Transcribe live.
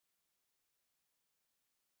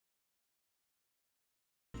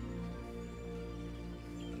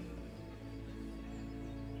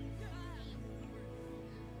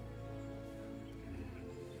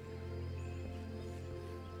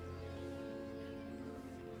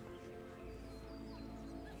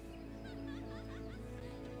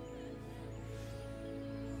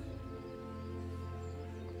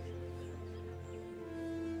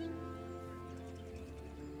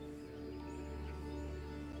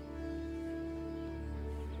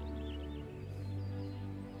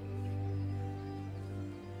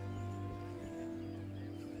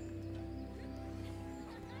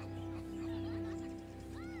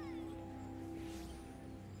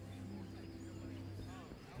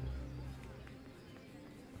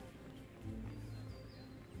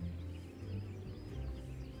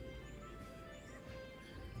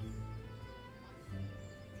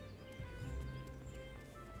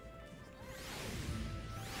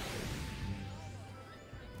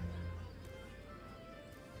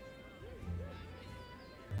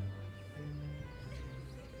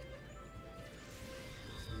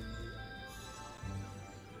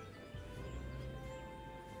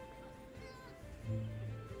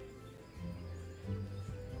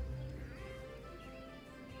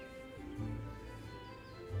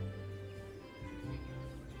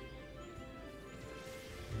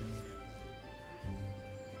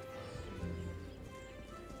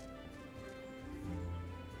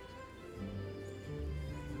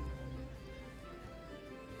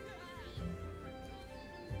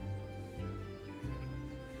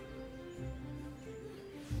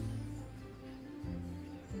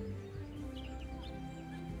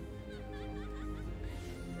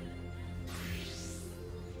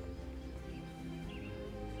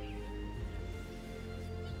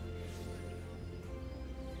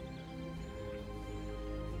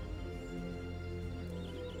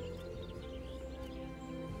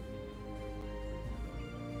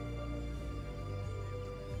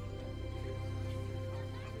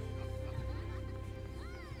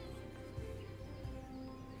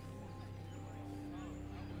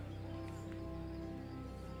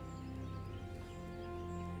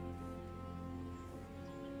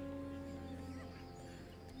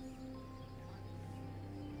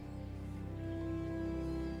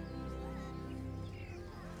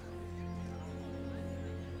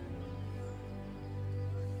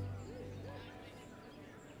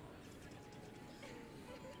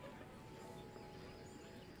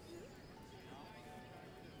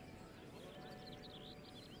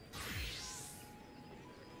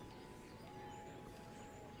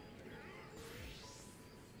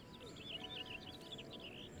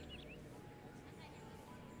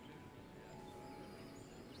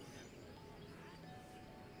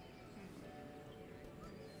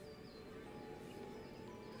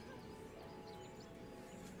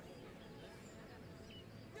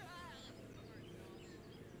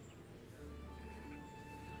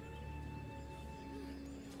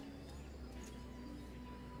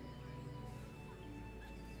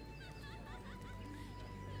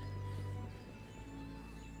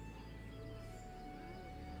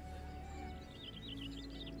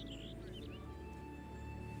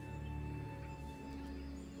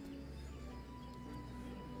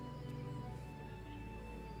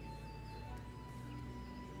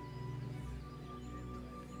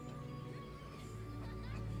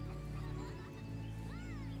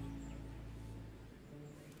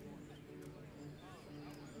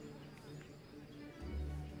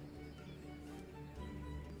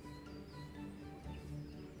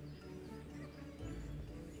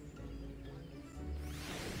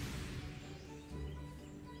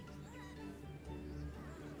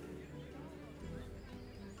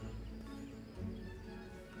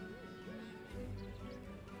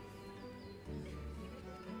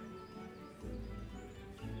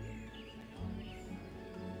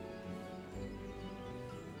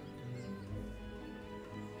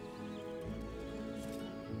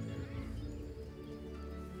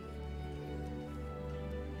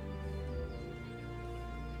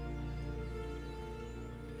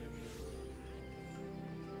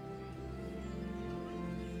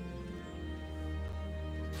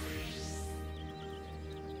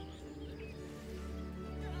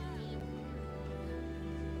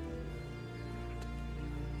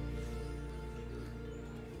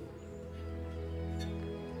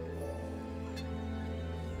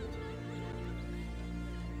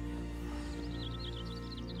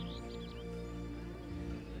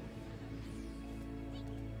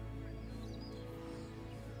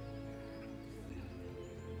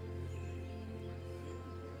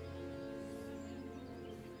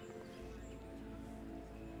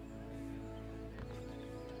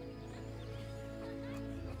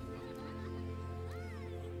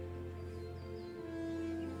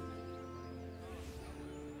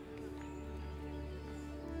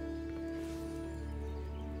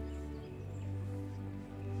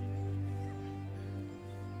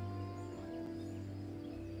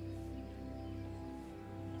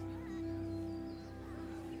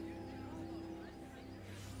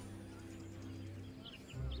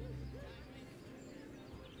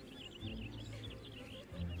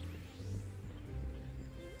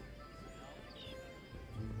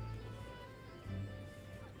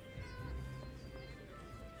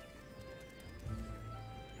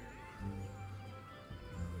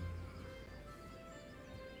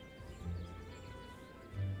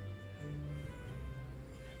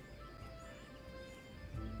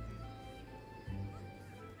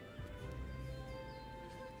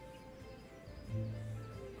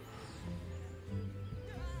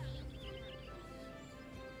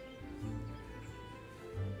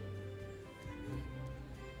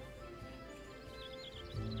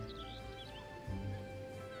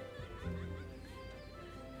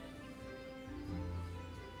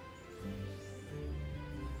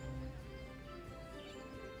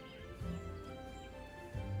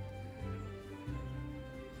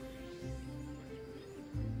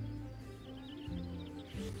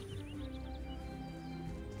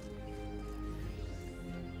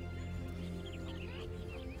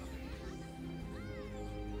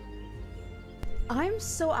I'm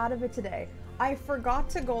so out of it today. I forgot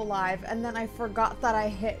to go live and then I forgot that I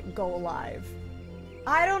hit go live.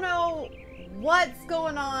 I don't know what's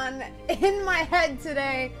going on in my head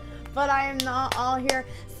today, but I am not all here.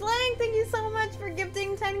 Slang, thank you so much for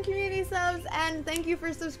gifting 10 community subs, and thank you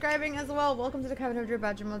for subscribing as well. Welcome to the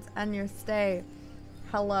𝗘𝗩𝗘𝗥𝗬𝗪𝗛𝗏 and your stay.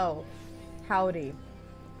 Hello. Howdy.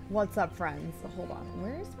 What's up, friends? Hold on.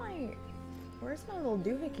 Where's my little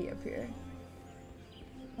doohickey up here?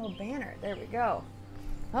 Little banner. There we go.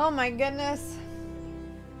 Oh my goodness.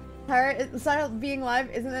 Saira being live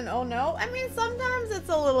isn't an oh no. I mean, sometimes it's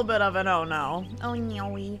a little bit of an oh no. Oh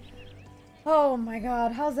no. Oh my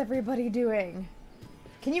god. How's everybody doing?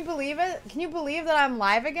 Can you believe it? Can you believe that I'm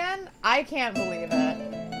live again? I can't believe it.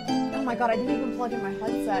 Oh my god, I didn't even plug in my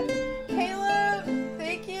headset. Caleb,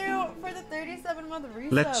 thank you for the 37-month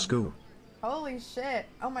resub. Let's go. Holy shit.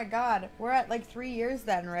 Oh my god. We're at like 3 years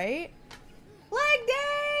then, right? Leg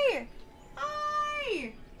day!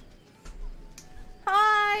 Hi!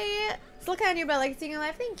 Hi! Still kind of new, but I like seeing you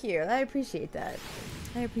live. Thank you. I appreciate that.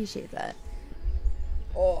 I appreciate that.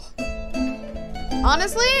 Oh.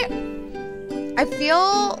 Honestly, I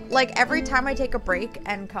feel like every time I take a break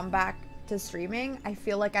and come back to streaming, I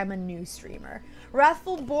feel like I'm a new streamer.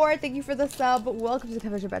 Wrathful Board, thank you for the sub. Welcome to the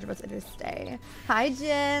𝗘𝗩𝗘𝗥𝗬𝗪𝗛𝗏 and stay. Hi,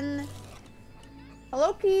 Jen.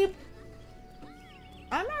 Hello, Keep.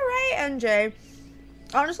 I'm alright, NJ.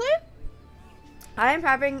 Honestly, I am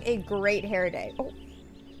having a great hair day. Oh.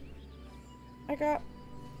 I got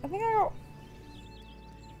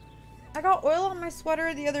oil on my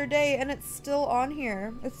sweater the other day and it's still on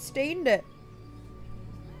here. It stained it.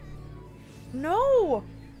 No.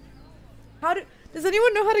 Does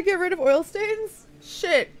anyone know how to get rid of oil stains?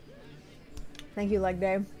 Shit. Thank you, Leg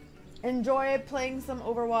Day. Enjoy playing some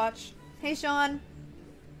Overwatch. Hey, Sean.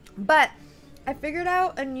 But I figured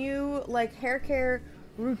out a new like hair care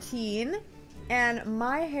routine, and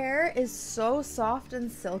my hair is so soft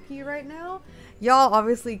and silky right now. Y'all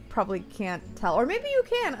obviously probably can't tell, or maybe you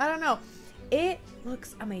can, I don't know. It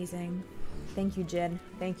looks amazing. Thank you, Jen.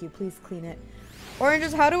 Thank you. Please clean it.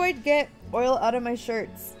 Oranges, how do I get oil out of my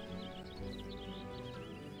shirts?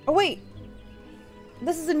 Oh wait,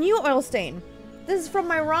 this is a new oil stain. This is from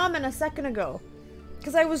my ramen a second ago,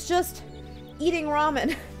 because I was just eating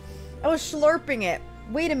ramen. I was slurping it.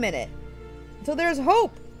 Wait a minute. So there's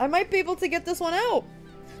hope. I might be able to get this one out.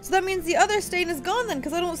 So that means the other stain is gone then,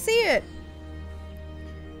 because I don't see it.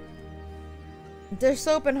 Dish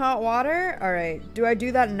soap and hot water? Alright. Do I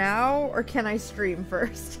do that now, or can I stream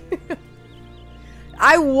first?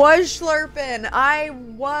 I was slurping. I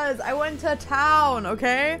went to town,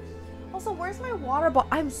 okay? Also, where's my water bottle?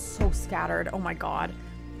 I'm so scattered. Oh my god.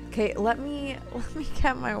 Okay, let me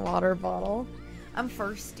get my water bottle. I'm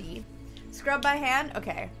thirsty. Scrub by hand?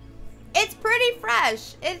 Okay. It's pretty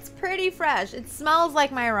fresh. It's pretty fresh. It smells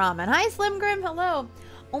like my ramen. Hi, Slim Grim. Hello.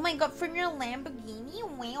 Oh my god, from your Lamborghini?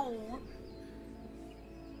 Wow.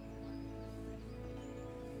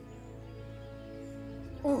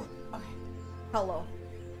 Ooh, okay. Hello.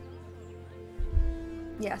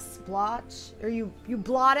 Yes, blotch. Or you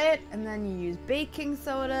blot it, and then you use baking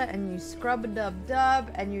soda, and you scrub a dub,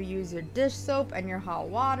 and you use your dish soap and your hot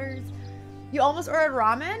waters. You almost ordered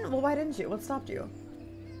ramen? Well, why didn't you? What stopped you?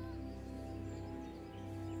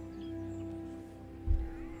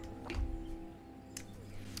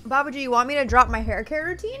 Babaji, you want me to drop my hair care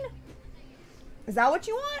routine? Is that what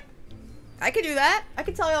you want? I could do that. I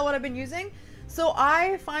could tell y'all what I've been using. So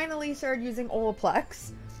I finally started using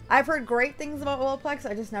Olaplex. I've heard great things about Olaplex.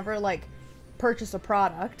 I just never like purchased a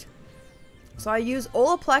product. So I use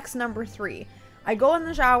Olaplex number 3. I go in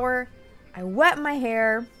the shower, I wet my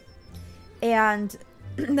hair, and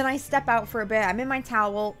then I step out for a bit. I'm in my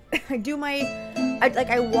towel. I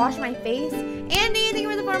wash my face. Andy, thank you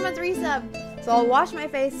for the 4-month resub. So I'll wash my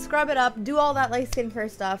face, scrub it up, do all that like skincare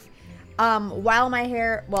stuff. While my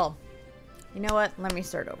hair, well, you know what? Let me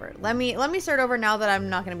start over. Let me start over now that I'm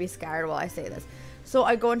not gonna be scared while I say this. So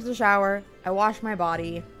I go into the shower, I wash my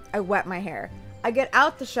body, I wet my hair. I get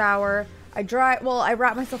out the shower, I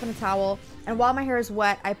wrap myself in a towel, and while my hair is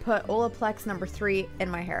wet, I put Olaplex number 3 in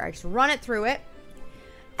my hair. I just run it through it.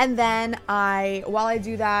 And then while I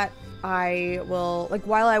do that, I will, like,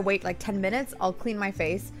 while I wait like 10 minutes, I'll clean my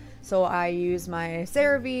face. So I use my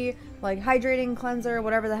CeraVe, like, hydrating cleanser,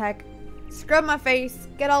 whatever the heck, scrub my face,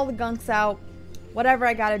 get all the gunks out, whatever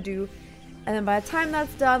I gotta do. And then by the time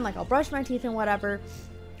that's done, like, I'll brush my teeth and whatever,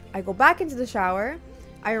 I go back into the shower,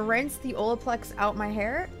 I rinse the Olaplex out my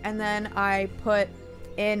hair, and then I put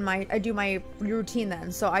in I do my routine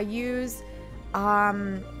then. So I use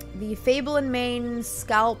the Fable & Mane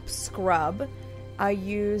Scalp Scrub. I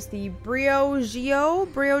use the Brioge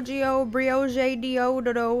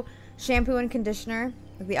shampoo and conditioner,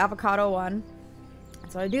 like the avocado one.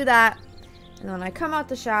 So I do that, and then when I come out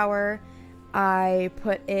the shower, I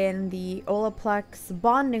put in the Olaplex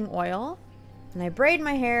bonding oil, and I braid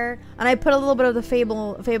my hair, and I put a little bit of the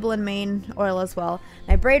Fable and Mane oil as well.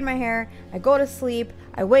 And I braid my hair, I go to sleep,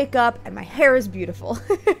 I wake up, and my hair is beautiful.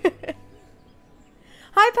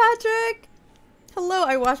 Hi, Patrick! Hello,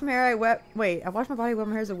 I washed my hair, I washed my body, wet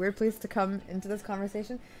my hair is a weird place to come into this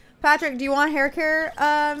conversation. Patrick, do you want hair care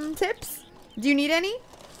tips? Do you need any?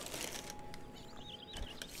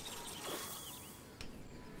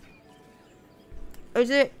 Is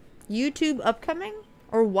it YouTube upcoming?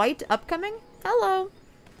 Or white upcoming? Hello.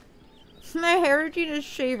 My hair routine is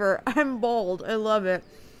shaver. I'm bald. I love it.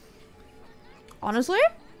 Honestly,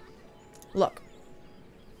 look.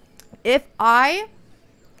 If I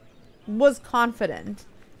was confident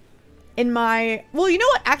in my... Well, you know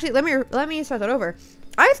what? Actually, let me start that over.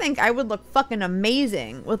 I think I would look fucking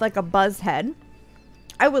amazing with like a buzzed head.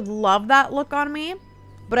 I would love that look on me.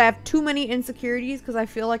 But I have too many insecurities because I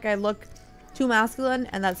feel like I look too masculine,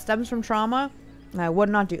 and that stems from trauma, and I would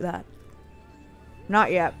not do that.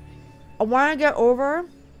 Not yet. I want to get over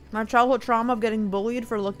my childhood trauma of getting bullied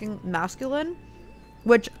for looking masculine,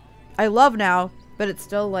 which I love now, but it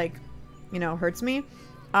still, like, you know, hurts me.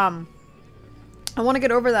 I want to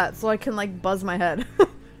get over that so I can, like, buzz my head.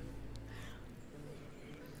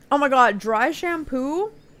 Oh my god, dry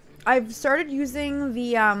shampoo. I've started using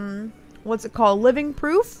the, what's it called? Living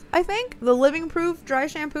Proof, I think. The Living Proof dry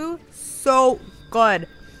shampoo. So good.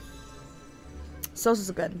 So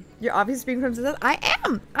good. You're obviously speaking from success. I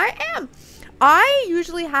am. I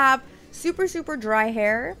usually have super dry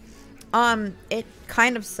hair. It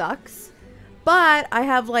kind of sucks. But I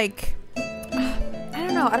have like, I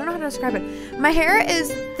don't know how to describe it. My hair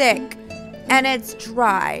is thick and it's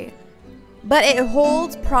dry. But it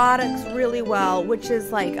holds products really well, which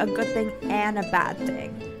is like a good thing and a bad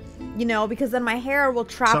thing. You know, because then my hair will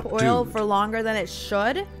trap oil for longer than it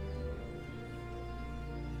should.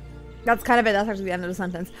 That's kind of it. That's actually the end of the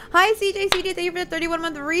sentence. Hi, CJ. Thank you for the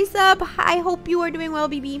 31-month resub. I hope you are doing well,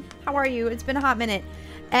 BB. How are you? It's been a hot minute.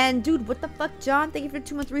 And, dude, what the fuck, John? Thank you for the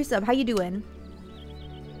 2-month resub. How you doing?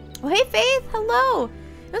 Oh, hey, Faith. Hello.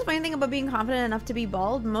 You know the funny thing about being confident enough to be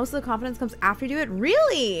bald? Most of the confidence comes after you do it.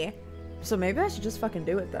 Really? So maybe I should just fucking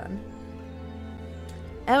do it then.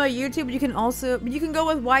 Emma, YouTube, you can go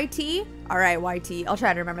with YT. All right, YT. I'll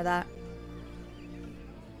try to remember that.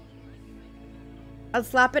 I'd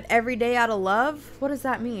slap it every day out of love? What does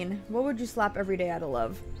that mean? What would you slap every day out of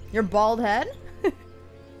love? Your bald head?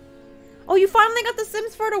 Oh, you finally got the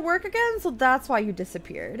Sims 4 to work again? So that's why you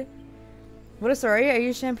disappeared. What a story. I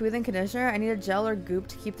use shampoo and conditioner. I need a gel or goop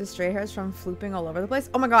to keep the stray hairs from flooping all over the place.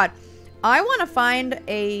 Oh my god. I want to find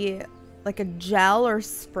a gel or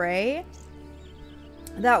spray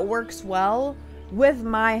that works well with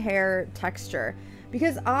my hair texture.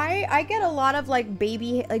 Because I get a lot of like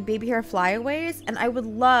baby hair flyaways, and I would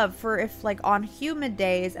love for if like on humid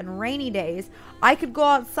days and rainy days I could go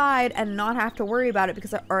outside and not have to worry about it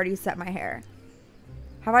because I already set my hair.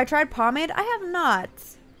 Have I tried pomade? I have not.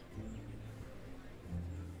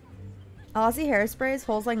 Aussie hairsprays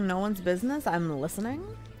holds like no one's business. I'm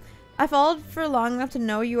listening. I followed for long enough to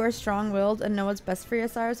know you are strong-willed and know what's best for you,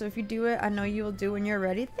 Saira. So if you do it, I know you will do when you're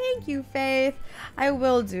ready. Thank you, Faith. I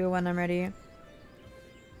will do when I'm ready.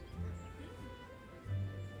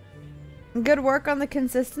 Good work on the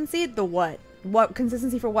consistency. The what? What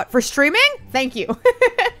consistency for what? For streaming? Thank you.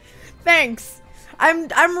 Thanks.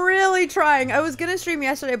 I'm really trying. I was gonna stream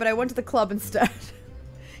yesterday, but I went to the club instead.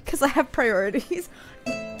 Because I have priorities.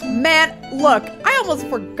 Man, look. I almost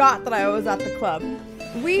forgot that I was at the club.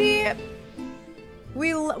 We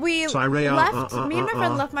left. Me and my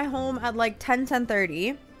friend left my home at like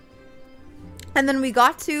 10:30. And then we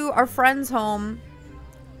got to our friend's home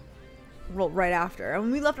right after,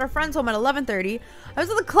 and we left our friend's home at 11:30. I was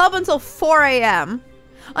at the club until 4 a.m.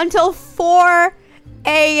 Until 4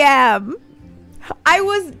 a.m. I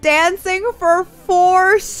was dancing for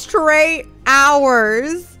 4 straight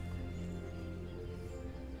hours.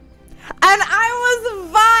 And I was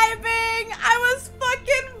vibing. I was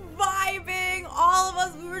fucking vibing. All of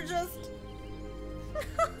us, we were just...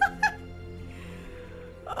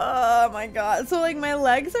 Oh my god. So like my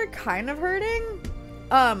legs are kind of hurting.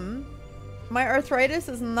 My arthritis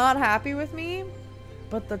is not happy with me,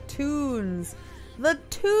 but the tunes,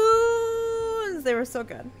 they were so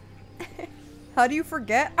good. How do you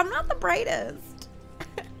forget? I'm not the brightest.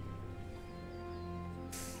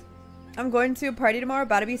 I'm going to a party tomorrow,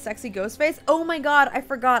 about to be sexy ghost face. Oh my god, I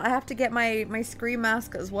forgot. I have to get my scream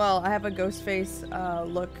mask as well. I have a ghost face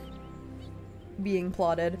look being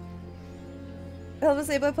plotted. I'll have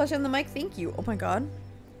a Sableye plushie on the mic. Thank you. Oh my god.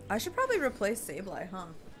 I should probably replace Sableye, huh?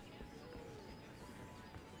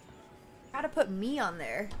 Gotta put me on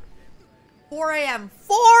there. 4 a.m.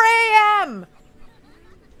 4 a.m.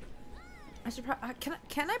 I should probably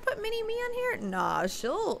can I put mini me on here? Nah,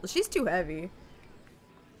 she's too heavy.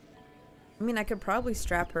 I mean, I could probably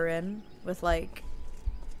strap her in with like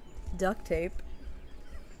duct tape.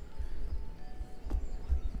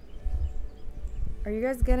 Are you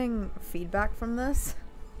guys getting feedback from this?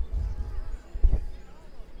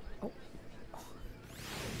 Oh.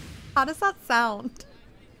 How does that sound?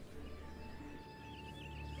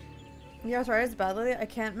 Yeah, sorry, it's badly. I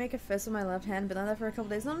can't make a fist with my left hand. Been on that for a couple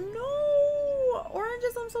days. Oh, no!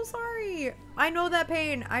 Oranges, I'm so sorry. I know that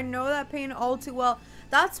pain. I know that pain all too well.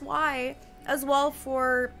 That's why, as well,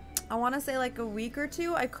 for, I want to say like a week or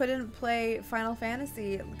two, I couldn't play Final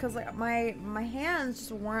Fantasy because like my hands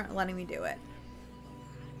just weren't letting me do it.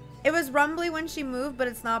 It was rumbly when she moved, but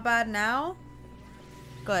it's not bad now.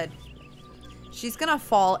 Good. She's gonna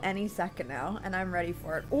fall any second now, and I'm ready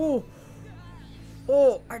for it. Ooh.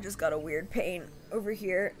 Oh, I just got a weird pain over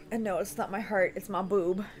here. And no, it's not my heart, it's my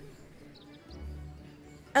boob.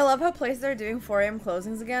 I love how places are doing 4 a.m.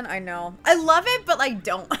 closings again. I know. I love it, but I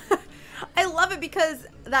don't. I love it because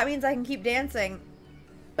that means I can keep dancing.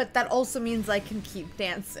 But that also means I can keep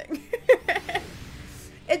dancing.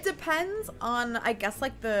 It depends on, I guess,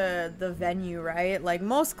 like the venue, right? Like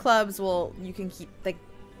most clubs will, you can keep, like,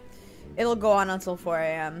 it'll go on until 4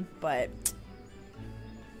 a.m. But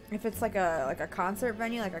if it's like a concert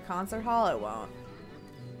venue, like a concert hall, it won't.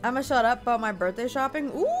 I'ma shut up about my birthday shopping.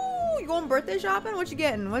 Ooh, you going birthday shopping? What you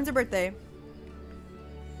getting? When's your birthday?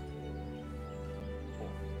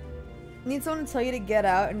 Need someone to tell you to get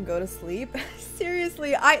out and go to sleep?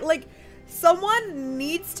 Seriously, someone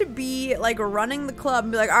needs to be like running the club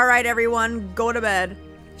and be like, all right, everyone, go to bed.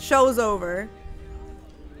 Show's over.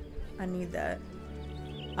 I need that.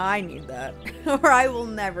 I need that. Or I will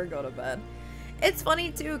never go to bed. It's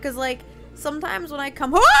funny too, because like sometimes when I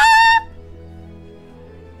come home, ah!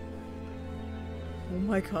 Oh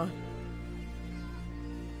my god.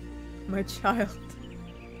 My child.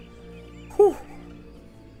 Whew.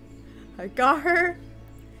 I got her.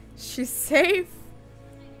 She's safe.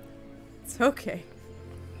 It's okay.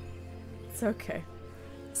 It's okay.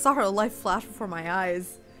 Saw her life flash before my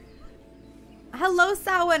eyes. Hello,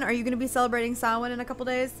 Samhain. Are you going to be celebrating Samhain in a couple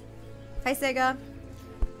days? Hi, Sega.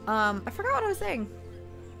 I forgot what I was saying.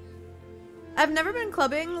 I've never been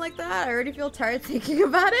clubbing like that. I already feel tired thinking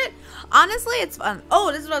about it. Honestly, it's fun.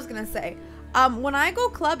 Oh, this is what I was going to say. When I go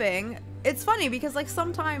clubbing, it's funny because like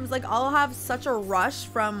sometimes like I'll have such a rush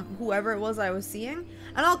from whoever it was I was seeing,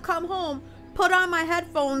 and I'll come home, put on my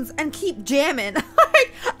headphones, and keep jamming.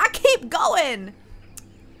 Like, I keep going.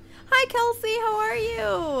 Hi, Kelsey. How are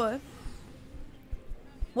you?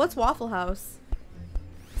 What's Waffle House?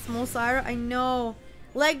 Small Saira? I know.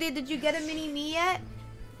 Leg Day, did you get a mini me yet?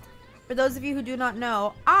 For those of you who do not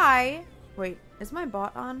know, wait, is my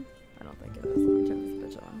bot on? I don't think it is. Let me turn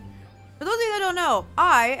this bitch on. For those of you that don't know,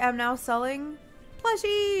 I am now selling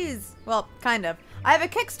plushies. Well, kind of. I have a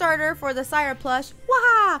Kickstarter for the Saira plush.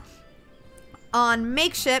 Waha! On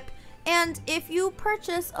Makeship. And if you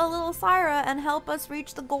purchase a little Saira and help us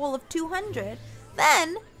reach the goal of 200,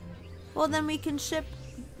 then we can ship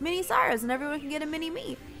mini Sairas and everyone can get a mini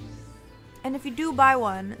me. And if you do buy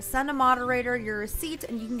one, send a moderator your receipt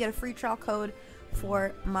and you can get a free trial code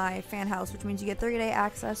for my fan house, which means you get 30-day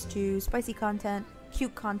access to spicy content,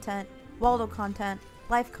 cute content, Waldo content,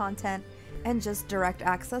 life content, and just direct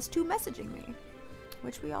access to messaging me,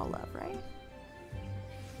 which we all love, right?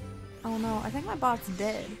 Oh no, I think my bot's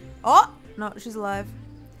dead. Oh, no, she's alive.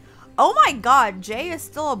 Oh my god, Jay is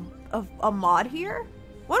still a mod here?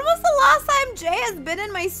 When was the last time Jay has been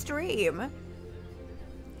in my stream?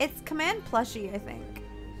 It's Command Plushie, I think.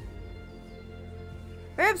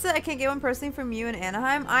 Very upset I can't get one personally from you in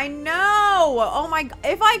Anaheim. I know! Oh my god.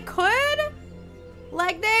 If I could,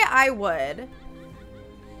 Leg Day, I would.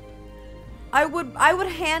 I would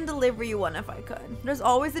hand deliver you one if I could. There's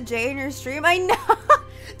always a J in your stream. I know!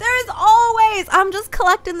 There is always! I'm just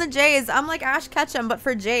collecting the J's. I'm like Ash Ketchum, but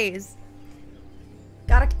for J's.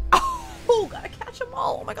 Gotta catch them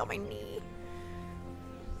all. Oh my god, my knee.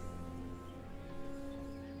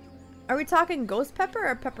 Are we talking ghost pepper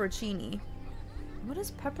or pepperoncini? What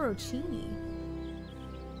is pepperoncini?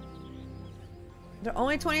 They're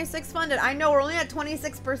only 26 funded. I know, we're only at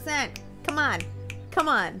 26%. Come on. Come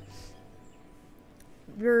on.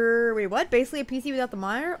 Wait, what? Basically a PC without the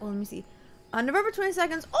monitor? Oh, let me see. On November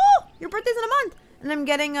 22nd. Oh, your birthday's in a month. And I'm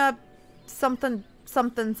getting a something. So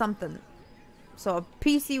a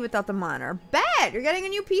PC without the monitor. Bet! You're getting a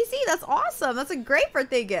new PC? That's awesome. That's a great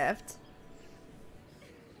birthday gift.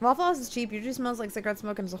 Waffle House is cheap. Usually smells like cigarette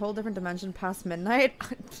smoke and it's a whole different dimension past midnight.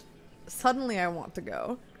 Suddenly I want to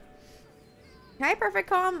go. Hi, Perfect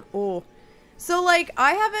Calm. Oh. So, like,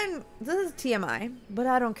 I haven't... This is TMI, but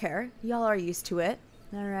I don't care. Y'all are used to it.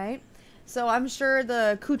 Alright? So I'm sure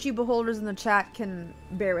the coochie beholders in the chat can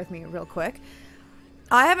bear with me real quick.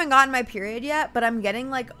 I haven't gotten my period yet, but I'm getting,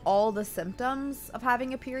 like, all the symptoms of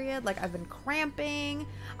having a period. Like, I've been cramping.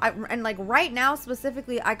 And, like, right now,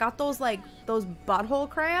 specifically, I got those, like, those butthole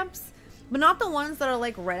cramps. But not the ones that are,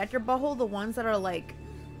 like, right at your butthole. The ones that are, like,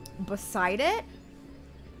 beside it.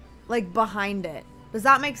 Like, behind it. Does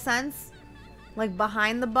that make sense? Like,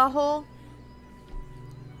 behind the butthole.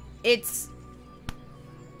 It's...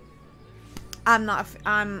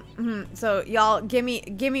 So, y'all, give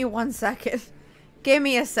me 1 second. Give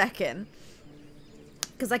me a second.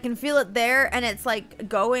 Because I can feel it there, and it's, like,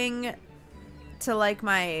 going to, like,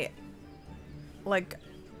 my, like,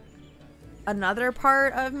 another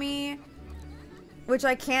part of me, which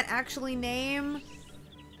I can't actually name.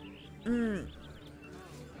 Give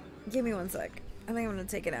me 1 sec. I think I'm gonna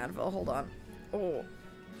take an Advil. Hold on.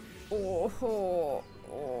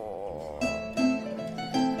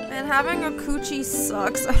 Man, having a coochie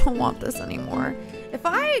sucks. I don't want this anymore. If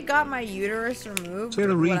I got my uterus removed, would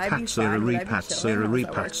I be fine? Would I be chilling? How does that work?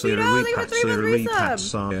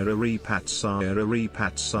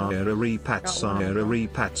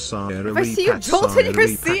 If I see you jolted in your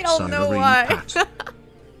seat, I'll know why.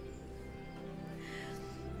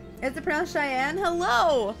 Is it pronounced Cheyenne?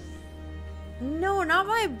 Hello! No, not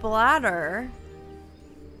my bladder.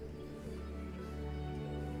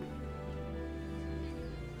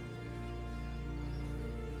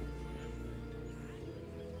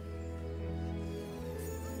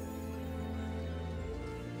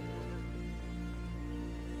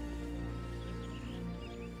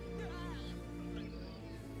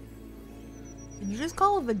 Did you just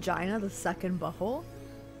call a vagina the second butthole?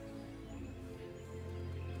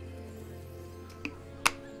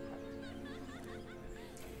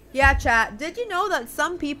 Yeah, chat. Did you know that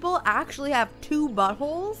some people actually have 2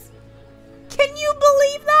 buttholes? Can you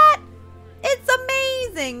believe that? It's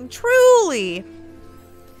amazing, truly.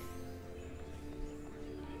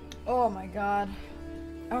 Oh my god.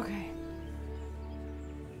 Okay.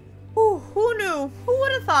 Ooh, who knew? Who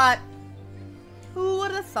would have thought? Who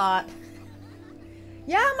would have thought?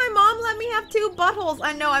 Yeah, my mom let me have 2 buttholes.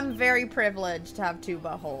 I know, I'm very privileged to have 2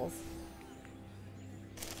 buttholes.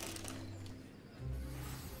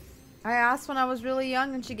 I asked when I was really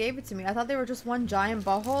young and she gave it to me. I thought they were just one giant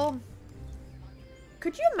butthole.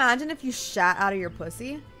 Could you imagine if you shat out of your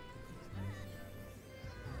pussy?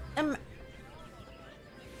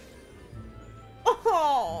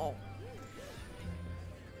 Oh.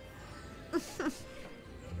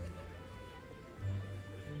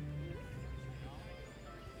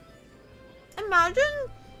 Imagine.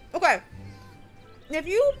 Okay. If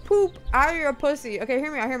you poop out of your pussy. Okay,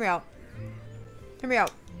 hear me out. Hear me out. Hear me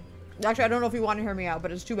out. Actually, I don't know if you want to hear me out,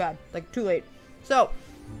 but it's too bad. Like, too late. So,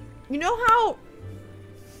 you know how,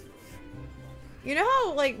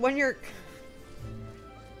 like, when you're,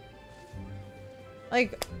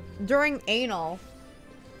 like, during anal,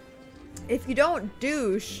 if you don't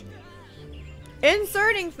douche,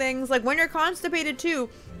 inserting things, like, when you're constipated too,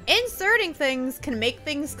 inserting things can make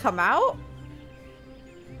things come out.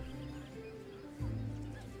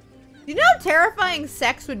 You know how terrifying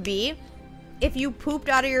sex would be if you pooped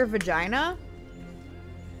out of your vagina?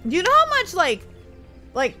 Do you know how much, like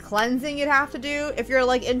cleansing you'd have to do if you're,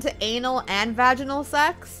 like, into anal and vaginal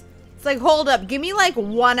sex? It's like, hold up, give me, like,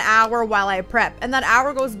 1 hour while I prep. And that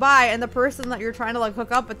hour goes by, and the person that you're trying to, like,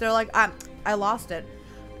 hook up with, they're like, I lost it.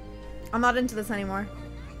 I'm not into this anymore.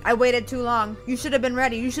 I waited too long. You should have been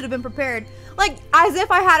ready. You should have been prepared. Like, as if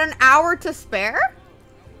I had an hour to spare?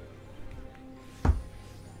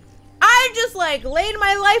 I just, like, laid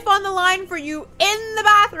my life on the line for you in the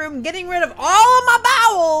bathroom, getting rid of all of my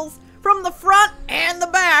bowels from the front and the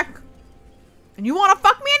back. And you want to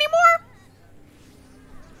fuck me anymore?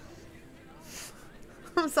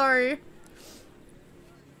 I'm sorry.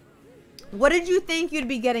 What did you think you'd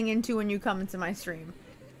be getting into when you come into my stream?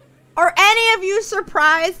 Are any of you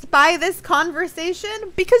surprised by this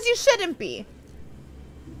conversation? Because you shouldn't be.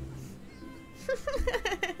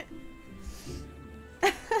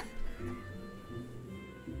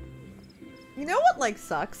 You know what, like,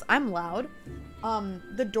 sucks? I'm loud.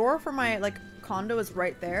 The door for my, like, condo is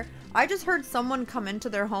right there. I just heard someone come into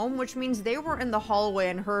their home, which means they were in the hallway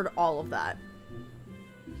and heard all of that.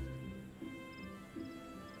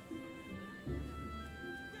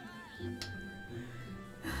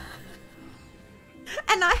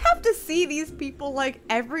 And I have to see these people like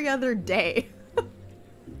every other day.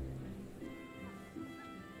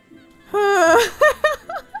 Yeah,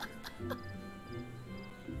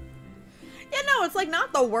 no, it's like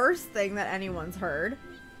not the worst thing that anyone's heard.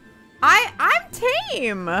 I'm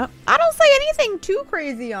tame. I don't say anything too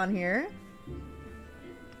crazy on here.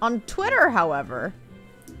 On Twitter, however.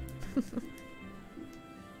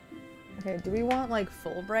 Okay, do we want like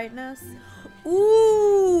full brightness?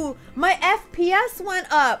 Ooh, my FPS went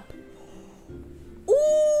up.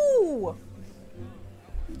 Ooh.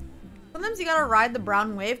 Sometimes you gotta ride the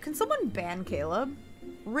brown wave. Can someone ban Caleb?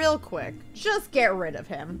 Real quick. Just get rid of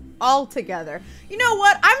him altogether. You know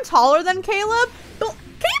what? I'm taller than Caleb. Can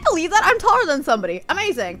you believe that? I'm taller than somebody.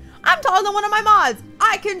 Amazing. I'm taller than one of my mods.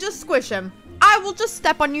 I can just squish him. I will just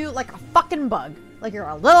step on you like a fucking bug. Like you're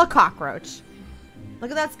a little cockroach.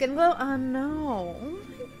 Look at that skin glow. Oh no. Oh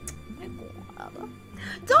my god.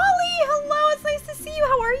 Dolly, hello. It's nice to see you.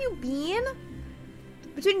 How are you, Bean?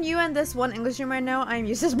 Between you and this one English room I know, I'm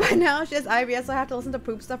useless by now. She has IBS, so I have to listen to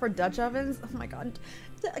poop stuff or Dutch ovens. Oh my god.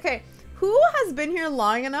 Okay, who has been here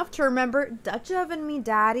long enough to remember Dutch oven me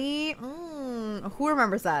daddy? Who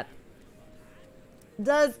remembers that?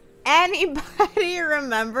 Does anybody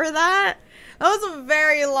remember that? That was a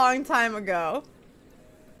very long time ago.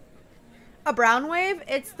 A brown wave?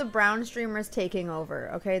 It's the brown streamers taking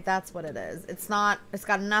over. Okay, that's what it is. It's got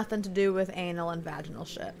nothing to do with anal and vaginal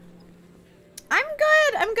shit.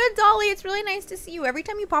 I'm good, Dolly. It's really nice to see you. Every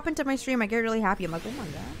time you pop into my stream, I get really happy. I'm like, oh my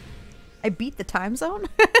god. I beat the time zone?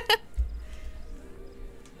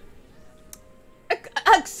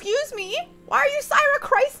 Excuse me? Why are you Saira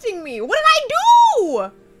Christing me? What did I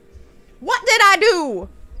do? What did I do?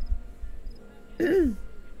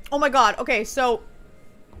 Oh my god. Okay, so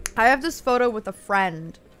I have this photo with a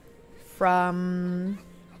friend from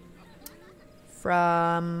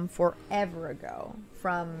forever ago.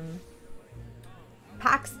 From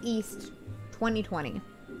PAX East 2020.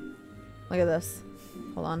 Look at this.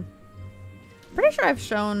 Hold on. Pretty sure I've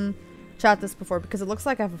shown chat this before because it looks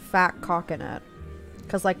like I have a fat cock in it.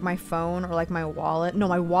 Because like my phone or like my wallet. No,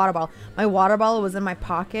 my water bottle. My water bottle was in my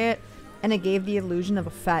pocket and it gave the illusion of a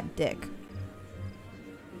fat dick.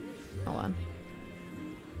 Hold on.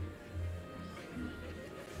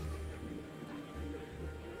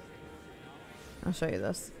 I'll show you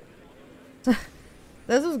this.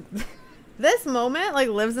 This moment like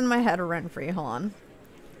lives in my head rent-free. Hold on.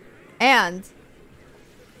 And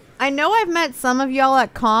I know I've met some of y'all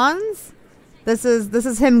at cons. This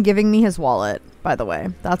is him giving me his wallet, by the way.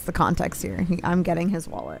 That's the context here. I'm getting his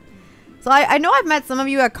wallet. So I know I've met some of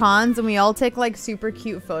you at cons and we all take like super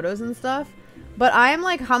cute photos and stuff. But I am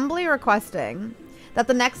like humbly requesting that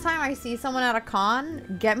the next time I see someone at a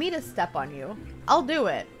con, get me to step on you. I'll do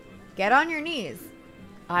it. Get on your knees.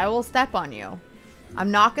 I will step on you. I'm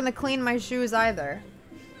not going to clean my shoes either.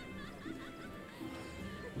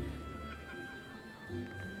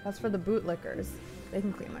 That's for the bootlickers. They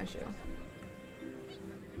can clean my shoe.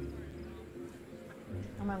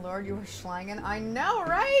 Oh my lord, you were schlanging. I know,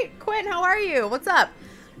 right? Quinn, how are you? What's up?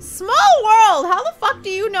 Small world! How the fuck do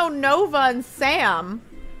you know Nova and Sam?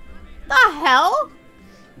 The hell?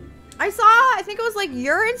 I think it was like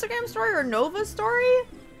your Instagram story or Nova's story?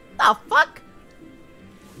 The fuck?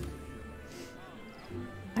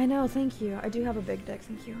 I know, thank you. I do have a big dick,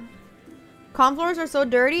 thank you. Con floors are so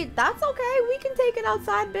dirty. That's okay. We can take it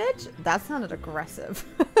outside, bitch. That sounded aggressive.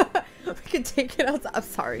 We can take it outside. I'm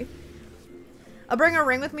sorry. I'll bring a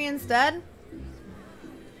ring with me instead.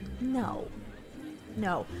 No.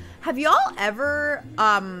 No. Have y'all ever,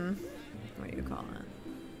 what do you call it?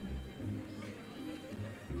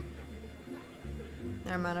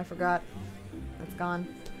 Never mind, I forgot. It's gone.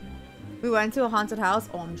 We went to a haunted house.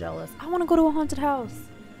 Oh, I'm jealous. I want to go to a haunted house.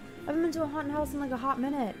 I haven't been to a haunted house in like a hot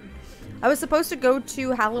minute. I was supposed to go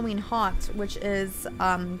to Halloween Haunt, which is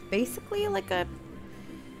basically like a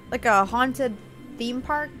haunted theme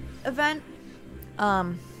park event.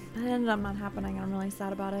 It ended up not happening and I'm really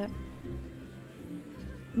sad about it.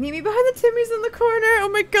 Meet me behind the Timmy's in the corner. Oh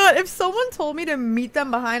my god, if someone told me to meet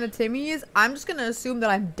them behind a Timmy's, I'm just gonna assume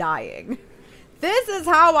that I'm dying. This is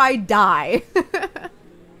how I die.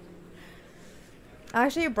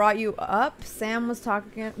 Actually, it brought you up. Sam was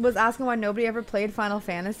asking why nobody ever played Final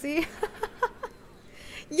Fantasy.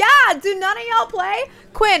 Yeah, do none of y'all play?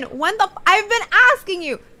 Quinn, I've been asking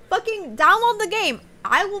you. Fucking download the game.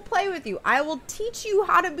 I will play with you. I will teach you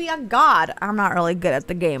how to be a god. I'm not really good at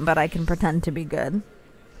the game, but I can pretend to be good.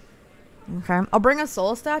 Okay. I'll bring a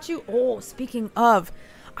soul statue. Oh, speaking of,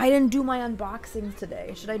 I didn't do my unboxings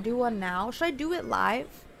today. Should I do one now? Should I do it live?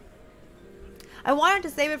 I wanted to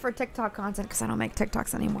save it for TikTok content because I don't make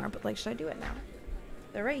TikToks anymore, but like, should I do it now?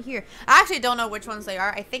 They're right here. I actually don't know which ones they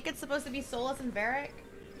are. I think it's supposed to be Solus and Varric.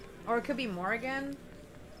 Or it could be Morrigan.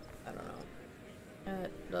 I don't know.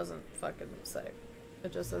 It doesn't fucking say.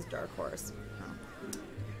 It just says Dark Horse. Oh.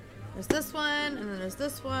 There's this one, and then there's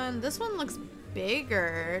this one. This one looks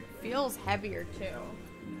bigger. It feels heavier too.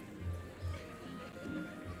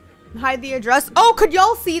 Hide the address. Oh, could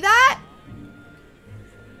y'all see that?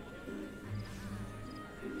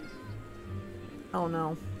 Oh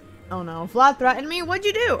no. Oh no. Vlad threatened me? What'd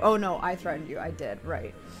you do? Oh no, I threatened you. I did.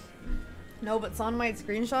 Right. No, but someone might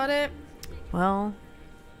screenshot it.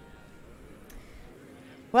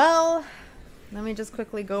 Well, let me just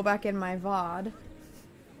quickly go back in my VOD.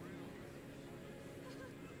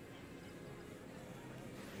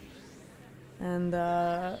 And,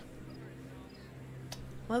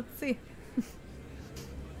 let's see.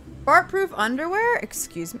 Fart-proof underwear?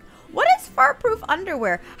 Excuse me. What is fart-proof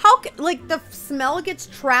underwear? How, like, the smell gets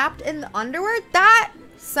trapped in the underwear? That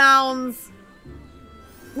sounds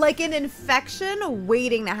like an infection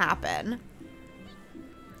waiting to happen.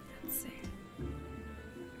 Let's see.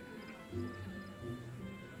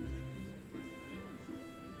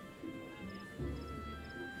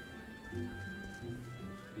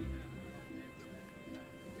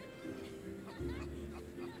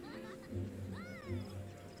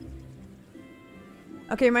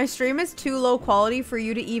 Okay, my stream is too low quality for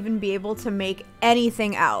you to even be able to make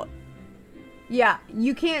anything out. Yeah,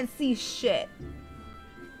 you can't see shit.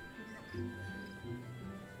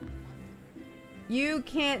 You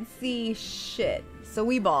can't see shit. So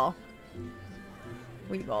we ball.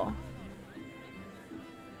 We ball.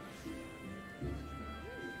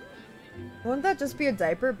 Wouldn't that just be a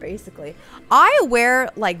diaper? Basically. I wear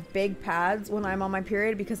like big pads when I'm on my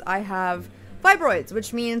period because I have fibroids,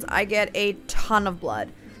 which means I get a ton of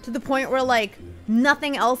blood to the point where like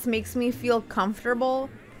nothing else makes me feel comfortable.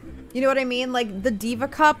 You know what I mean? Like the Diva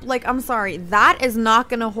cup, like I'm sorry, that is not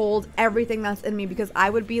gonna hold everything that's in me because I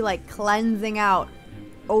would be like cleansing out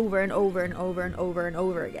over and over and over and over and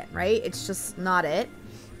over again, right? It's just not it.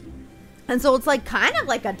 And so it's like kind of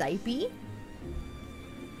like a diaper.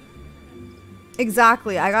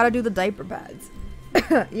 Exactly, I gotta do the diaper pads.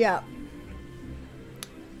 Yeah.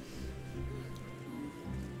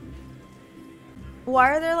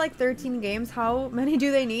 Why are there like 13 games? How many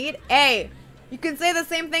do they need? Hey, you can say the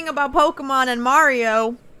same thing about Pokemon and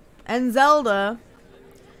Mario and Zelda.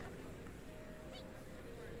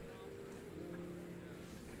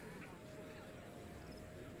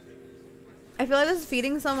 I feel like this is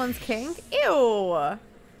feeding someone's kink. Ew.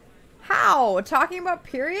 How? Talking about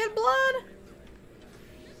period blood?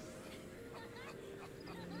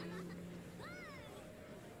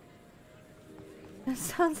 That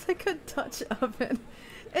sounds like a Dutch oven.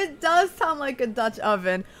 It does sound like a Dutch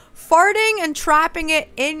oven. Farting and trapping it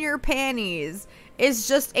in your panties is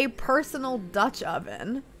just a personal Dutch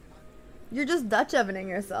oven. You're just Dutch ovening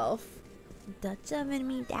yourself. Dutch oven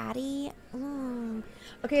me, daddy.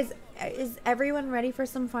 Okay, is everyone ready for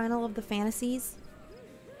some Final of the Fantasies?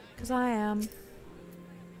 Because I am.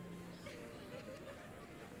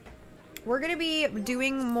 We're going to be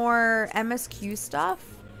doing more MSQ stuff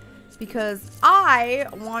because I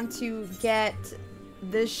want to get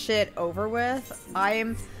this shit over with.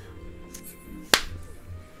 I'm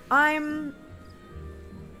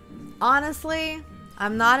honestly,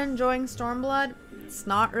 I'm not enjoying Stormblood. It's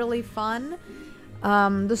not really fun.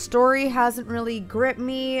 The story hasn't really gripped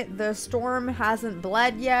me. The storm hasn't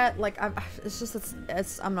bled yet. Like, I'm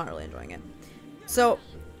not really enjoying it. So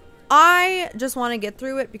I just want to get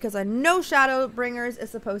through it because I know Shadowbringers is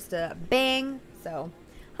supposed to bang. So,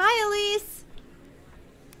 hi Elise.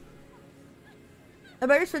 I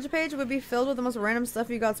bet your Twitch page would be filled with the most random stuff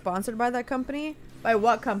you got sponsored by that company. By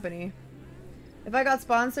what company? If I got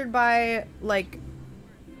sponsored by, like,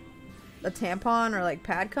 a tampon or, like,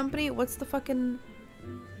 pad company? What's the fucking...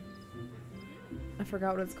 I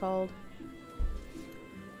forgot what it's called.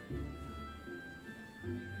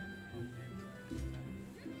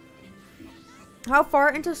 How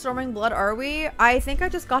far into Storming Blood are we? I think I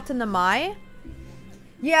just got to Namai.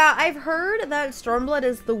 Yeah, I've heard that Stormblood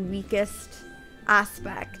is the weakest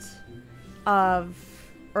aspect of,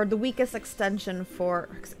 or the weakest expansion for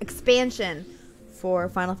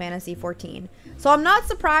Final Fantasy XIV. So I'm not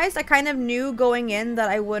surprised. I kind of knew going in that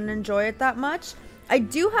I wouldn't enjoy it that much. I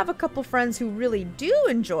do have a couple friends who really do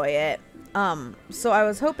enjoy it. So I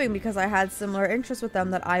was hoping because I had similar interests with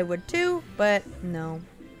them that I would too, but no.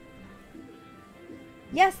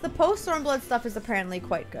 Yes, the post-Stormblood stuff is apparently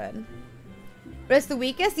quite good. But it's the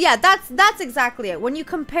weakest? Yeah, that's exactly it. When you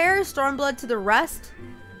compare Stormblood to the rest,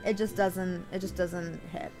 it just doesn't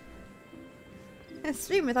hit.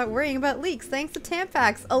 Stream without worrying about leaks. Thanks to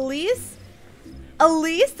Tampax. Elise?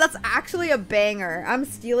 Elise? That's actually a banger. I'm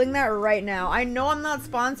stealing that right now. I know I'm not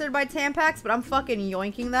sponsored by Tampax, but I'm fucking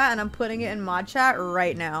yoinking that and I'm putting it in mod chat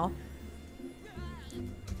right now.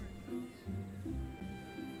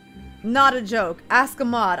 Not a joke. Ask a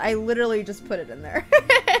mod. I literally just put it in there.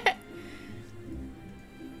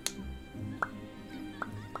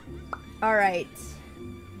 Alright.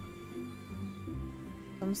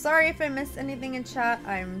 I'm sorry if I missed anything in chat.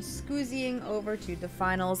 I'm scoozying over to the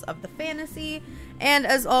finals of the fantasy. And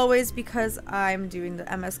as always, because I'm doing the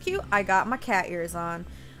MSQ, I got my cat ears on.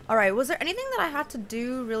 Alright, was there anything that I had to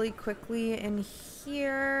do really quickly in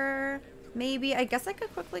here? Maybe. I guess I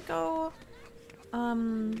could quickly go...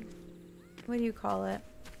 what do you call it?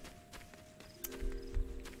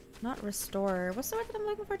 Not restore. What's the word that I'm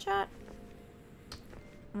looking for, chat?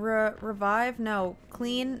 Revive? No.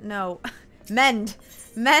 Clean? No. Mend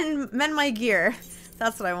my gear.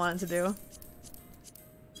 That's what I wanted to do.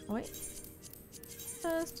 Wait.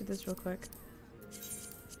 Let's do this real quick.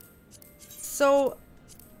 So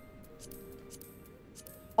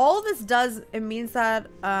all this does, it means that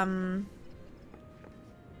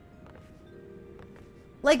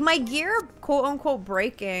like my gear quote unquote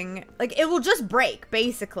breaking, like it will just break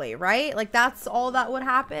basically, right? Like that's all that would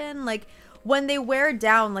happen. Like when they wear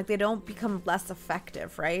down, like they don't become less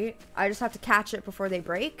effective, right? I just have to catch it before they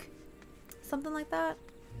break. Something like that.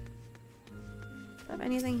 Do I have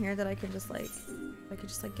anything here that I can just like,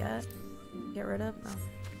 get rid of? No.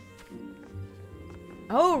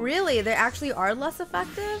 Oh, really? They actually are less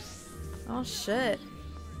effective? Oh, shit.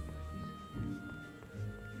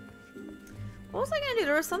 What was I gonna do?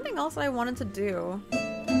 There was something else that I wanted to do.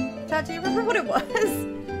 Chat, do you remember what it was?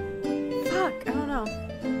 Fuck, I don't know.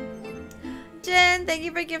 Jen, thank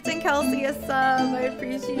you for gifting Kelsey a sub. I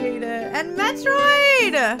appreciate it. And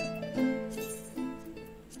Metroid!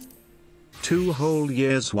 2 whole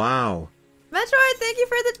years, wow. Metroid, thank you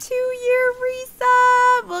for the 2-year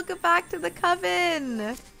resub! Welcome back to the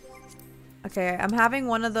coven! Okay, I'm having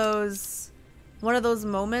one of those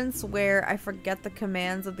moments where I forget the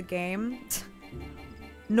commands of the game.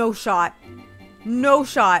 No shot. No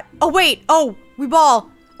shot. Oh, wait! Oh, we ball!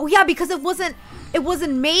 Oh, yeah, because it wasn't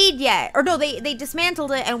made yet. Or no, they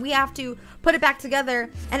dismantled it and we have to put it back together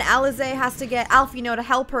and Alize has to get Alfino to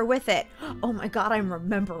help her with it. Oh my god, I'm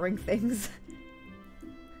remembering things.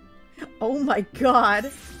 Oh my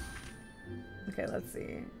god. Okay, let's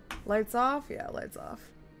see. Lights off? Yeah, lights off.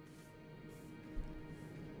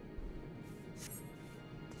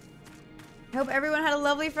 I hope everyone had a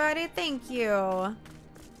lovely Friday. Thank you.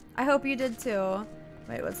 I hope you did too.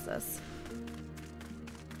 Wait, what's this?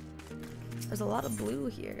 There's a lot of blue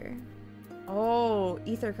here. Oh,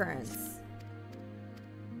 ether currents.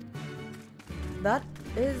 That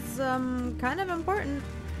is kind of important.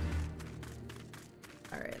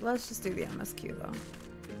 Alright, let's just do the MSQ though.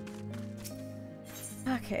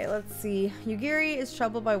 Okay, let's see. Yugiri is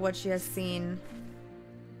troubled by what she has seen.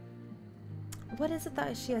 What is it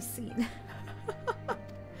that she has seen?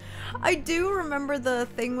 I do remember the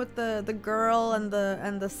thing with the girl and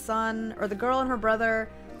the son, or the girl and her brother,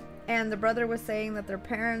 and the brother was saying that their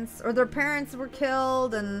parents were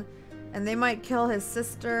killed and they might kill his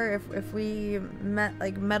sister if we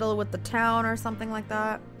meddle with the town or something like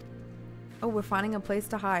that. Oh, we're finding a place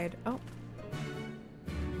to hide. Oh.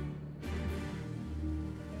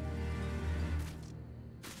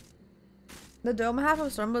 The dome half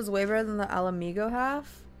of Storm was way better than the Alamigo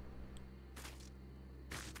half.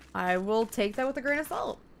 I will take that with a grain of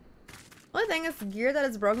salt. Only thing is, gear that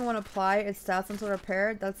is broken when apply its stats until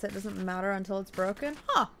repaired. That's it. Doesn't matter until it's broken.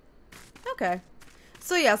 Huh. Okay.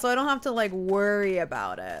 So yeah, so I don't have to like worry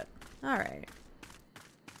about it. Alright.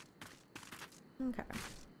 Okay.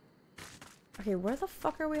 Okay, where the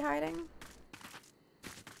fuck are we hiding?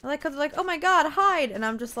 Like, cause they're like, oh my god, hide! And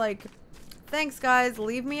I'm just like, thanks guys,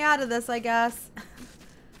 leave me out of this, I guess.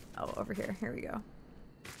 Oh, over here. Here we go.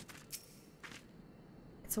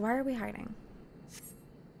 So why are we hiding?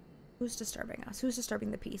 Who's disturbing us? Who's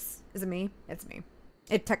disturbing the peace? Is it me? It's me.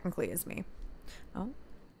 It technically is me. Oh.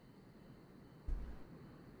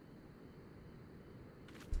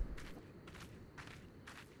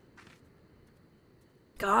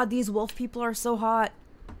 God, these wolf people are so hot.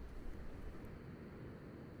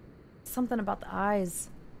 Something about the eyes.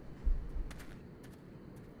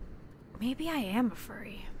 Maybe I am a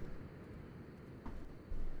furry.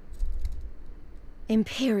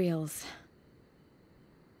 Imperials.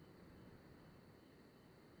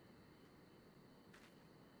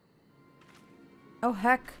 Oh,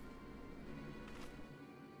 heck.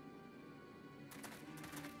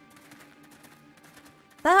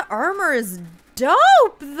 That armor is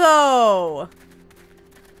dope, though!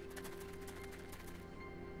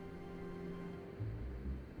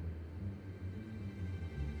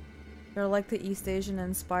 They're like the East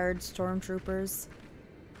Asian-inspired stormtroopers.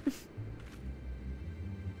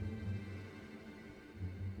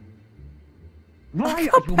 Why Oh, are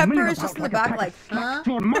you Pepper milling is just about in the like a back pack like, of huh?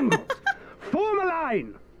 slack-jawed mongrels? Form a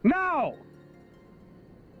line! Now!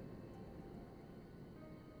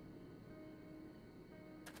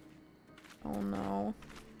 Oh no.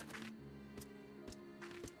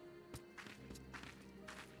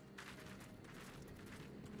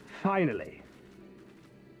 Finally.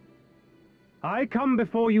 I come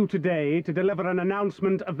before you today to deliver an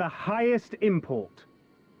announcement of the highest import.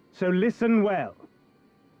 So listen well.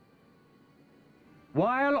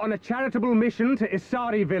 While on a charitable mission to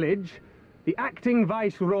𝗙𝗙𝗡𝗙 village, the acting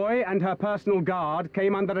viceroy and her personal guard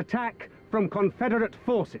came under attack from Confederate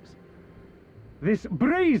forces. This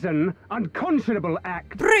brazen, unconscionable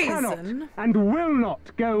act cannot and will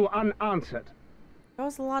not go unanswered. That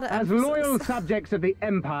was a lot of As emphasis. loyal subjects of the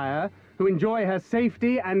Empire, who enjoy her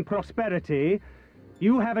safety and prosperity,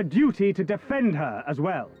 you have a duty to defend her as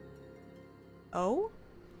well. Oh?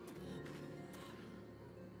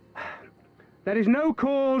 There is no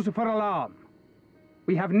cause for alarm.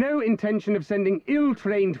 We have no intention of sending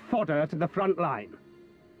ill-trained fodder to the front line.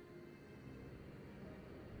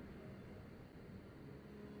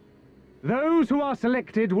 Those who are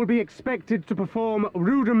selected will be expected to perform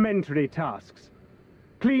rudimentary tasks,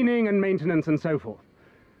 cleaning and maintenance and so forth.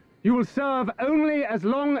 You will serve only as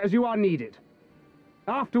long as you are needed.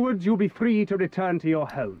 Afterwards, you'll be free to return to your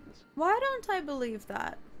homes. Why don't I believe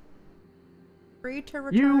that? Free to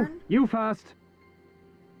return? You first.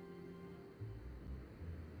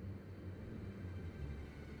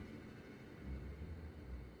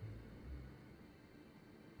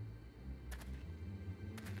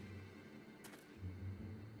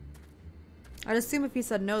 I'd assume if he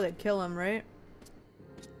said no, they'd kill him, right?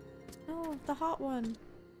 No, the hot one.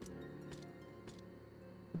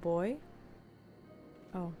 The boy?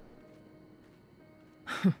 Oh.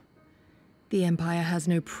 The Empire has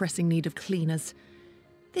no pressing need of cleaners.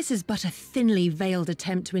 This is but a thinly veiled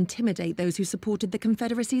attempt to intimidate those who supported the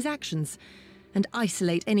Confederacy's actions, and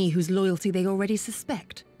isolate any whose loyalty they already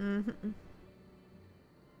suspect. Mm-hmm.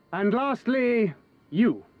 And lastly,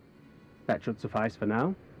 you. That should suffice for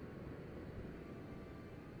now.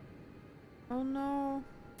 Oh no.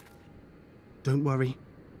 Don't worry.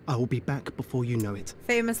 I will be back before you know it.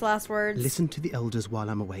 Famous last words. Listen to the elders while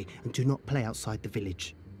I'm away, and do not play outside the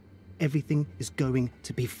village. Everything is going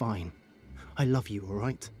to be fine. I love you, all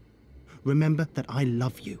right? Remember that I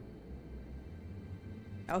love you.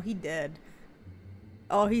 Oh, he dead.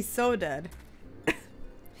 Oh, he's so dead.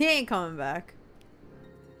 He ain't coming back.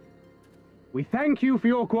 We thank you for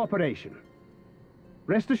your cooperation.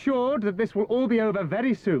 Rest assured that this will all be over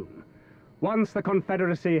very soon, once the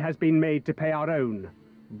Confederacy has been made to pay our own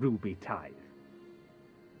ruby tithe.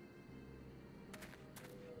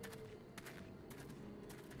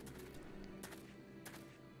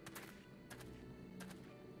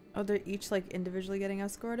 Oh, they're each like individually getting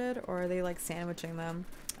escorted, or are they like sandwiching them?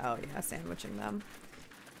 Oh yeah, sandwiching them.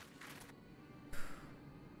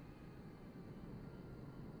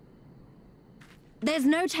 There's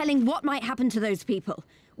no telling what might happen to those people.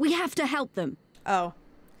 We have to help them. Oh.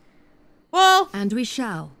 Well. And we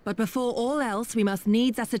shall. But before all else, we must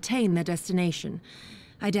needs ascertain their destination.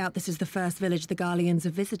 I doubt this is the first village the 𝗙𝗡𝗡𝗏s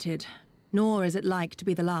have visited, nor is it like to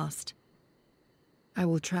be the last. I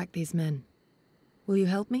will track these men. Will you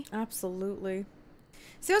help me? Absolutely.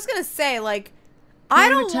 See, I was gonna say, like, I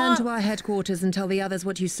don't return to our headquarters and tell the others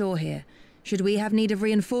what you saw here. Should we have need of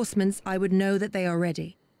reinforcements, I would know that they are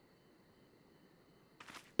ready.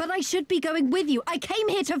 But I should be going with you. I came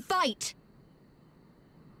here to fight!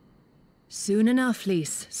 Soon enough,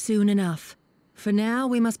 Lys. Soon enough. For now,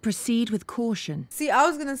 we must proceed with caution. See, I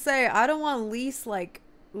was gonna say, I don't want Lys, like,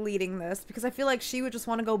 leading this, because I feel like she would just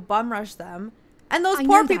want to go bum rush them. And those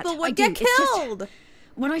poor people would get killed!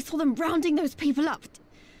 When I saw them rounding those people up...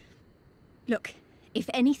 Look, if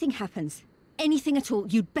anything happens, anything at all,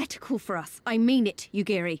 you'd better call for us. I mean it,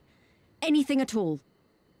 𝗙𝗙𝗓𝗙. Anything at all.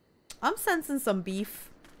 I'm sensing some beef.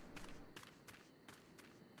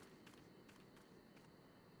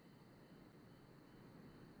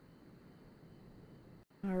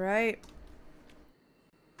 Alright.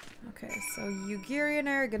 Okay, so 𝗙𝗙𝗓𝗙 and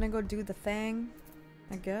I are gonna go do the thing,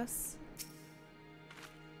 I guess.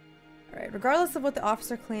 Alright, regardless of what the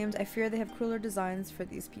officer claimed, I fear they have crueler designs for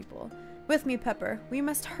these people. With me, Pepper. We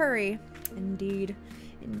must hurry. Indeed.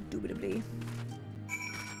 Indubitably.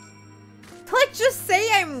 Like, just say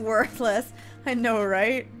I'm worthless. I know,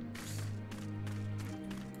 right?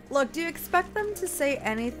 Look, do you expect them to say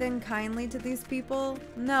anything kindly to these people?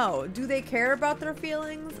 No. Do they care about their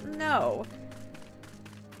feelings? No.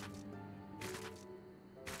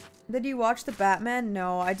 Did you watch The Batman?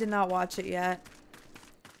 No, I did not watch it yet.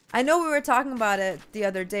 I know we were talking about it the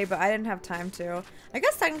other day, but I didn't have time to. I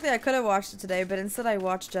guess technically I could have watched it today, but instead I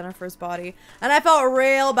watched Jennifer's Body. And I felt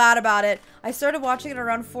real bad about it. I started watching it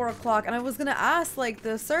around 4 o'clock, and I was gonna ask, like,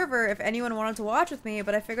 the server if anyone wanted to watch with me,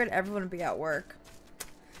 but I figured everyone would be at work.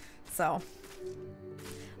 So.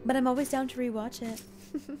 But I'm always down to rewatch it.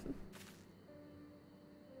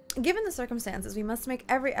 Given the circumstances, we must make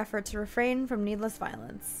every effort to refrain from needless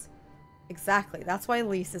violence. Exactly. That's why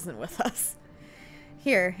Lise isn't with us.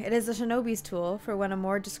 Here, it is a shinobi's tool for when a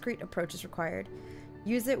more discreet approach is required.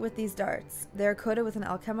 Use it with these darts. They are coated with an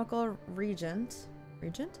alchemical reagent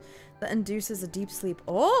that induces a deep sleep.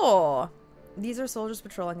 Oh! These are soldiers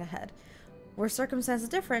patrolling ahead. Were circumstances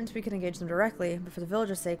different, we can engage them directly, but for the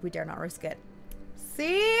villagers' sake, we dare not risk it.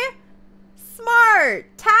 See?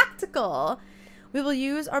 Smart! Tactical! We will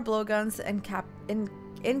use our blowguns to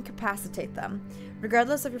incapacitate them.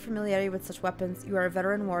 Regardless of your familiarity with such weapons, you are a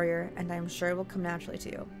veteran warrior, and I am sure it will come naturally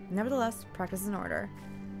to you. Nevertheless, practice is in order.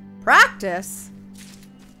 Practice?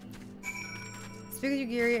 Speak with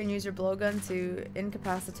Yugiri and use your blowgun to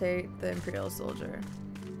incapacitate the Imperial soldier.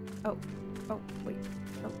 Oh. Oh, wait.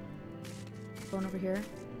 Oh. Going over here.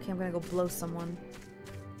 Okay, I'm gonna go blow someone.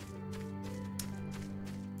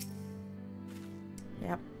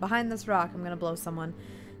 Yep. Behind this rock, I'm gonna blow someone.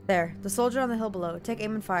 There, the soldier on the hill below. Take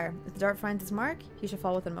aim and fire. If the dart finds its mark, he shall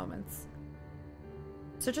fall within moments.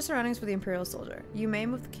 Search your surroundings for the Imperial soldier. You may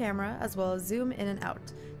move the camera as well as zoom in and out.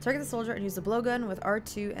 Target the soldier and use the blowgun with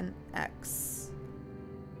R2 and X.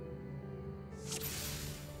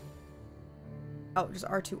 Oh, just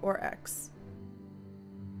R2 or X.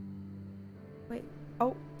 Wait.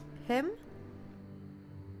 Oh, him?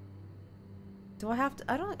 Do I have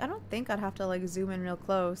to? I don't think I'd have to like zoom in real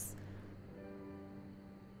close.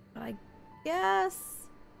 I guess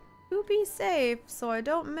to be safe so I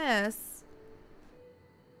don't miss.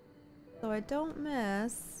 Oh.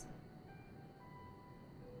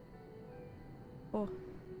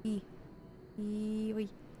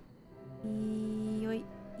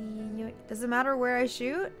 Does it matter where I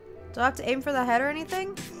shoot? Do I have to aim for the head or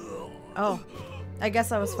anything? Oh, I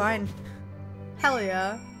guess I was fine. Hell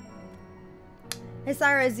yeah. Hey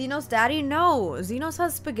Saira, is Zenos daddy? No, Zenos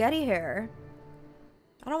has spaghetti hair.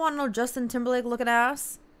 I don't want no Justin Timberlake looking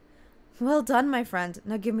ass. Well done, my friend.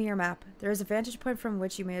 Now give me your map. There is a vantage point from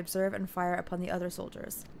which you may observe and fire upon the other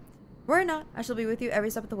soldiers. Worry not, I shall be with you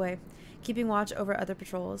every step of the way, keeping watch over other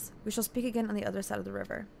patrols. We shall speak again on the other side of the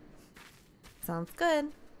river. Sounds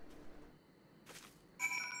good.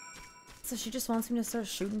 So she just wants me to start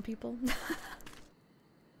shooting people?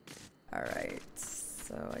 Alright,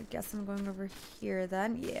 so I guess I'm going over here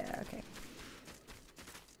then. Yeah, okay.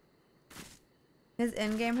 His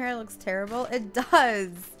in-game hair looks terrible. It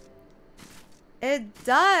does. It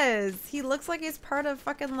does. He looks like he's part of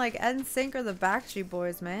fucking like NSYNC or the Backstreet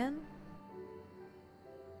Boys, man.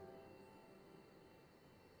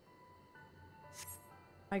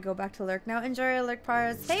 I go back to Lurk now. Enjoy your Lurk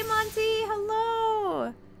Pirates. Hey Monty,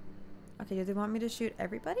 hello. Okay, do they want me to shoot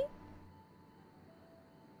everybody?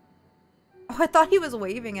 Oh, I thought he was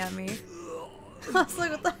waving at me. I was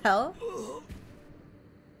like, what the hell?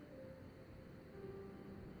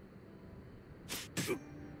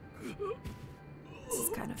 This is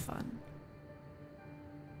kind of fun.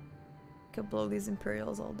 Could blow these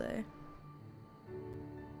Imperials all day.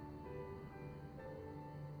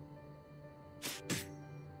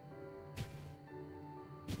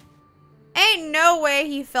 Ain't no way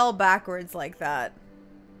he fell backwards like that.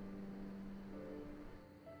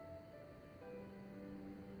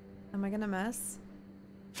 Am I gonna miss?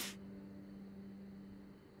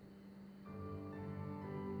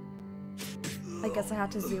 I guess I have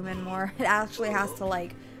to zoom in more. It actually has to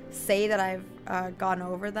like say that I've gone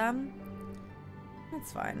over them.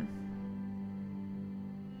 That's fine.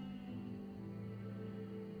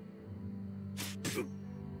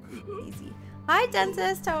 Easy. Hi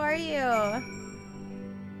dentist, how are you?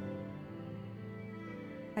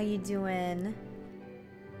 How you doing?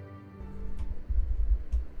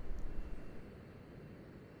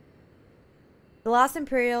 The last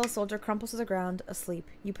Imperial soldier crumples to the ground, asleep.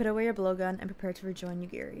 You put away your blowgun and prepare to rejoin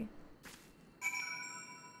Yugiri.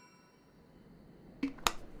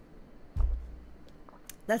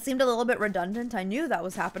 That seemed a little bit redundant. I knew that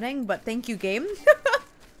was happening, but thank you, game.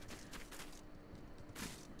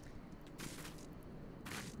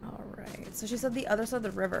 Alright, so she said the other side of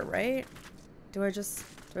the river, right? Do I just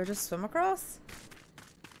swim across?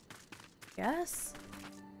 Yes?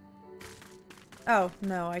 Oh,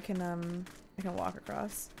 no, I can walk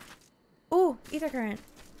across. Ooh, ether current.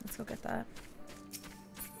 Let's go get that.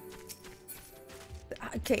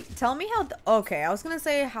 Okay, tell me how... Okay, I was gonna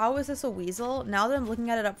say, how is this a weasel? Now that I'm looking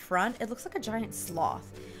at it up front, it looks like a giant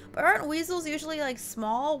sloth. But aren't weasels usually, like,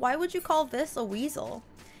 small? Why would you call this a weasel?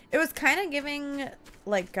 It was kind of giving,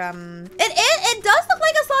 like, It does look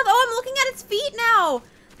like a sloth! Oh, I'm looking at its feet now!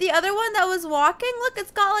 The other one that was walking, look,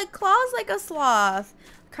 it's got, like, claws like a sloth.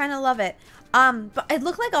 Kind of love it. But it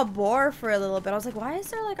looked like a boar for a little bit. I was like, why is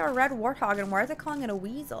there, like, a red warthog, and why are they calling it a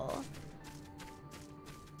weasel?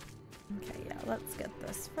 Okay, yeah, let's get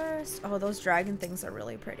this first. Oh, those dragon things are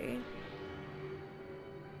really pretty.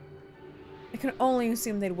 I can only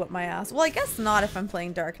assume they'd whip my ass. Well, I guess not if I'm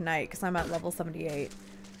playing Dark Knight, because I'm at level 78.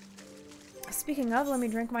 Speaking of, let me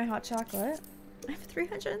drink my hot chocolate. I have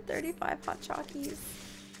 335 hot chockies.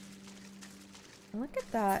 Look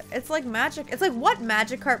at that. It's like magic. It's like what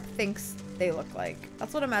Magikarp thinks they look like.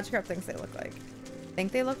 That's what a Magikarp thinks they look like.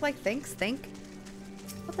 Think they look like? Thinks? Think?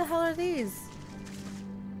 What the hell are these?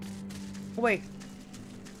 Wait.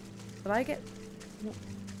 Did I get...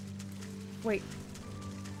 Wait.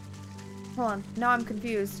 Hold on. Now I'm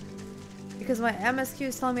confused. Because my MSQ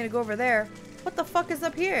is telling me to go over there. What the fuck is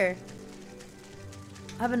up here?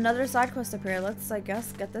 I have another side quest up here. Let's, I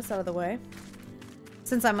guess, get this out of the way.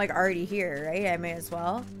 Since I'm, like, already here, right? I may as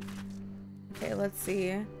well. Okay, let's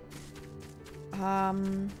see. I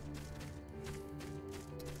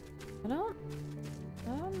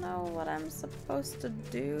don't know what I'm supposed to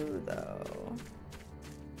do, though.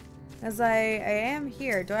 As I am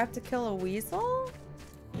here. Do I have to kill a weasel?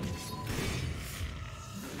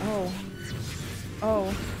 Oh.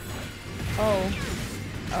 Oh. Oh.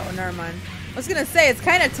 Oh, never mind. I was gonna say, it's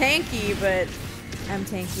kind of tanky, but I'm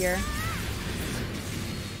tankier.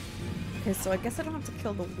 Okay, so I guess I don't have to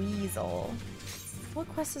kill the weasel. What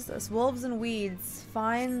quest is this? Wolves and Weeds.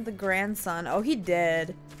 Find the grandson. Oh, he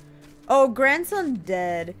dead. Oh, grandson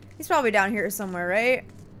dead. He's probably down here somewhere, right?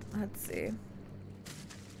 Let's see.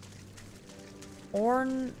 Or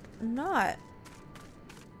not.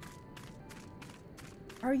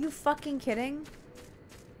 Are you fucking kidding?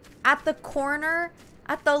 At the corner?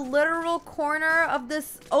 At the literal corner of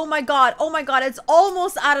this... Oh my god. Oh my god. It's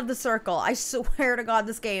almost out of the circle. I swear to god,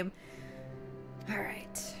 this game.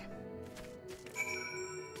 Alright.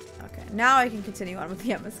 Okay, now I can continue on with the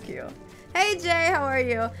MSQ. Hey Jay, how are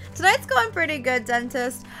you? Tonight's going pretty good,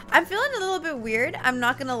 dentist. I'm feeling a little bit weird, I'm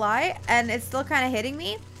not gonna lie, and it's still kind of hitting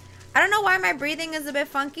me. I don't know why my breathing is a bit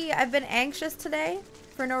funky. I've been anxious today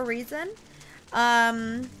for no reason.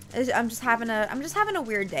 I'm just having a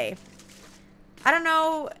weird day. I don't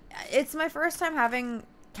know, it's my first time having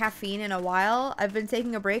caffeine in a while. I've been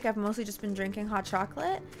taking a break. I've mostly just been drinking hot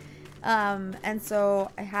chocolate. And so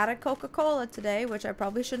I had a Coca-Cola today, which I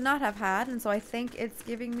probably should not have had, and so I think it's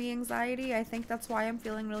giving me anxiety. I think that's why I'm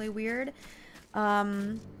feeling really weird.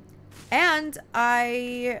 And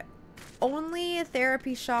I only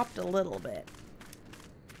therapy shopped a little bit.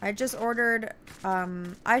 I just ordered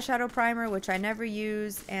eyeshadow primer, which I never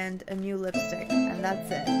use, and a new lipstick, and that's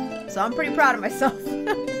it. So I'm pretty proud of myself.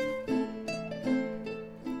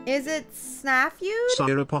 Is it Snafu?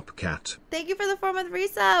 Saira Popcat. Thank you for the 4-month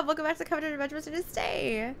resub. Welcome back to Coveted Adventures to this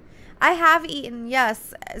day. I have eaten,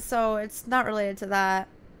 yes, so it's not related to that.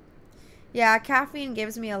 Yeah, caffeine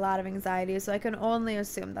gives me a lot of anxiety, so I can only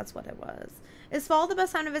assume that's what it was. Is fall the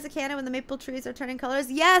best time to visit Canada when the maple trees are turning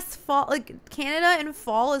colors? Yes, fall, like, Canada in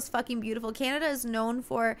fall is fucking beautiful. Canada is known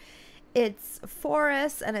for its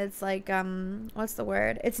forests and it's like, what's the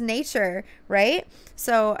word? It's nature, right?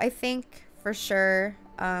 So I think for sure,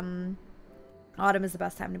 autumn is the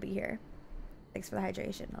best time to be here. Thanks for the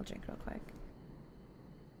hydration. I'll drink real quick.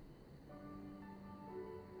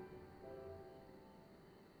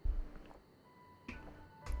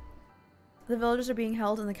 The villagers are being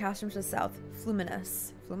held in the castrum to the south.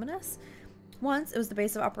 Fluminus. Fluminus? Once, it was the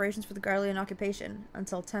base of operations for the Garlean occupation,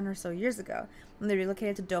 until 10 or so years ago, when they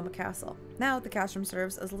relocated to Doma Castle. Now, the castrum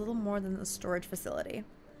serves as little more than a storage facility.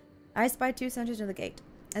 I spy 2 sentries near the gate.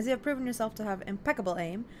 As you have proven yourself to have impeccable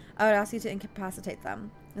aim, I would ask you to incapacitate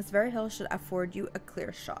them. This very hill should afford you a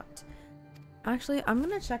clear shot. Actually, I'm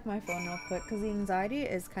gonna check my phone real quick, because the anxiety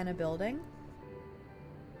is kind of building.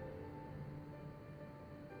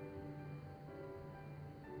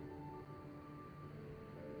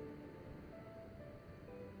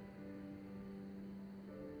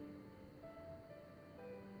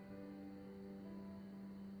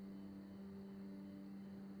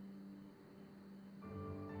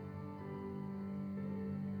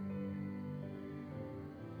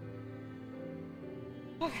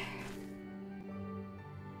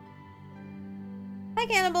 Hi,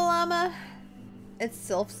 Cannibal Llama. It's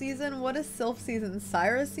Sylph season? What is Sylph season?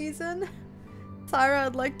 Saira season? Saira,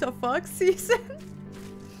 I'd like to fuck season?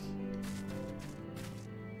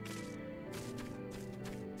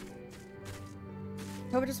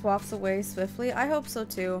 Hope it just walks away swiftly. I hope so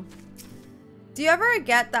too. Do you ever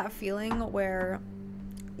get that feeling where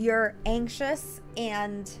you're anxious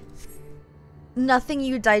and nothing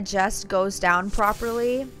you digest goes down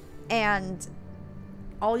properly and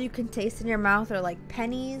all you can taste in your mouth are like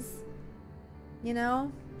pennies, you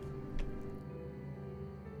know?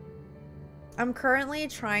 I'm currently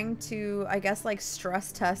trying to, I guess, like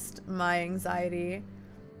stress test my anxiety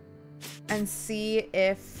and see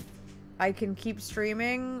if I can keep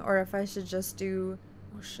streaming or if I should just do,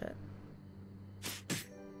 oh shit,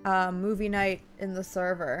 movie night in the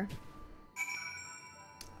server.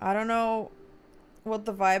 I don't know what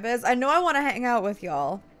the vibe is. I know I want to hang out with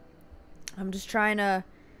y'all. I'm just trying to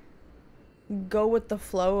go with the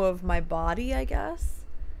flow of my body, I guess.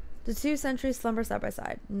 The 2 centuries slumber side by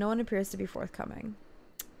side. No one appears to be forthcoming.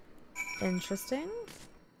 Interesting.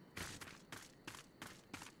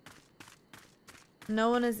 No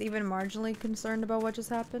one is even marginally concerned about what just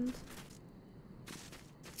happened.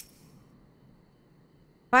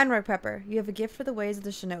 Fine, Roy Pepper. You have a gift for the ways of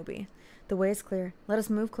the shinobi. The way is clear. Let us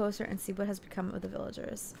move closer and see what has become of the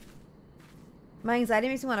villagers. My anxiety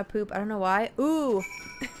makes me want to poop. I don't know why. Ooh.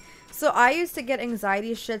 So I used to get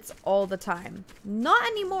anxiety shits all the time. Not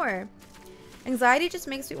anymore. Anxiety just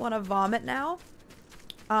makes me want to vomit now.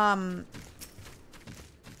 Oh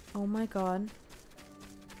my god.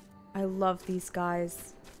 I love these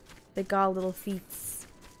guys. They got little feets.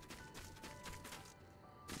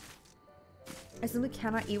 I simply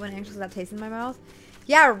cannot eat when anxious without taste in my mouth.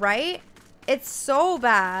 Yeah, right? It's so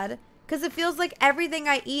bad. Because it feels like everything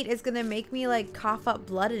I eat is going to make me like cough up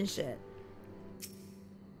blood and shit.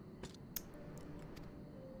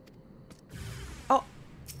 Oh.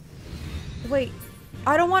 Wait.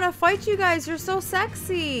 I don't want to fight you guys. You're so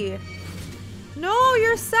sexy. No,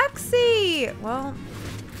 you're sexy. Well.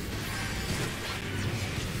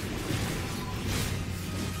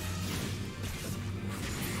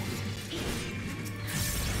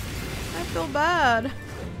 I feel bad.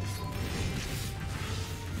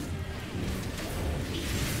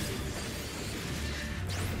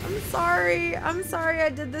 I'm sorry. I'm sorry I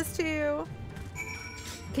did this to you.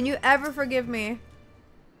 Can you ever forgive me?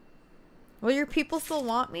 Will your people still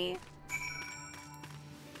want me?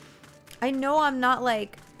 I know I'm not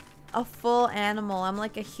like a full animal. I'm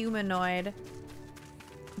like a humanoid.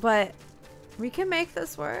 But we can make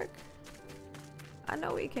this work. I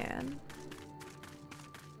know we can.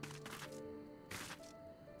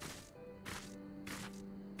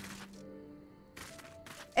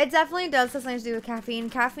 It definitely does have something to do with caffeine.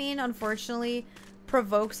 Caffeine, unfortunately,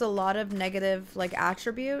 provokes a lot of negative, like,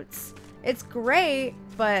 attributes. It's great,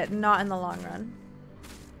 but not in the long run.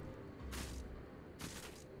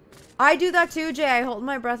 I do that too, Jay. I hold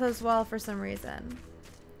my breath as well for some reason.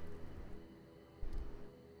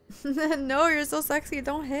 No, you're so sexy.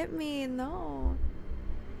 Don't hit me. No.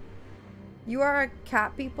 You are a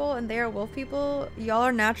cat people and they are wolf people. Y'all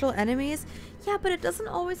are natural enemies. Yeah, but it doesn't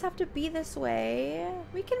always have to be this way.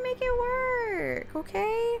 We can make it work,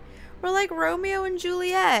 okay? We're like Romeo and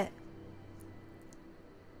Juliet.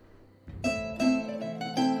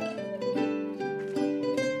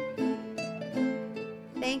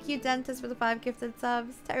 Thank you, Dentist, for the 5 gifted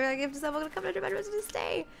subs. 𝗙𝗩𝗘𝗥𝗬𝗪𝗛 gifted sub. I'm gonna come to your bedroom to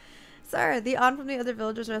stay. Sir, the on from the other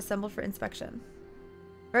villagers are assembled for inspection.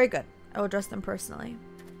 Very good. I will address them personally.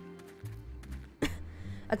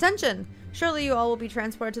 Attention! Surely you all will be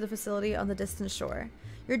transported to the facility on the distant shore.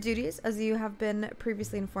 Your duties, as you have been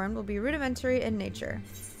previously informed, will be rudimentary in nature.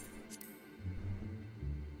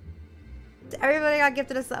 Everybody got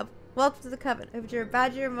gifted a sub. Welcome to the coven. Hope your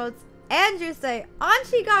badger emotes and you say,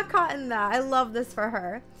 Anchi got caught in that. I love this for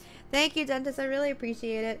her. Thank you, Dentist. I really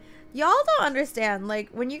appreciate it. Y'all don't understand. Like,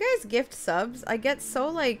 when you guys gift subs, I get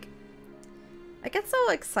so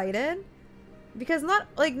excited. Because not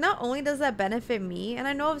only does that benefit me, and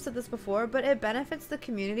I know I've said this before, but it benefits the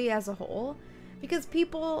community as a whole. Because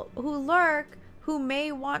people who lurk, who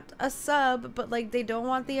may want a sub, but like they don't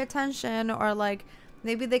want the attention, or like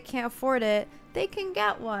maybe they can't afford it, they can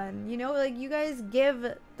get one. You know, like you guys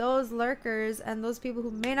give those lurkers and those people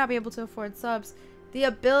who may not be able to afford subs the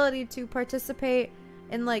ability to participate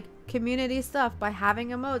in like community stuff by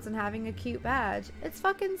having emotes and having a cute badge. It's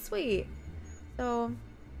fucking sweet. So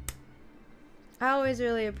I always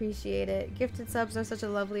really appreciate it. Gifted subs are such a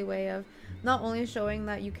lovely way of not only showing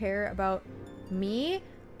that you care about me,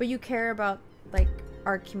 but you care about like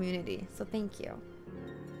our community. So thank you.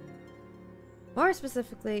 More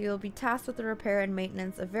specifically, you'll be tasked with the repair and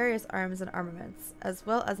maintenance of various arms and armaments, as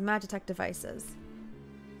well as magitech devices.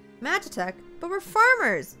 Magitech? But we're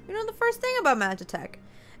farmers! We know the first thing about magitech.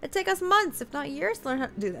 It'd take us months, if not years, to learn how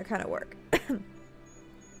to do that kind of work.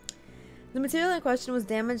 The material in question was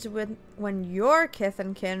damaged when your kith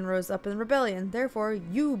and kin rose up in rebellion. Therefore,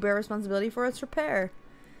 you bear responsibility for its repair.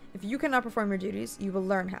 If you cannot perform your duties, you will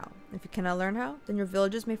learn how. If you cannot learn how, then your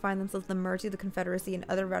villagers may find themselves at the mercy of the Confederacy and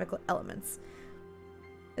other radical elements.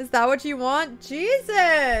 Is that what you want?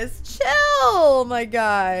 Jesus! Chill, my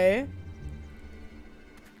guy!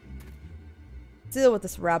 Deal with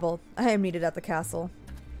this rabble. I am needed at the castle.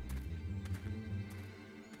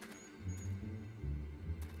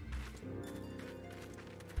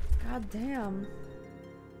 God damn.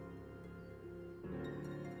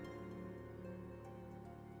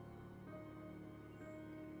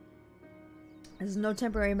 This is no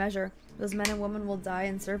temporary measure. Those men and women will die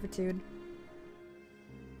in servitude.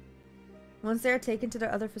 Once they are taken to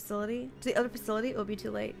the other facility, it will be too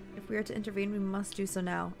late. If we are to intervene, we must do so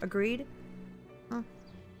now. Agreed? Huh.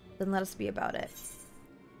 Then let us be about it.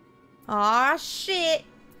 Aw, shit!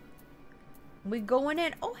 We going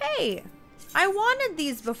in. Oh, hey! I wanted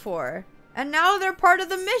these before. And now they're part of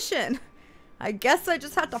the mission. I guess I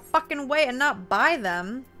just have to fucking wait and not buy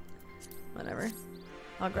them. Whatever.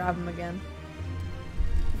 I'll grab them again.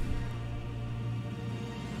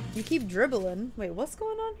 You keep dribbling. Wait, what's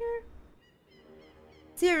going on here?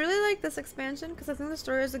 See, I really like this expansion because I think the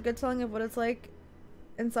story is a good telling of what it's like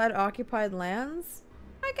inside occupied lands.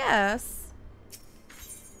 I guess.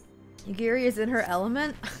 Yugiri is in her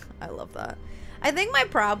element. I love that. I think my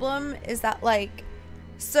problem is that, like,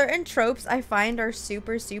 certain tropes I find are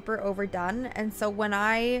super, super overdone. And so when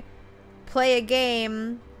I play a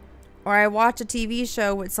game or I watch a TV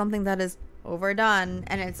show with something that is overdone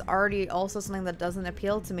and it's already also something that doesn't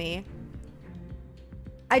appeal to me,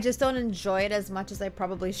 I just don't enjoy it as much as I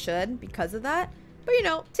probably should because of that. But, you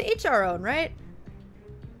know, to each our own, right?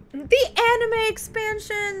 The anime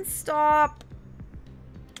expansion! Stop!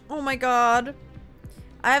 Oh my god.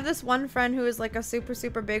 I have this one friend who is like a super,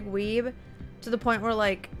 super big weeb to the point where,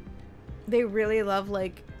 like, they really love,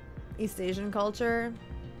 like, East Asian culture.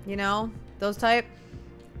 You know? Those type.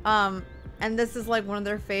 And this is, like, one of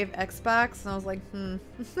their fave X-Packs. And I was like,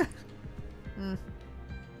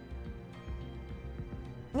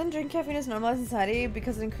 Then drink caffeine is normalized in society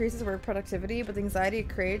because it increases work productivity, but the anxiety it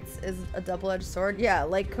creates is a double-edged sword. Yeah,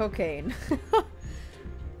 like cocaine.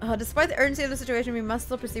 Despite the urgency of the situation, we must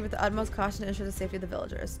still proceed with the utmost caution to ensure the safety of the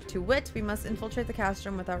villagers. To wit, we must infiltrate the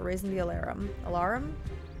castrum without raising the alarm. Alarm?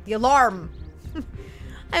 The alarm!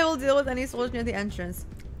 I will deal with any soldiers near the entrance.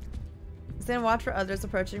 Stand watch for others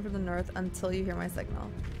approaching from the north until you hear my signal.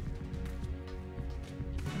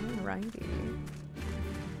 Alrighty.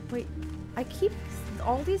 Wait, I keep...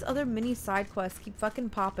 all these other mini side quests keep fucking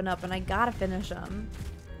popping up and I gotta finish them.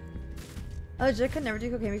 I legit could never do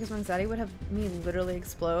cocaine because my anxiety would have me literally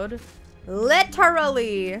explode.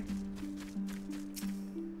 Literally!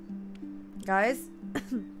 Guys?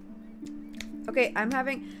 Okay, I'm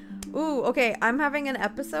having... Ooh, okay, I'm having an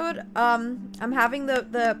episode. I'm having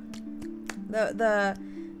the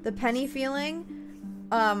penny feeling.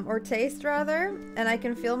 Or taste, rather. And I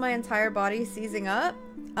can feel my entire body seizing up.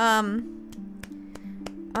 I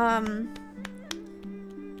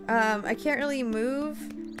can't really move.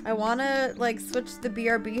 I wanna, like, switch the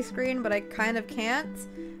BRB screen, but I kind of can't.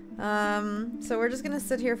 So we're just gonna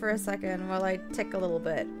sit here for a second while I tick a little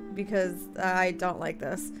bit, because I don't like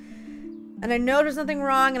this. And I know there's nothing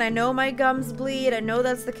wrong, and I know my gums bleed, I know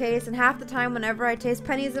that's the case, and half the time whenever I taste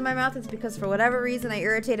pennies in my mouth, it's because for whatever reason I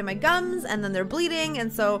irritated my gums, and then they're bleeding,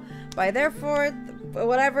 and so, by therefore,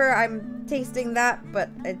 whatever, I'm tasting that, but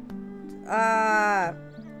it,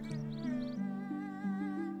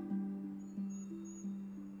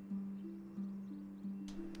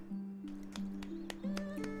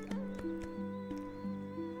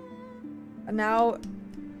 now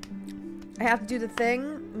I have to do the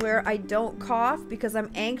thing where I don't cough because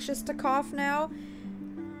I'm anxious to cough now.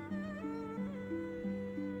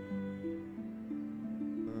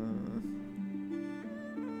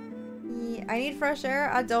 Yeah, I need fresh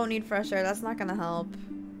air. I don't need fresh air. That's not gonna help.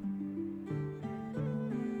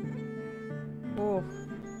 Oh,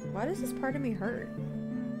 why does this part of me hurt?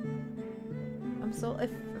 I'm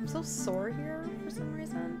so sore here for some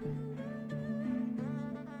reason.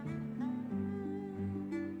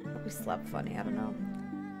 We slept funny, I don't know.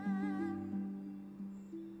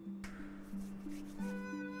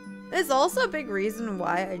 There's also a big reason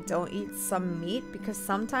why I don't eat some meat, because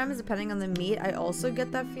sometimes, depending on the meat, I also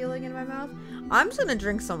get that feeling in my mouth. I'm just gonna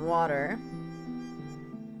drink some water.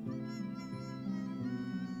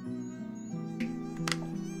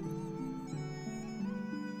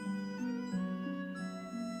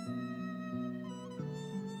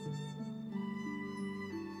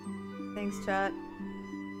 Thanks, chat.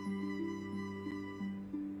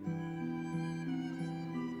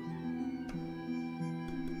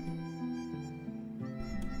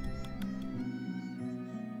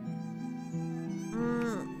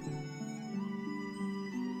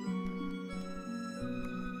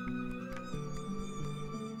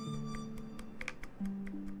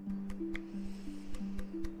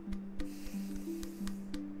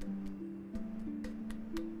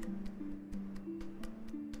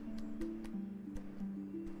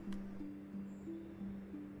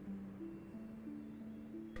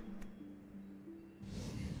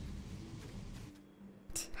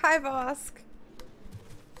 Hi, Vosk.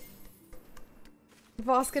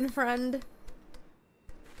 Voskin friend.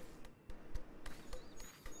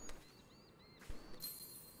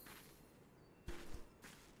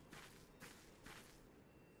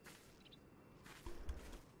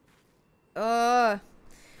 Because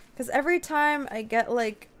every time I get,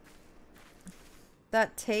 like,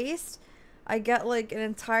 that taste, I get, like, an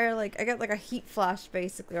entire, like, I get, like, a heat flash,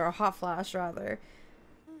 basically, or a hot flash, rather.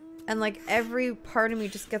 And, like, every part of me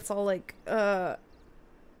just gets all, like, I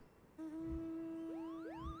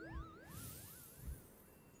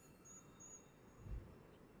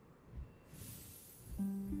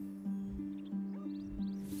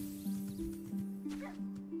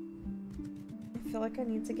feel like I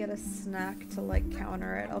need to get a snack to, like,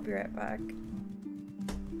 counter it. I'll be right back.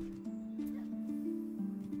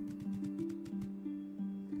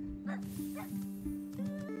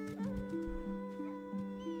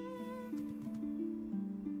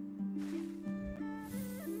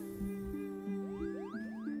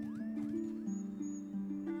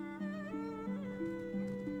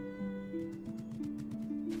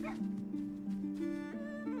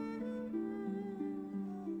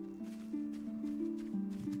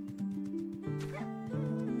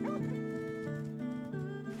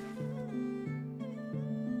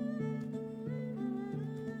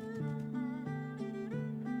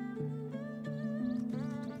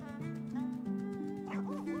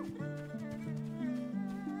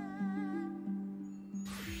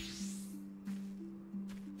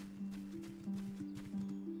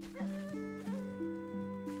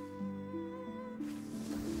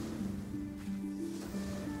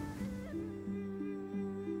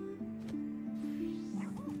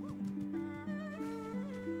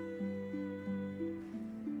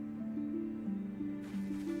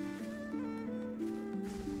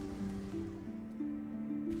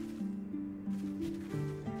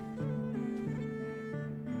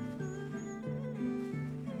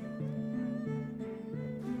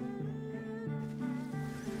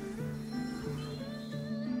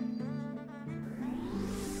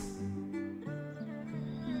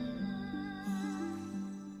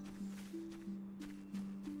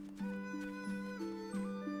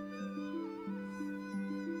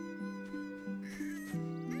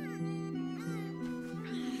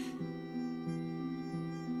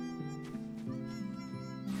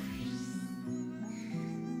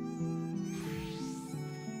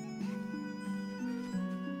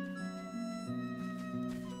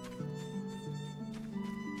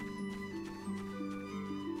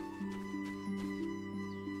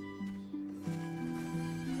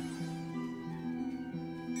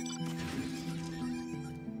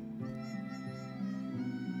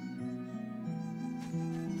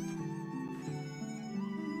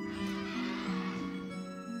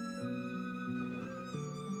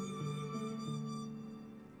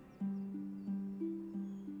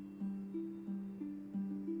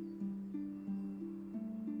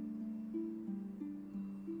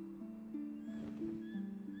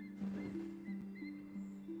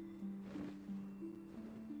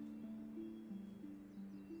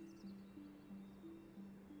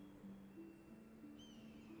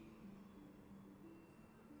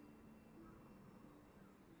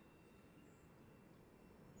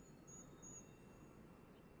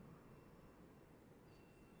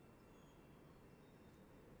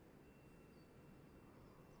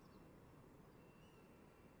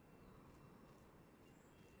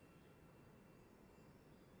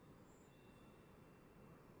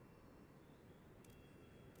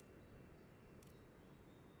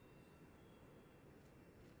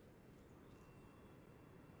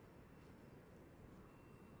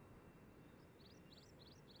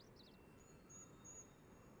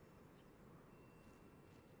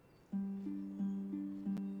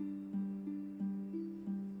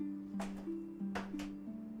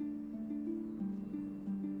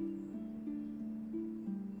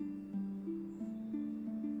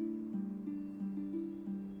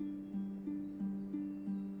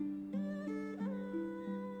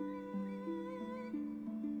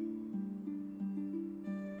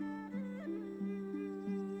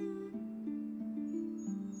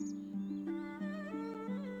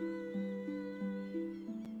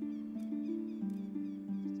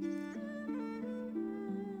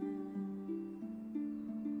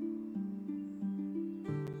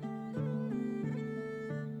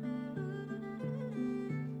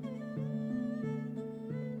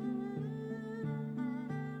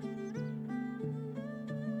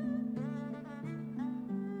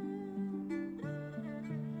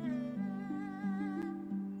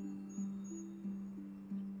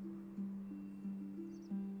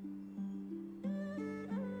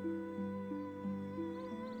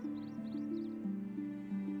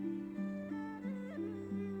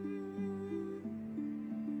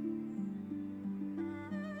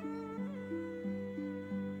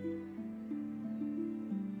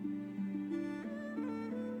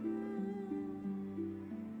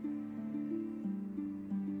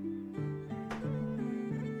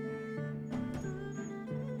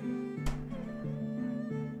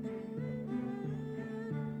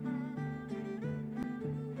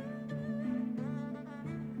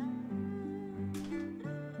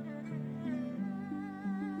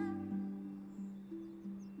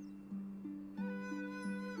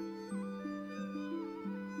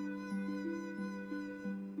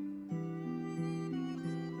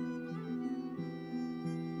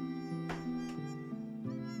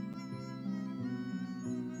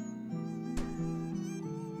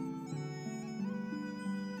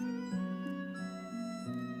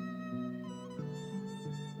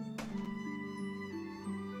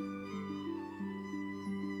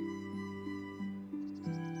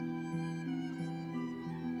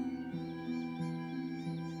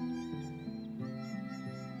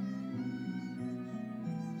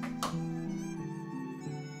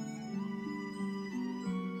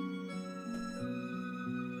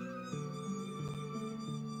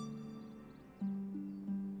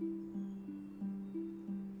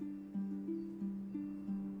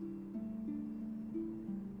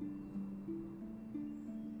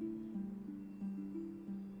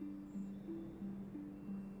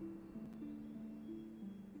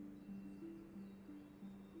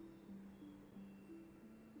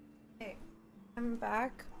 I'm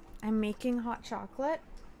back. I'm making hot chocolate.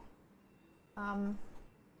 I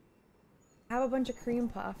have a bunch of cream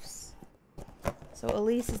puffs. So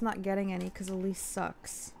Elise is not getting any because Elise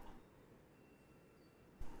sucks.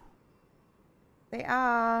 They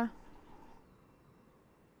are.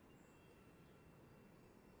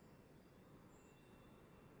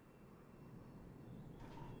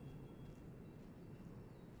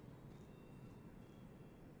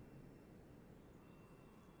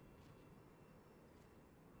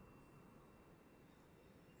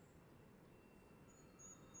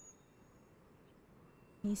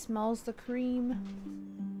 He smells the cream.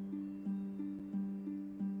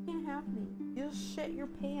 You can't have me. You'll shit your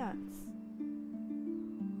pants.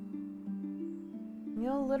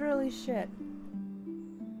 You'll literally shit.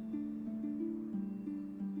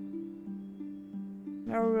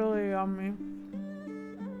 They're really yummy.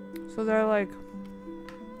 So they're like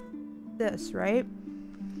this, right?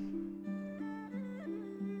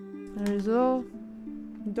 There's little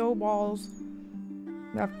dough balls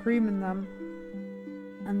that have cream in them.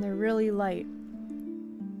 And they're really light.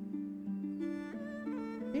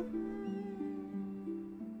 See?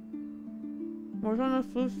 What's on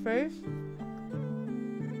this loose face?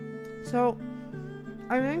 So,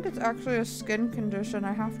 I think it's actually a skin condition.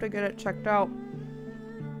 I have to get it checked out.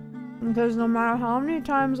 Because no matter how many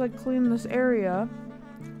times I clean this area,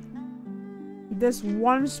 this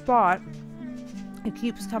one spot, it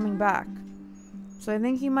keeps coming back. So I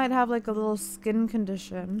think he might have like a little skin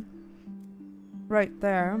condition. Right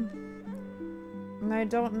there. And I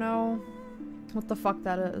don't know what the fuck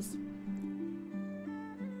that is.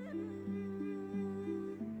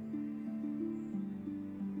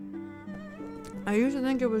 I used to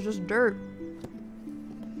think it was just dirt.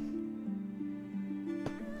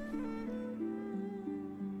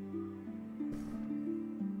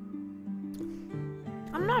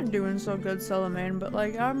 I'm not doing so good, 𝗙𝗪𝗡𝗃, but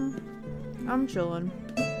like I'm chilling.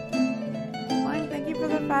 Thank you for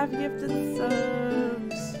the 5 gifted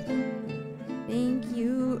subs. Thank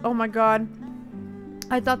you. Oh my god.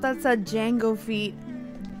 I thought that said Jango feet.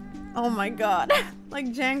 Oh my god. Like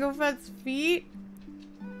Jango Fett's feet?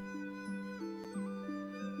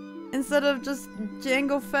 Instead of just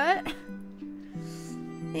Jango Fett?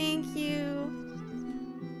 Thank you.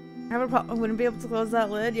 I wouldn't be able to close that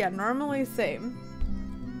lid. Yeah, normally same.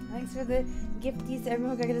 Thanks for the gifties to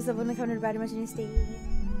everyone who got us up when they come to the body much and you stay.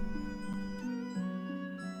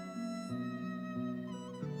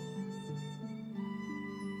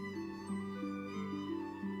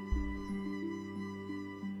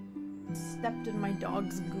 Stepped in my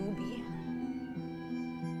dog's gooby.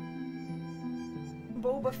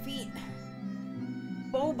 Boba feet.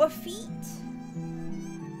 Boba feet.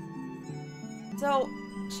 So,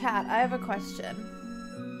 chat, I have a question.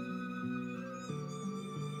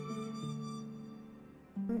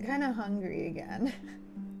 I'm kind of hungry again.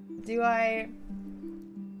 Do I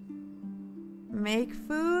make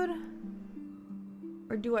food?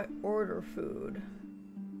 Or do I order food?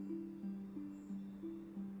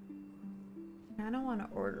 I don't want to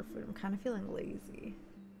order food. I'm kind of feeling lazy.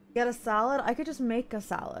 Get a salad? I could just make a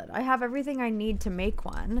salad. I have everything I need to make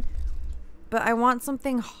one. But I want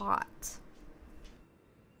something hot.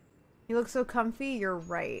 You look so comfy. You're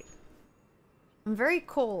right. I'm very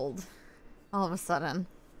cold. All of a sudden.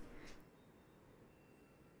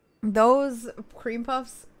 Those cream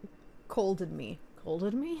puffs colded me.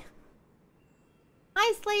 Colded me?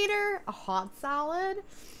 Hi, Slater. A hot salad?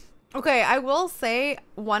 Okay, I will say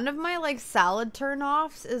one of my like salad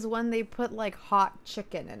turn-offs is when they put like hot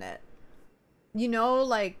chicken in it. You know,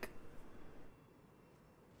 like,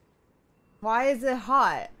 why is it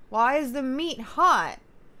hot? Why is the meat hot?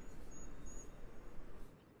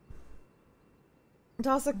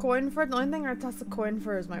 Toss a coin for it? The only thing I toss a coin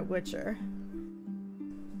for is my Witcher.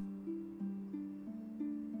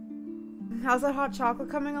 How's that hot chocolate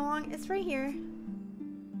coming along? It's right here.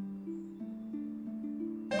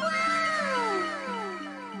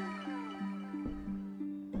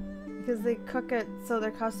 Because they cook it so their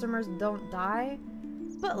customers don't die.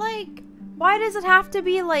 But like, why does it have to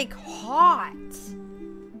be like hot?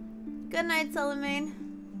 Good night, 𝗙𝗪𝗡𝗃.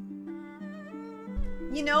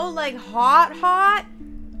 You know, like hot.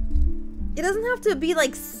 It doesn't have to be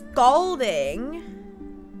like scalding.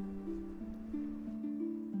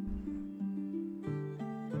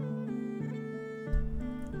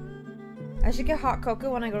 I should get hot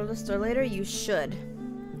cocoa when I go to the store later. You should.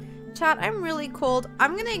 Chat, I'm really cold.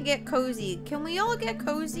 I'm gonna get cozy. Can we all get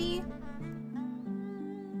cozy?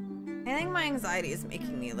 I think my anxiety is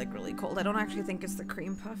making me like really cold. I don't actually think it's the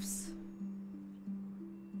cream puffs.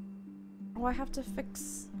 Oh, I have to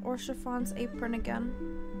fix Orchiffon's apron again.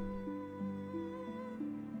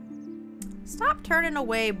 Stop turning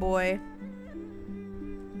away, boy.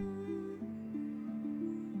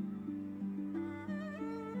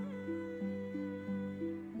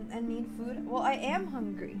 I need food. Well, I am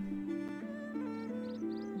hungry.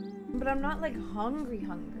 But I'm not like hungry.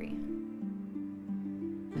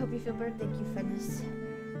 I hope you feel better. Thank you, Fitness.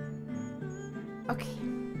 Okay.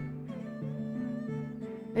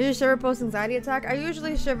 Did you shiver post anxiety attack? I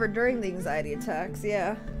usually shiver during the anxiety attacks,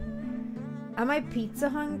 yeah. Am I pizza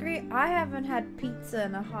hungry? I haven't had pizza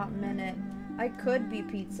in a hot minute. I could be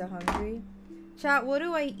pizza hungry. Chat, what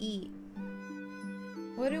do I eat?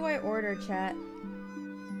 What do I order, chat?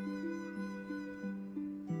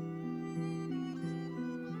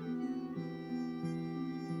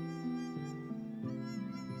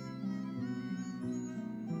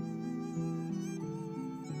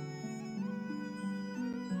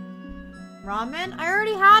 Ramen?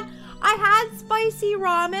 I had spicy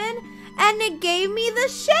ramen and it gave me the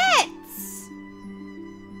shits.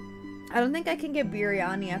 I don't think I can get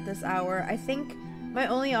biryani at this hour. I think my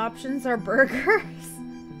only options are burgers.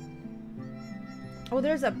 Oh,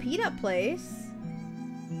 there's a pita place.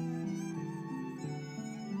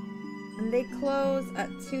 And they close at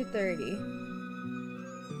 2:30.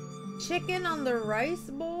 Chicken on the rice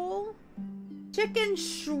bowl? Chicken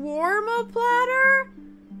shawarma platter?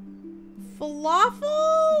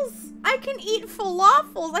 Falafels? I can eat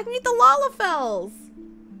falafels. I can eat the lalafels.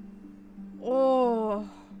 Oh,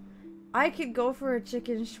 I could go for a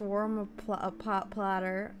chicken shawarma pot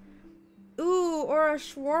platter. Ooh, or a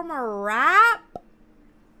shawarma wrap.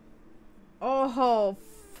 Oh,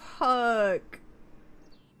 fuck.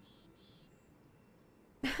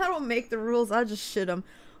 I don't make the rules. I just shit them.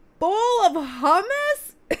 Bowl of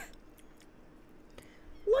hummus?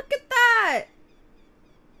 Look at that.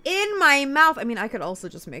 In my mouth. I mean, I could also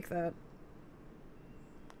just make that.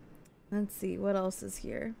 Let's see. What else is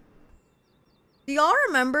here? Do y'all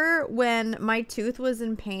remember when my tooth was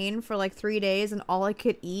in pain for like 3 days and all I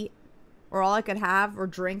could eat, or all I could have or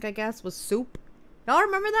drink, I guess, was soup? Y'all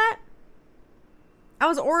remember that? I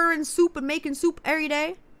was ordering soup and making soup every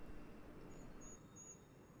day.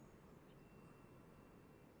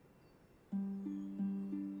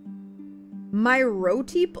 My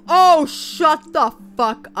roti... Oh, shut the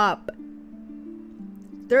fuck up.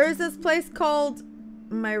 There is this place called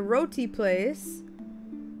My Roti Place.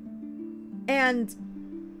 And...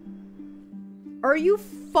 Are you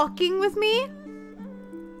fucking with me?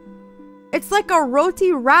 It's like a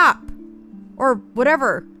roti wrap. Or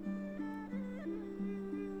whatever.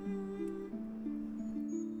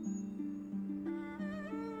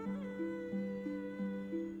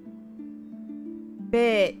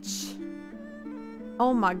 Bitch.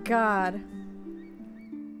 Oh my god.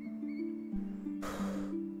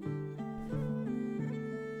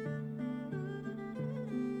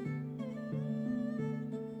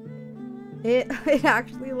 It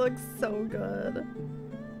actually looks so good.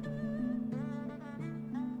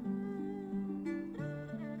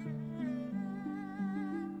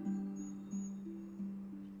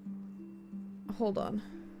 Hold on.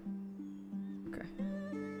 Okay.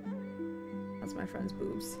 That's my friend's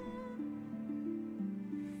boobs.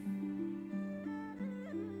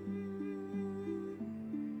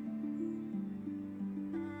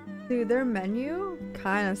 Dude, their menu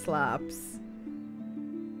kind of slaps.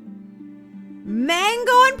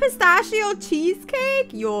 Mango and pistachio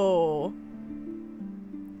cheesecake? Yo.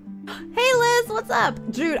 Hey Liz, what's up?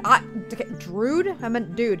 Dude, Drude? I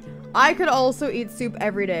meant dude. I could also eat soup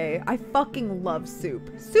every day. I fucking love soup.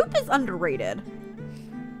 Soup is underrated.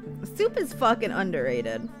 Soup is fucking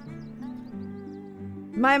underrated.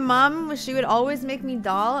 My mom, she would always make me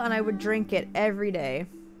dal and I would drink it every day.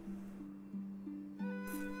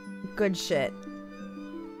 Good shit.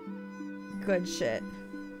 Good shit.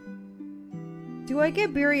 Do I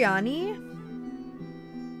get biryani?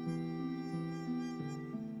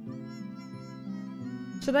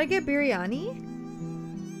 Should I get biryani?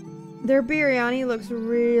 Their biryani looks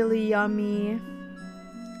really yummy.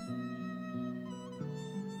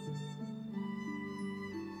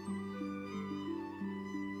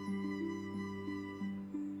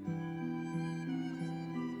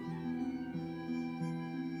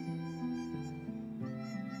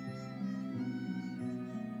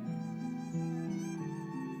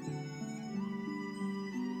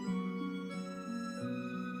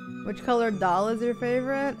 Which color dal is your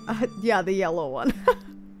favorite? Yeah, the yellow one.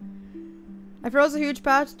 I froze a huge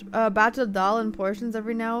batch of dal in portions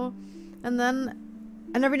every now and then.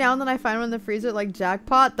 And every now and then I find one in the freezer, like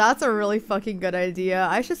jackpot. That's a really fucking good idea.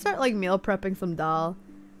 I should start like meal prepping some dal.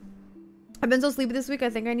 I've been so sleepy this week. I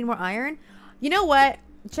think I need more iron. You know what?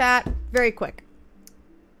 Chat, very quick.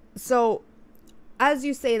 So as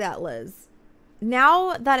you say that, Liz,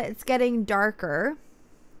 now that it's getting darker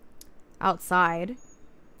outside,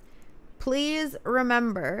 please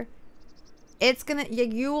remember,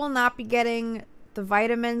 you will not be getting the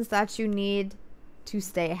vitamins that you need to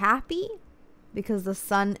stay happy because the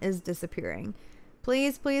sun is disappearing.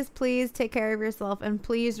 Please, please, please take care of yourself, and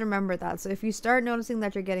please remember that. So if you start noticing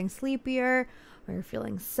that you're getting sleepier or you're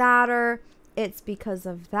feeling sadder, it's because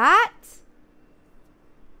of that.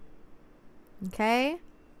 Okay?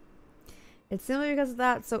 It's simply because of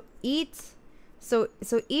that. So eat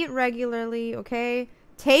regularly, okay?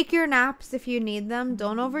 Take your naps if you need them.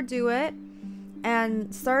 Don't overdo it.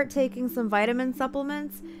 And start taking some vitamin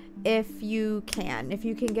supplements if you can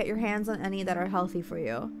get your hands on any that are healthy for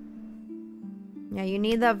you. Yeah, you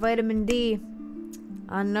need that vitamin D.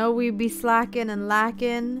 I know we be slacking and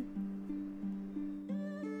lacking.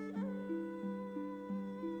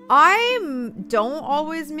 I don't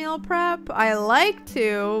always meal prep. I like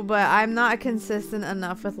to, but I'm not consistent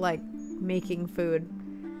enough with like making food.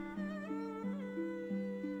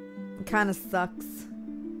 It kind of sucks.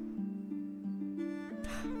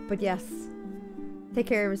 But yes, take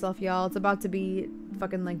care of yourself, y'all. It's about to be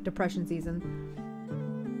fucking like depression season.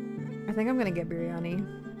 I think I'm gonna get biryani.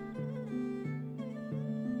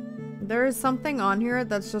 There is something on here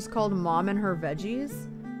that's just called Mom and Her Veggies.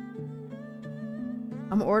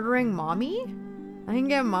 I'm ordering mommy? I can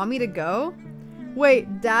get mommy to go?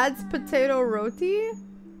 Wait, Dad's potato roti?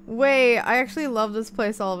 Wait, I actually love this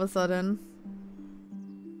place all of a sudden.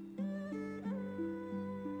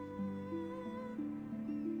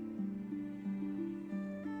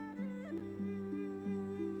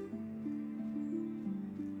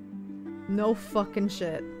 No fucking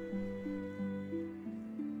shit.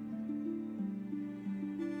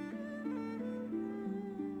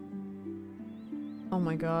 Oh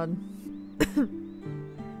my god.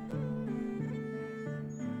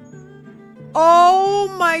 Oh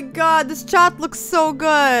my god, this chat looks so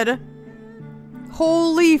good.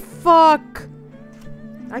 Holy fuck.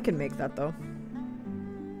 I can make that though.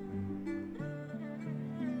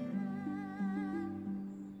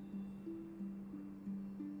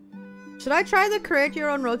 Should I try the create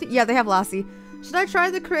your own roti? Yeah, they have lassi. Should I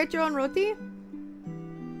try the create your own roti?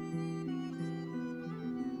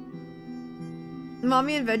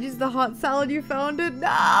 Mommy and veggies, the hot salad you founded?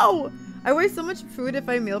 No! I waste so much food if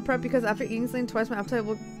I meal prep because after eating something twice, my appetite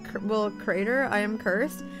will crater. I am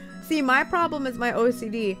cursed. See, my problem is my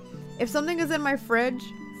OCD. If something is in my fridge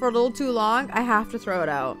for a little too long, I have to throw it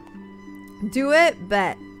out. Do it?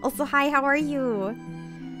 Bet. Also, hi, how are you?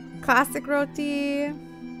 Classic roti.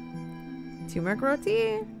 Turmeric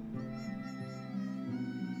roti.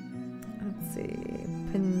 Let's see.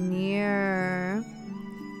 Paneer.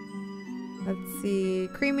 Let's see.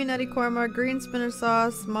 Creamy nutty korma, green spinach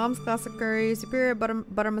sauce, mom's classic curry, superior butter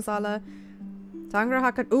masala, Tangra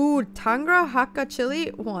Hakka. Ooh, Tangra Hakka chili.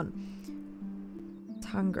 Hold on.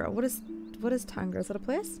 Tangra. What is Tangra? Is that a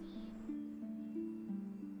place?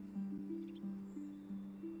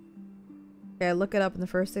 Okay, I look it up and the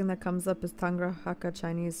first thing that comes up is Tangra Hakka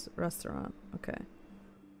Chinese restaurant. Okay.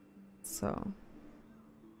 So.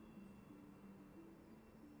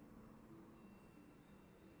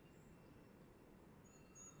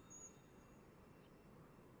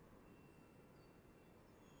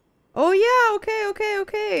 Oh yeah,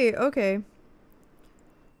 okay.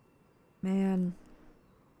 Man.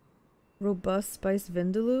 Robust spiced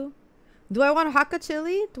vindaloo? Do I want Hakka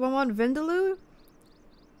chili? Do I want vindaloo?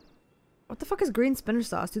 What the fuck is green spinach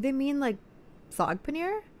sauce? Do they mean like saag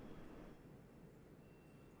paneer?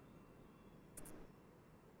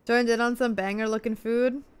 Joined in on some banger looking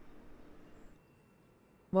food?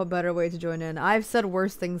 What better way to join in? I've said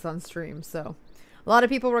worse things on stream, so. A lot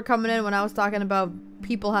of people were coming in when I was talking about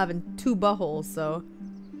people having 2 buttholes, so.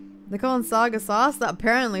 They calling saga sauce?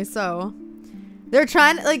 Apparently so. They're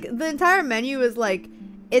trying to, like, the entire menu is like,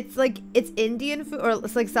 it's Indian food, or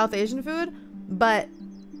it's like South Asian food, but,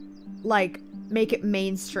 like, make it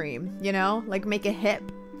mainstream, you know? Like, make it hip.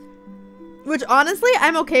 Which, honestly,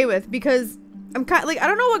 I'm okay with, because I'm kind of, like, I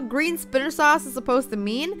don't know what green spinach sauce is supposed to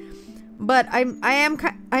mean, but I am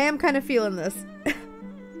kind of feeling this.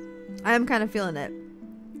 I am kind of feeling it.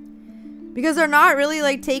 Because they're not really,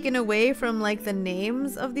 like, taken away from, like, the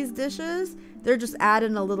names of these dishes. They're just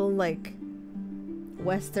adding a little, like,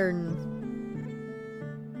 Western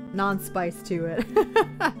non-spice to it.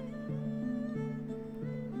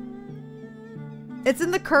 It's in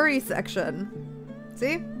the curry section.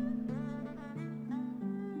 See?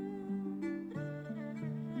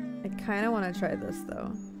 I kind of want to try this,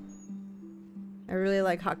 though. I really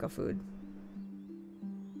like Hakka food.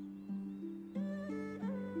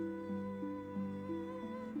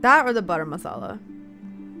 That or the butter masala.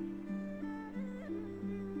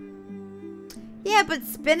 Yeah, but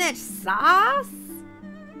spinach sauce?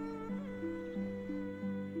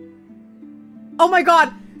 Oh my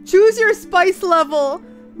god! Choose your spice level.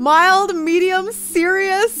 Mild, medium,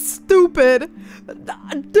 serious, stupid.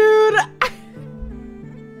 Dude.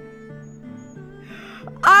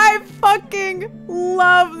 I fucking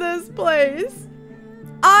love this place.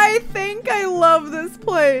 I think I love this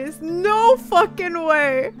place. No fucking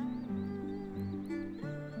way.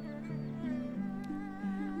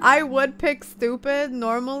 I would pick stupid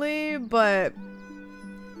normally, but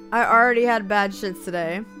I already had bad shits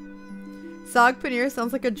today. Sog paneer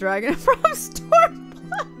sounds like a dragon from Stormblood.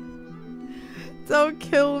 Don't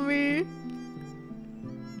kill me.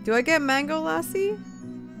 Do I get mango lassi?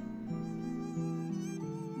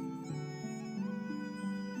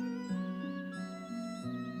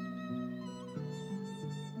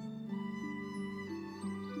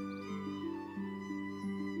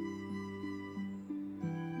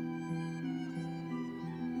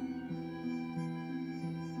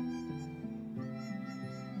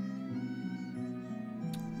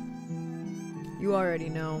 You already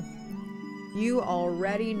know. You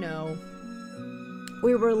already know.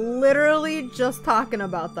 We were literally just talking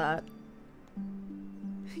about that.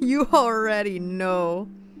 You already know.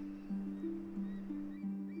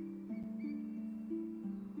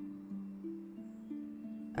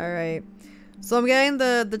 Alright. So I'm getting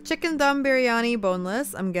the chicken dum biryani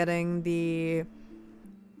boneless. I'm getting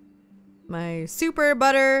my super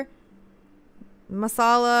butter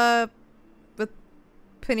masala with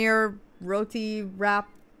paneer roti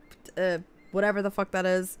wrapped, whatever the fuck that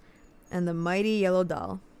is, and the mighty yellow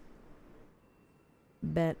dal.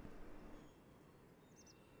 Bet.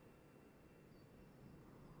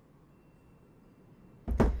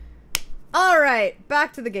 Alright,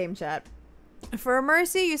 back to the game chat. For a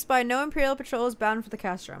mercy, you spy no Imperial patrols bound for the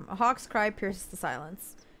castrum. A hawk's cry pierces the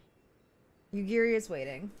silence. Yugiri is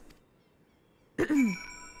waiting.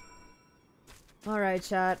 Alright,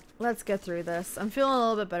 chat. Let's get through this. I'm feeling a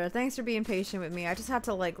little bit better. Thanks for being patient with me. I just had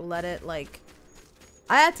to, like, let it, like...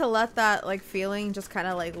 I had to let that, like, feeling just kind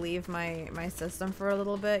of, like, leave my system for a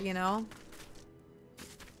little bit, you know?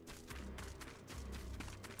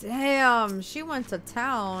 Damn, she went to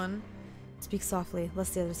town. Speak softly,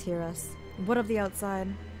 lest the others hear us. What of the outside?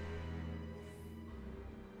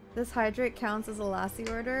 This hydrate counts as a lassi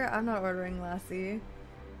order? I'm not ordering lassi.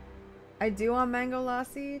 I do want mango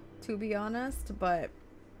lassi, to be honest, but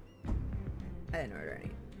I didn't order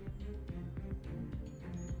any.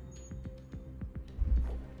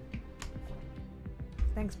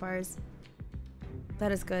 Thanks, Bars.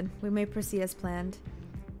 That is good. We may proceed as planned.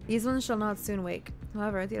 These ones shall not soon wake.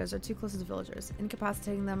 However, the others are too close to the villagers.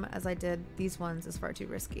 Incapacitating them as I did these ones is far too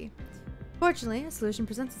risky. Fortunately, a solution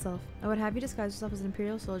presents itself. I would have you disguise yourself as an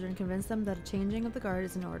Imperial soldier and convince them that a changing of the guard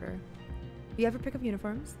is in order. If you ever pick up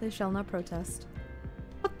uniforms, they shall not protest.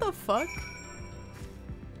 What the fuck?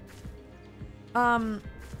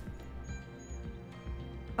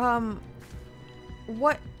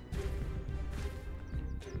 What?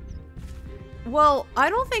 Well, I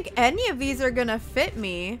don't think any of these are gonna fit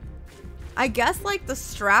me. I guess, like, the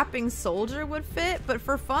strapping soldier would fit, but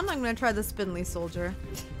for fun, I'm gonna try the spindly soldier.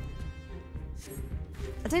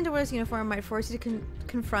 Attaining to wear this uniform might force you to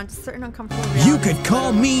confront certain uncomfortable realities. You could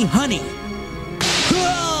call me honey.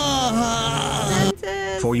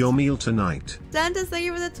 Dentist. For your meal tonight. Dentist, thank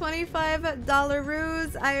you for the $25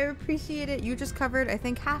 ruse. I appreciate it. You just covered, I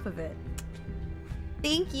think, half of it.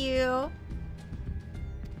 Thank you.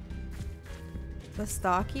 The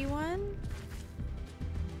stocky one?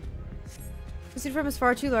 This uniform is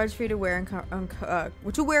far too large for you to wear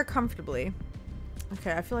comfortably.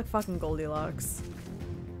 Okay, I feel like fucking Goldilocks.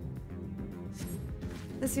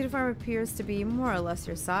 This uniform appears to be more or less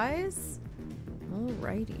your size.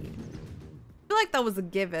 Alrighty. I feel like that was a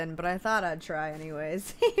given, but I thought I'd try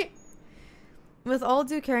anyways. With all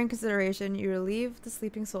due care and consideration, you relieve the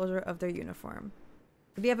sleeping soldier of their uniform.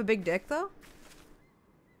 Do you have a big dick, though?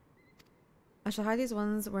 I shall hide these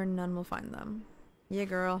ones where none will find them. Yeah,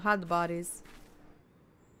 girl. Hide the bodies.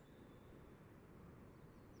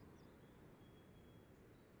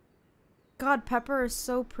 God, Pepper is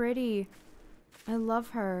so pretty. I love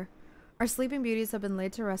her. Our sleeping beauties have been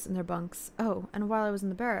laid to rest in their bunks. Oh, and while I was in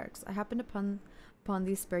the barracks, I happened upon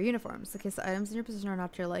these spare uniforms, in case the items in your possession are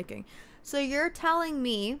not to your liking. So you're telling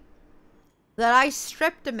me that I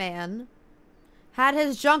stripped a man, had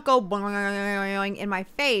his junk go boing in my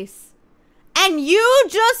face, and you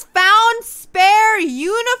just found spare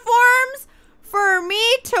uniforms for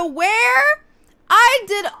me to wear? I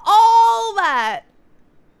did all that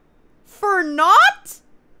for naught?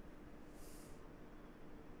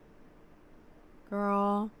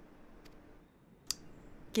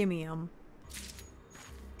 Gimme 'em.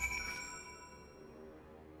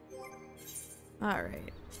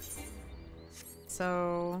 Alright.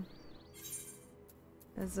 So...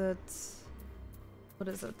 Is it... What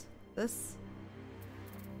is it? This?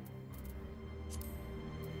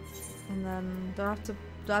 And then... Do I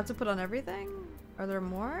have to put on everything? Are there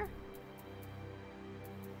more?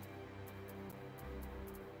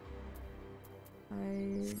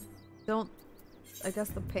 I don't... I guess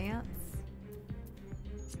the pants?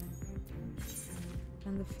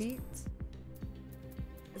 And the feet?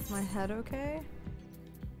 Is my head okay?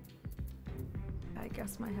 I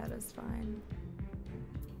guess my head is fine.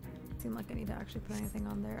 Seem like I need to actually put anything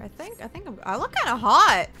on there. I look kind of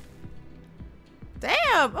hot.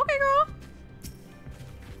 Damn. Okay, girl.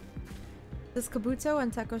 This Kabuto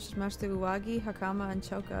and Teko should match the Uwagi, Hakama, and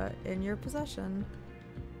Choka in your possession.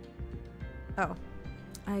 Oh,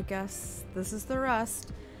 I guess this is the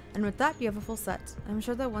rest. And with that, you have a full set. I'm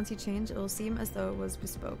sure that once you change, it will seem as though it was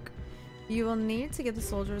bespoke. You will need to give the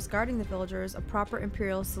soldiers guarding the villagers a proper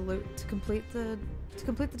imperial salute to complete the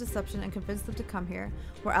deception and convince them to come here,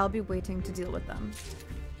 where I'll be waiting to deal with them.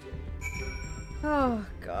 Oh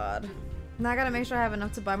god. Now I gotta make sure I have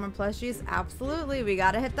enough to buy more plushies. Absolutely, we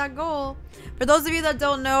gotta hit that goal. For those of you that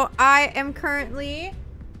don't know, I am currently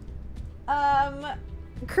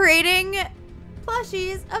creating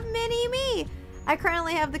plushies of Mini-Me. I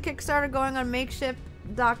currently have the Kickstarter going on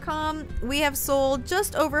makeshift.com. We have sold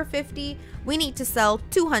just over 50. We need to sell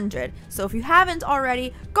 200. So if you haven't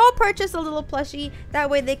already, go purchase a little plushie. That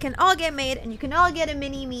way they can all get made and you can all get a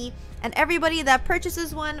Mini-Me. And everybody that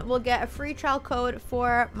purchases one will get a free trial code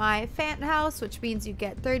for my fan house, which means you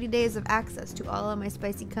get 30 days of access to all of my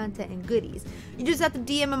spicy content and goodies. You just have to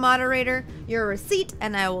DM a moderator your receipt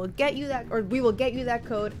and I will get you that, or we will get you that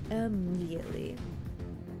code immediately.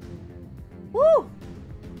 Woo!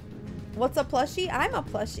 What's a plushie? I'm a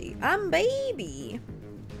plushie. I'm baby.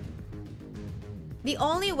 The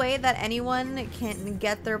only way that anyone can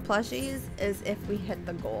get their plushies is if we hit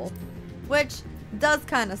the goal, which does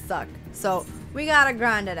kind of suck. So we gotta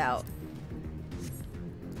grind it out.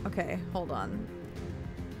 Okay, hold on.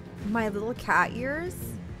 My little cat ears.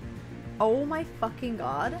 Oh my fucking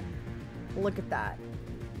god. Look at that.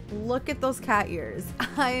 Look at those cat ears.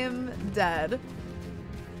 I am dead.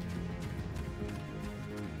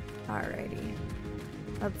 Alrighty.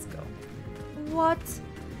 Let's go. What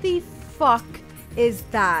the fuck is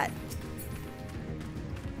that?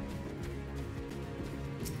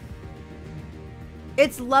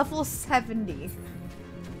 It's level 70.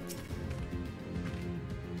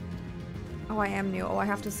 Oh, I am new. Oh, I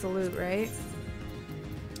have to salute, right?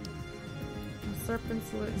 Serpent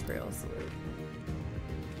salute, Imperial salute.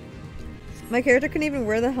 My character couldn't even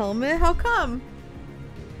wear the helmet? How come?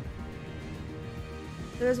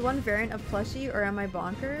 There's one variant of plushie, or am I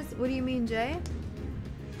bonkers? What do you mean, Jay?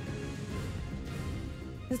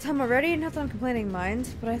 This time already? Not that I'm complaining, mind,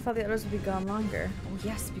 but I thought the others would be gone longer. Oh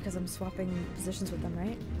yes, because I'm swapping positions with them,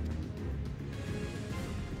 right?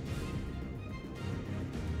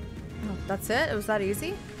 Oh, that's it? It was that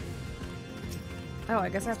easy? Oh, I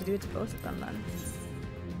guess I have to do it to both of them then.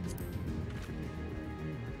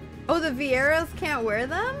 Oh, the Vieiras can't wear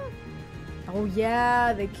them? Oh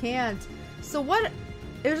yeah, they can't. So what?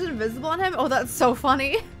 It was invisible on him? Oh, that's so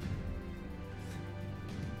funny.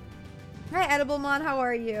 Hi, Ediblemon, how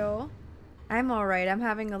are you? I'm alright. I'm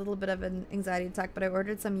having a little bit of an anxiety attack, but I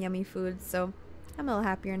ordered some yummy food, so I'm a little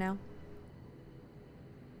happier now.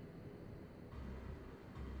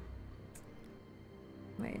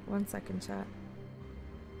 Wait, 1 second, chat.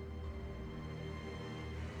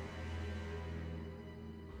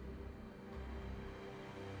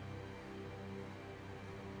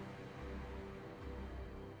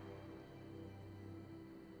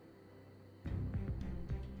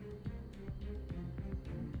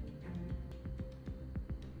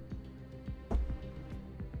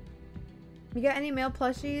 You get any male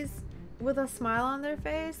plushies with a smile on their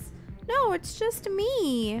face? No, it's just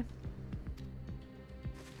me.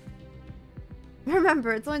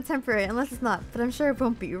 Remember, it's only temporary, unless it's not, but I'm sure it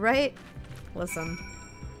won't be, right? Listen.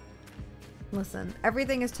 Listen,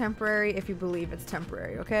 everything is temporary if you believe it's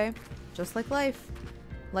temporary, okay? Just like life.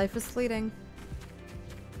 Life is fleeting.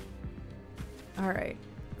 Alright.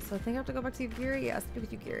 So I think I have to go back to Yugiri? Yeah, speak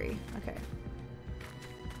with Yugiri. Okay.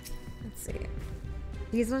 Let's see.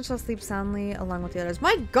 These ones shall sleep soundly along with the others.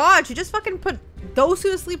 My god, she just fucking put those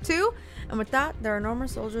two to sleep too? And with that, there are no more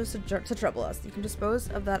soldiers to trouble us. You can dispose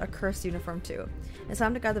of that accursed uniform too. It's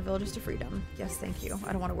time to guide the villagers to freedom. Yes, thank you.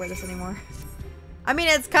 I don't want to wear this anymore. I mean,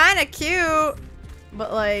 it's kind of cute,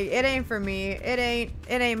 but like, it ain't for me. It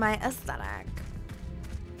ain't my aesthetic.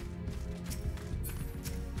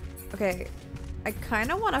 Okay, I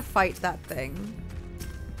kind of want to fight that thing.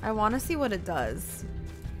 I want to see what it does.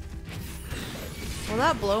 Will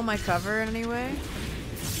that blow my cover in any way?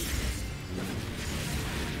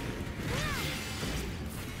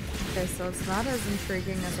 Okay, so it's not as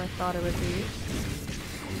intriguing as I thought it would be.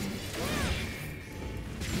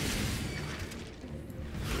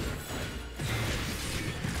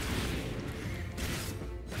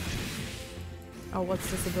 Oh, what's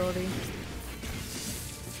this ability?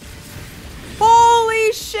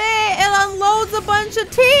 Holy shit! It unloads a bunch of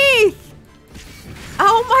teeth!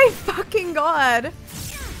 Oh my fucking god!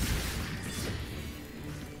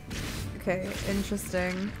 Okay,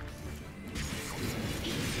 interesting.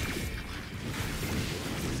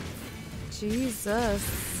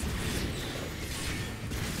 Jesus.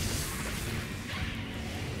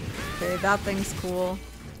 Okay, that thing's cool.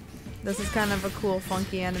 This is kind of a cool,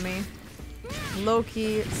 funky enemy.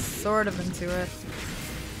 Low-key, sort of into it.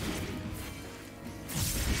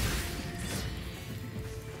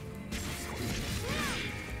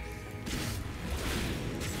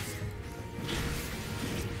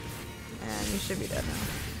 And you should be dead now.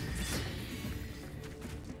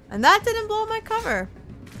 And that didn't blow my cover.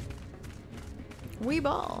 Wee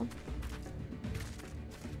ball.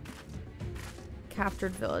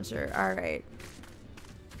 Captured villager. Alright.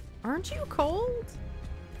 Aren't you cold?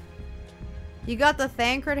 You got the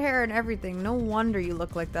𝗙𝗓𝗘𝗥𝗬𝗪𝗛𝗘𝗥𝗘 hair and everything. No wonder you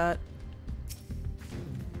look like that.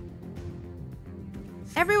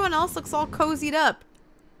 Everyone else looks all cozied up.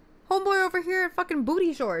 Homeboy over here in fucking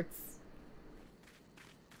booty shorts.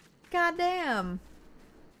 Goddamn.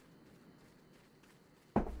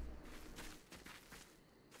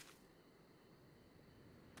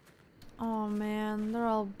 Oh man, they're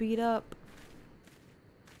all beat up.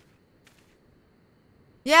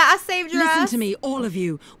 Yeah, I saved your ass. Listen to me, all of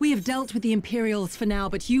you. We have dealt with the Imperials for now,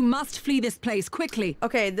 but you must flee this place quickly.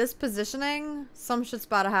 Okay, this positioning, some shit's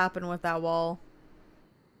about to happen with that wall.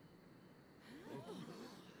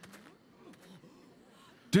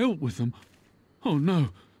 Dealt with them? Oh no.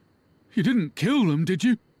 You didn't kill them, did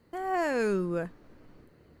you? No.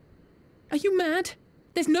 Are you mad?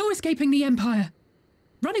 There's no escaping the Empire.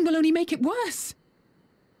 Running will only make it worse.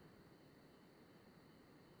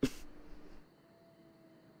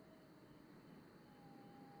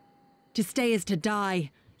 To stay is to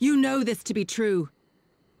die. You know this to be true.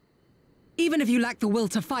 Even if you lack the will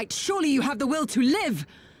to fight, surely you have the will to live!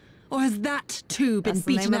 Or has that, too, been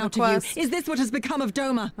beaten out of you? Is this what has become of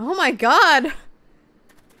𝗙𝗪𝗡? Oh my god!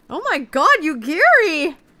 Oh my god, you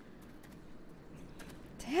Gary!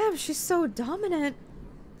 Damn, she's so dominant.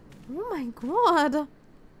 Oh my god.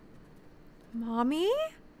 Mommy?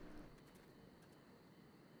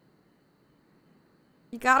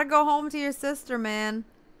 You gotta go home to your sister, man.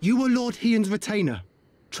 You were Lord 𝗙𝗏𝗡's retainer,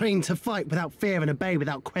 trained to fight without fear and obey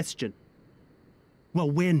without question. Well,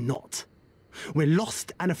 we're not. We're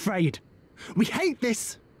lost and afraid. We hate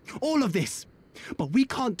this, all of this, but we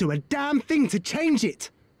can't do a damn thing to change it.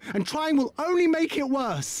 And trying will only make it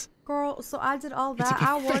worse. Girl, so I did all that. It's a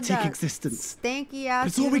I wore pathetic that existence. stanky ass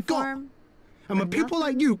It's all we got. uniform. And when people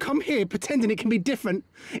like you come here pretending it can be different,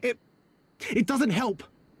 it doesn't help.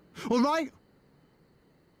 All right?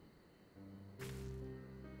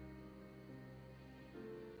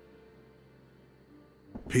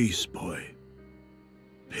 Peace, boy.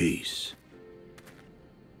 Peace.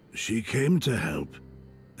 She came to help,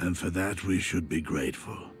 and for that we should be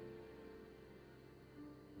grateful.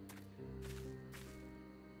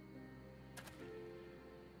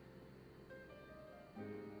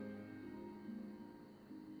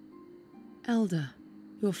 Elder,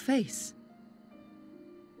 your face.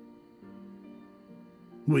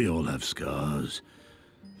 We all have scars.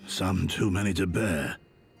 Some too many to bear.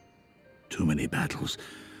 Too many battles.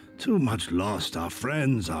 Too much lost, our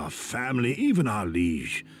friends, our family, even our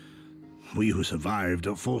liege. We who survived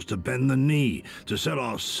are forced to bend the knee, to sell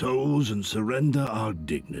our souls and surrender our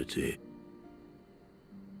dignity.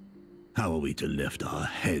 How are we to lift our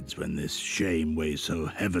heads when this shame weighs so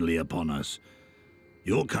heavily upon us?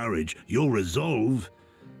 Your courage, your resolve,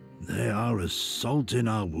 they are as salt in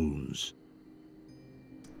our wounds.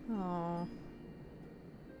 Oh.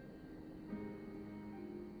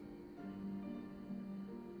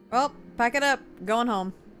 Well, pack it up. Going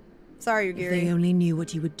home. Sorry, you If Gary. they only knew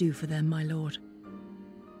what you would do for them, my lord.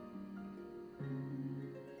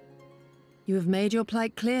 You have made your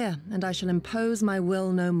plight clear, and I shall impose my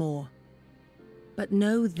will no more. But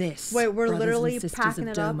know this, Wait, we're brothers literally and sisters packing of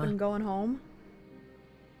it up 𝗙𝗪𝗡. and going home?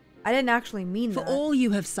 I didn't actually mean For that. all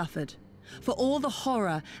you have suffered, for all the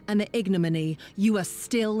horror and the ignominy, you are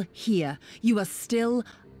still here. You are still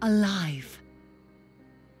alive.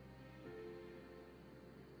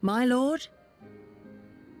 My lord?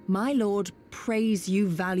 My lord prays you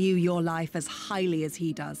value your life as highly as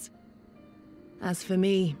he does. As for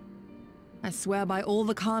me, I swear by all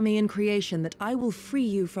the 𝗙𝗓𝗡 in creation that I will free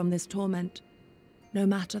you from this torment, no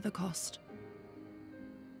matter the cost.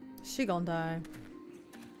 She gonna die.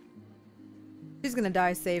 She's gonna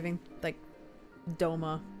die saving, like,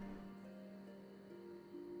 Doma.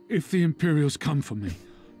 If the Imperials come for me,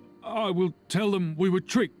 I will tell them we were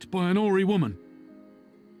tricked by an Ori woman.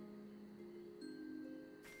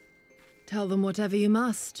 Tell them whatever you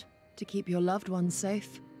must to keep your loved ones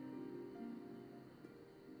safe.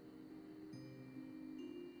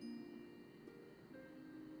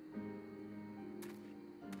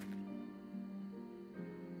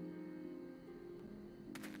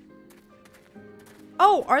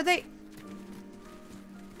 Oh, are they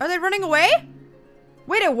running away?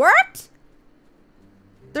 Wait, it worked?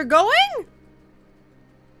 They're going?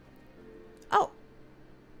 Oh.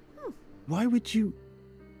 Why would you...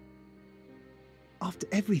 After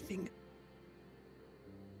everything?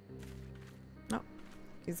 No.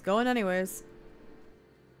 He's going anyways.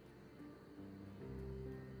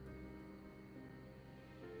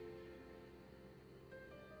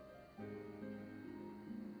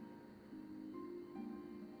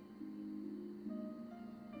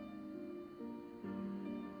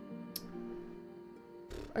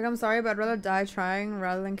 Like, I'm sorry, but I'd rather die trying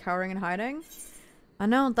rather than cowering and hiding. I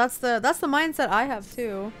know, that's the mindset I have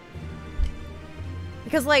too.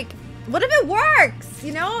 Because, like, what if it works?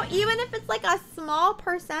 You know, even if it's like a small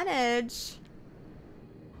percentage.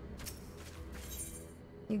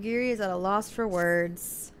 Yugiri is at a loss for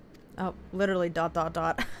words. Oh, literally ...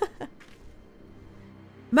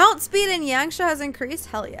 Mount speed in Yangsha has increased?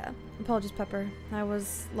 Hell yeah. Apologies, Pepper. I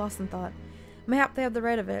was lost in thought. Mayhap they have the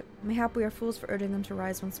right of it. Mayhap we are fools for urging them to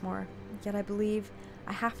rise once more. Yet I believe,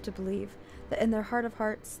 I have to believe, that in their heart of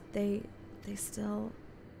hearts, they still...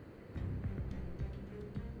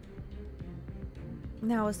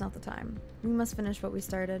 Now is not the time. We must finish what we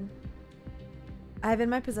started. I have in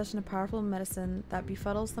my possession a powerful medicine that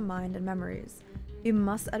befuddles the mind and memories. We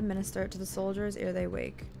must administer it to the soldiers ere they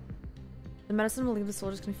wake. The medicine will leave the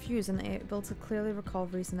soldiers confused and able to clearly recall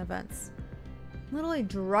recent events. Literally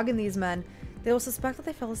drugging these men. They will suspect that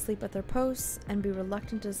they fell asleep at their posts and be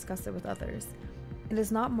reluctant to discuss it with others. It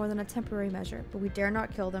is not more than a temporary measure, but we dare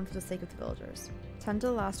not kill them for the sake of the villagers. Tend to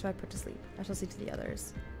the last who I put to sleep. I shall see to the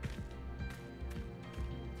others.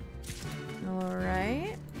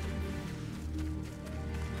 Alright.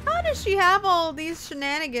 How does she have all these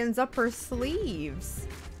shenanigans up her sleeves?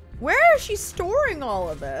 Where is she storing all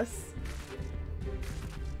of this?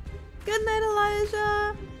 Good night,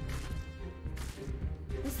 Elijah.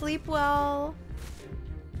 Sleep well.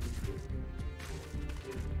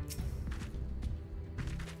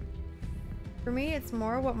 For me, it's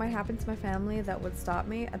more what might happen to my family that would stop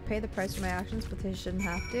me. I'd pay the price for my actions, but they shouldn't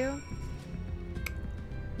have to.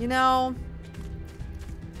 You know,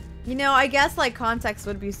 I guess like context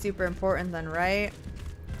would be super important then, right?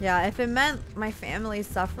 Yeah, if it meant my family's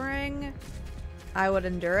suffering, I would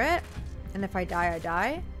endure it. And if I die, I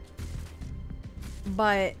die.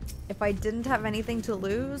 But if I didn't have anything to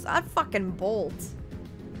lose, I'd fucking bolt.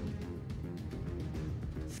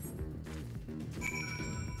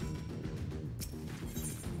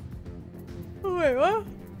 Wait, what?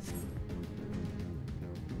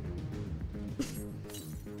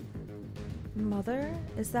 Mother,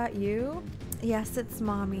 is that you? Yes, it's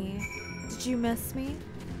Mommy. Did you miss me?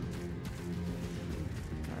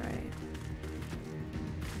 Alright.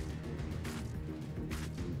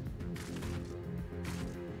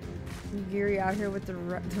 Yuri out here with the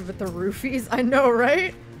roofies. I know,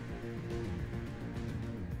 right?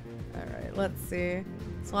 Alright, let's see.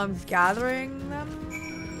 So I'm gathering them.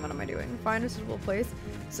 What am I doing? Find a suitable place.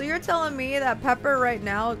 So you're telling me that Pepper right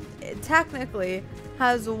now technically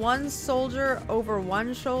has one soldier over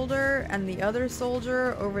one shoulder and the other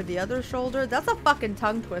soldier over the other shoulder? That's a fucking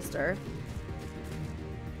tongue twister.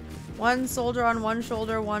 One soldier on one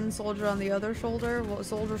shoulder, one soldier on the other shoulder.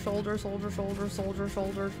 Soldier, shoulder, soldier, shoulder, soldier,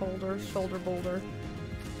 shoulder, shoulder, shoulder, boulder.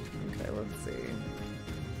 Okay, let's see.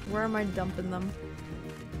 Where am I dumping them?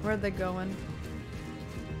 Where are they going?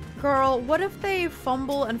 Girl, what if they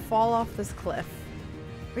fumble and fall off this cliff?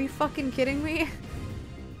 Are you fucking kidding me?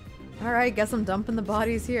 Alright, guess I'm dumping the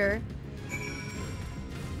bodies here.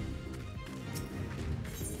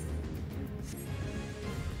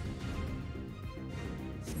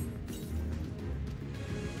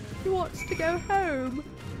 He wants to go home.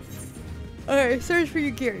 Alright, search for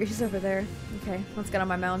Yugiri. She's over there. Okay, let's get on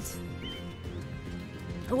my mount.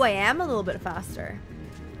 Oh, I am a little bit faster.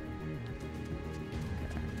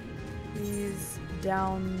 These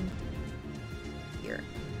down here.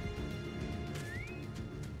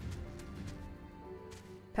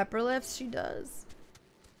 Pepper lifts, she does.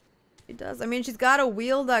 She does. I mean, she's gotta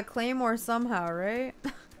wield that claymore somehow, right?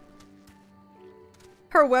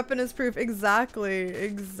 Her weapon is proof. Exactly.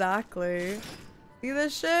 Exactly. See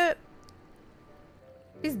this shit?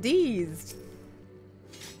 She's deezed.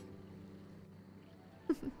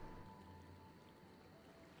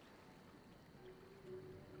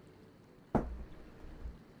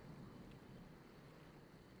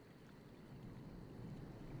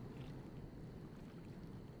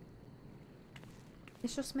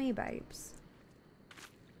 It's just me, babes.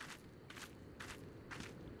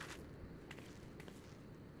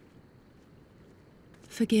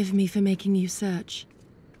 Forgive me for making you search.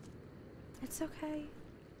 It's okay.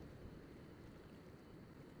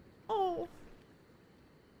 Oh.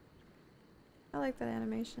 I like that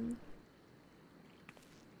animation.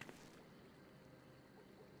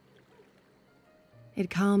 It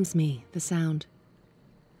calms me, the sound.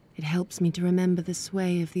 It helps me to remember the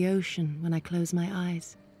sway of the ocean when I close my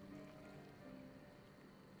eyes.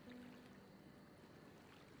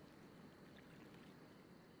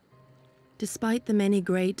 Despite the many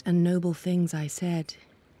great and noble things I said,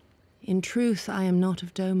 in truth I am not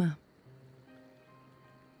of Doma.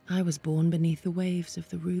 I was born beneath the waves of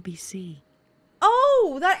the Ruby Sea.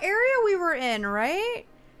 Oh, that area we were in, right?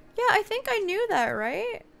 Yeah, I think I knew that,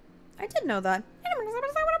 right? I did know that.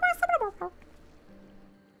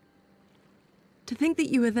 To think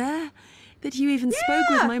that you were there, that you even spoke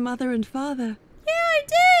with my mother and father. Yeah, I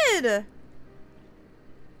did!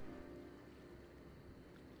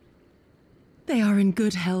 They are in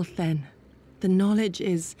good health then. The knowledge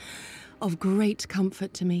is of great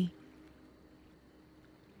comfort to me.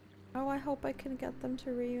 Oh, I hope I can get them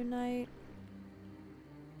to reunite.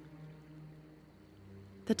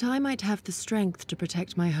 That I might have the strength to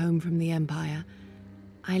protect my home from the Empire,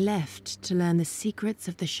 I left to learn the secrets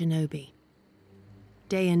of the shinobi.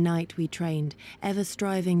 Day and night we trained, ever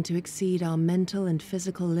striving to exceed our mental and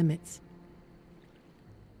physical limits.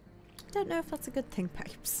 I don't know if that's a good thing,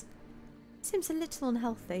 babes. Seems a little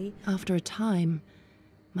unhealthy. After a time,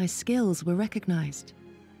 my skills were recognized,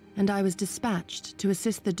 and I was dispatched to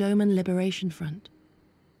assist the Doman Liberation Front.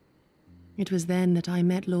 It was then that I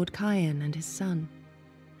met Lord 𝗘𝗓𝗓 and his son,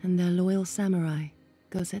 and their loyal samurai,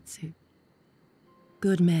 𝗙𝗓𝗘𝗥𝗬𝗪.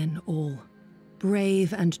 Good men all,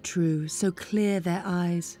 brave and true, so clear their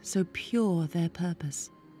eyes, so pure their purpose.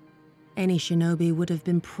 Any shinobi would have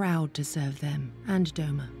been proud to serve them and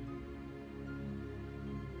Doma.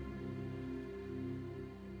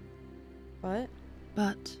 What?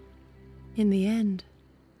 But, in the end,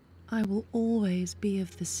 I will always be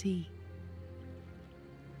of the sea.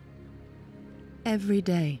 Every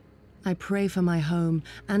day, I pray for my home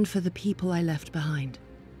and for the people I left behind,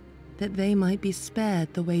 that they might be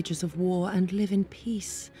spared the wages of war and live in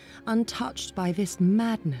peace, untouched by this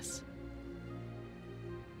madness.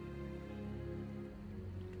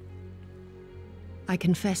 I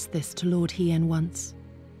confessed this to Lord 𝗙𝗓𝗓 once.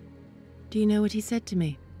 Do you know what he said to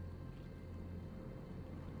me?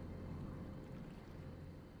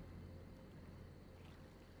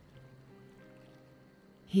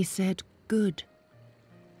 He said, "Good.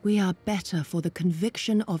 We are better for the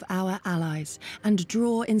conviction of our allies and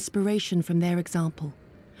draw inspiration from their example.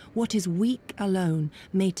 What is weak alone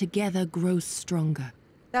may together grow stronger."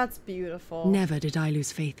 That's beautiful. Never did I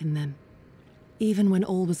lose faith in them. Even when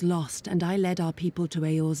all was lost and I led our people to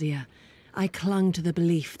Eorzea, I clung to the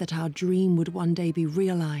belief that our dream would one day be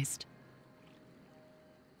realized.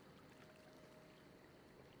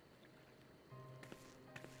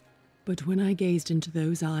 But when I gazed into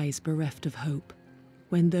those eyes bereft of hope,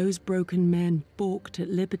 when those broken men balked at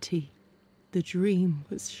liberty, the dream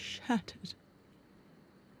was shattered.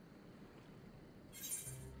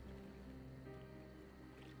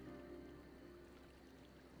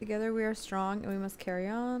 Together we are strong and we must carry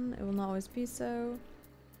on. It will not always be so.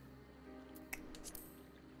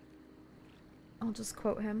 I'll just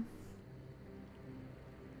quote him.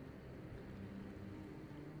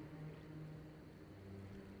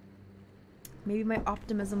 Maybe my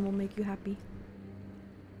optimism will make you happy.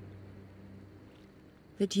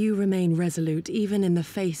 That you remain resolute even in the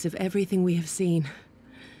face of everything we have seen.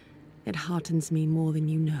 It heartens me more than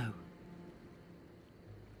you know.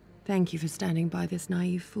 Thank you for standing by this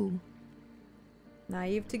naive fool.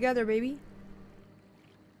 Naive together, baby.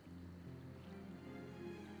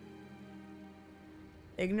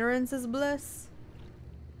 Ignorance is bliss.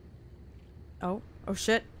 Oh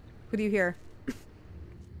shit. Who do you hear?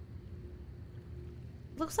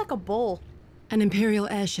 Looks like a bull. An Imperial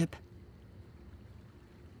airship.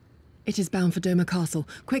 It is bound for Domer Castle.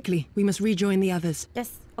 Quickly, we must rejoin the others.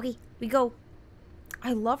 Yes, okay, we go.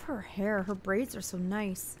 I love her hair. Her braids are so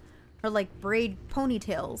nice. Her, like, braid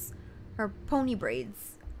ponytails. Her pony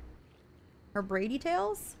braids. Her braidy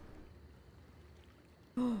tails?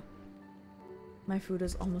 Oh, my food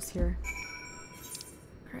is almost here.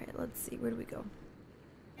 Alright, let's see. Where do we go?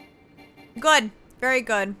 Good. Very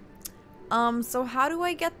good. So how do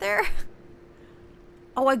I get there?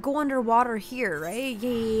 Oh, I go underwater here, right?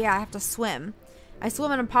 Yeah. I have to swim. I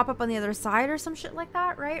swim and I pop up on the other side or some shit like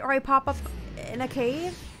that, right? Or I pop up in a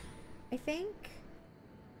cave, I think.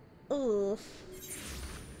 Ugh.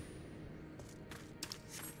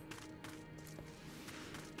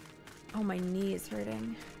 Oh, my knee is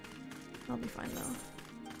hurting. I'll be fine though.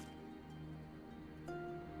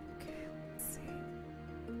 Okay, let's see.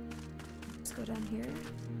 Let's go down here.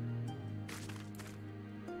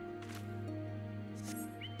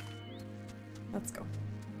 Let's go.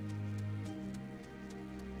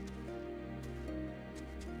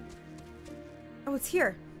 Oh, it's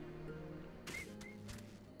here.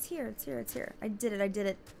 It's here, it's here, it's here. I did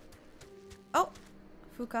it. Oh!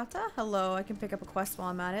 Fukata? Hello, I can pick up a quest while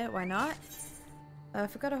I'm at it. Why not?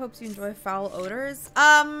 Fukata hopes you enjoy foul odors.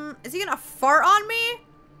 Is he gonna fart on me?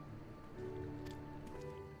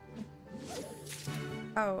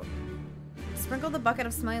 Oh. Sprinkle the bucket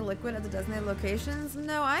of smelly liquid at the designated locations?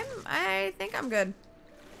 No, I think I'm good.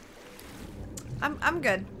 I'm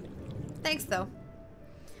good. Thanks though.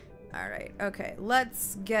 Alright, okay.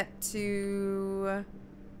 Let's get to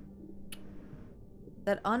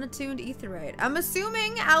that unattuned aetheryte. I'm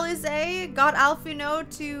assuming Alize got Alphino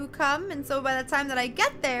to come, and so by the time that I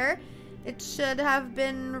get there, it should have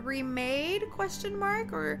been remade, question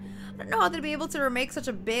mark? Or I don't know how they'd be able to remake such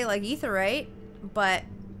a big like aetheryte, but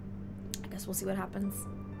I guess we'll see what happens.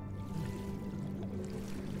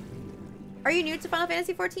 Are you new to Final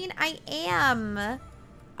Fantasy XIV? I am.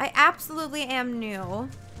 I absolutely am new.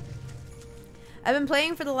 I've been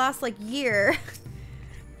playing for the last like year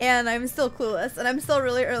and I'm still clueless and I'm still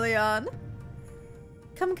really early on.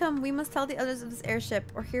 Come, we must tell the others of this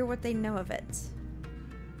airship or hear what they know of it.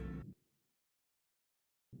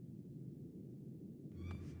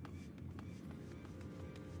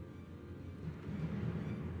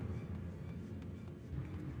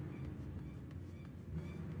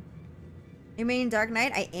 You mean Dark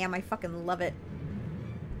Knight? I am. I fucking love it.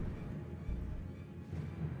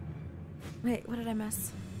 Wait, what did I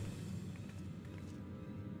miss?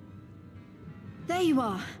 There you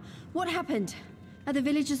are. What happened? Are the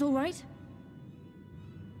villagers all right?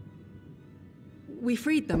 We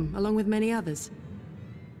freed them, along with many others.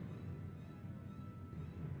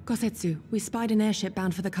 Kosetsu, we spied an airship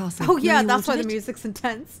bound for the castle. Oh yeah, that's why the music's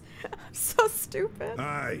intense. I'm so stupid.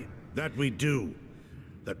 Aye, that we do.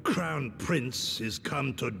 The Crown Prince is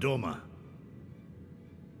come to Doma.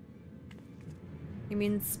 You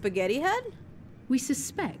mean Spaghetti Head? We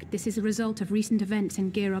suspect this is a result of recent events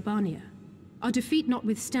in 𝗙𝗓𝗘𝗪𝗛. Our defeat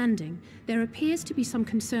notwithstanding, there appears to be some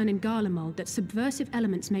concern in 𝗙𝗓𝗪𝗛 that subversive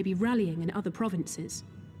elements may be rallying in other provinces.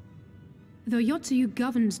 Though 𝗙𝗡𝗡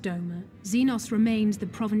governs Doma, Zenos remains the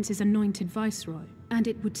province's anointed viceroy, and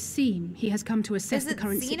it would seem he has come to assess the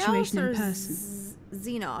current situation in person.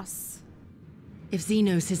 Zenos? If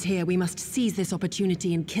Zenos is here, we must seize this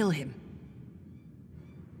opportunity and kill him.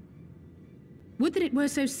 Would that it were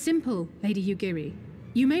so simple, Lady Yugiri.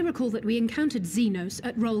 You may recall that we encountered Zenos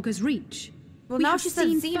at Rolga's Reach. Well, we now have she said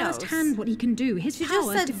seen Zenos. firsthand what he can do. His power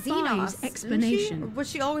just said defies Zenos, explanation. Or was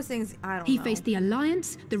she always saying? I don't know. He faced the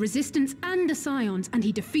Alliance, the Resistance, and the Scions, and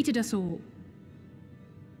he defeated us all.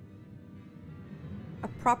 A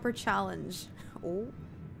proper challenge. Oh.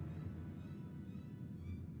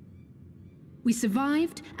 We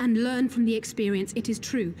survived and learned from the experience, it is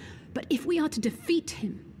true. But if we are to defeat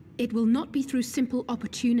him, it will not be through simple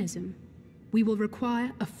opportunism. We will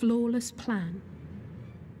require a flawless plan.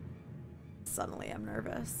 Suddenly I'm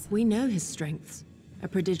nervous. We know his strengths. A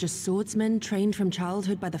prodigious swordsman trained from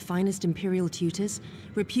childhood by the finest imperial tutors,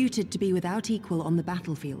 reputed to be without equal on the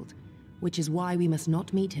battlefield, which is why we must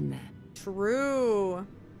not meet him there. True.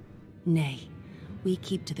 Nay, we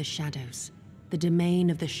keep to the shadows, the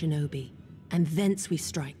domain of the shinobi, and thence we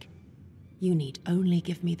strike. You need only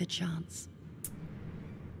give me the chance.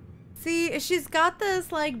 See, she's got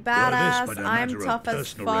this like badass, I'm tough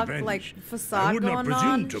as fuck, like facade going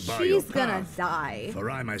on. She's gonna die. For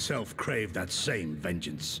I myself crave that same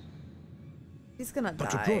vengeance. She's gonna die. But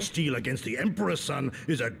to draw steel against the Emperor's son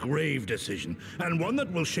is a grave decision, and one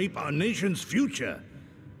that will shape our nation's future.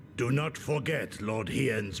 Do not forget Lord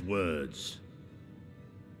Hien's words.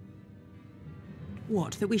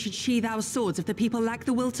 What, that we should sheathe our swords if the people lack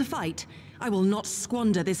the will to fight? I will not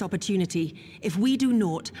squander this opportunity. If we do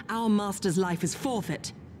naught, our master's life is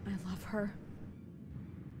forfeit. I love her.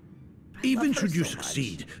 Even should you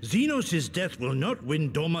succeed, Zenos' death will not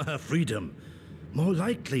win Doma her freedom. More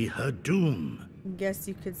likely, her doom. Guess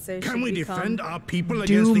you could say. Can we defend our people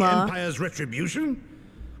against the Empire's retribution?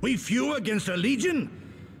 We few against a legion?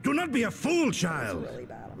 Do not be a fool, child. That's really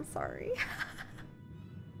bad. I'm sorry.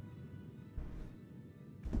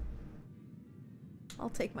 I'll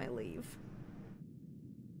take my leave.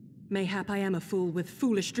 Mayhap I am a fool with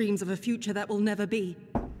foolish dreams of a future that will never be.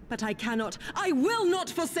 But I cannot, I will not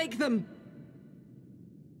forsake them!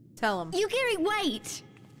 Tell him. Yukiri, wait!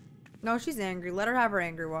 No, she's angry. Let her have her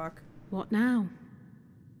angry walk. What now?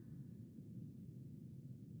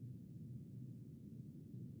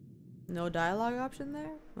 No dialogue option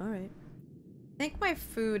there? Alright. I think my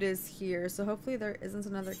food is here, so hopefully there isn't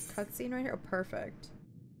another cutscene right here. Oh, perfect.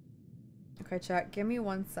 Okay, chat, give me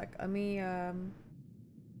 1 sec. Let me,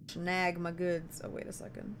 snag my goods. Oh, wait a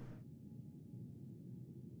second.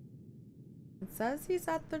 It says he's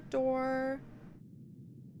at the door.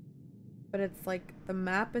 But it's like, the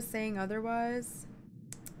map is saying otherwise.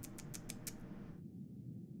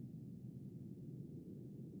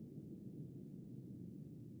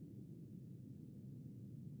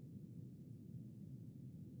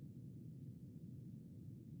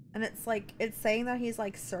 And it's like, it's saying that he's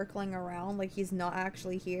like circling around, like he's not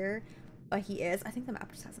actually here, but he is. I think the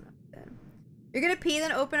map just hasn't updated. You're gonna pee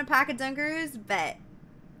then open a pack of Dunkaroos? Bet.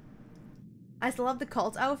 I still love the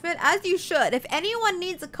cult outfit, as you should. If anyone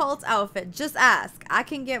needs a cult outfit, just ask. I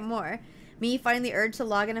can get more. Me finding the urge to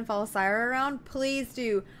log in and follow Saira around? Please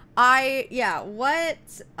do. Yeah, what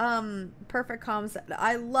Perfect Calm said.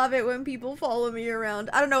 I love it when people follow me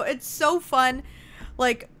around. I don't know, it's so fun.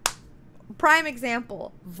 Like, prime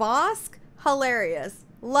example, Vosk, hilarious,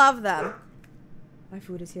 love them. My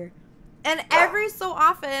food is here. And every so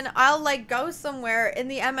often I'll like go somewhere in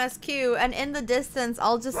the MSQ and in the distance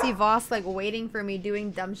I'll just see Vosk like waiting for me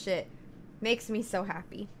doing dumb shit. Makes me so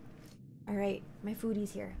happy. All right, my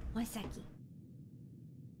foodie's here. One second.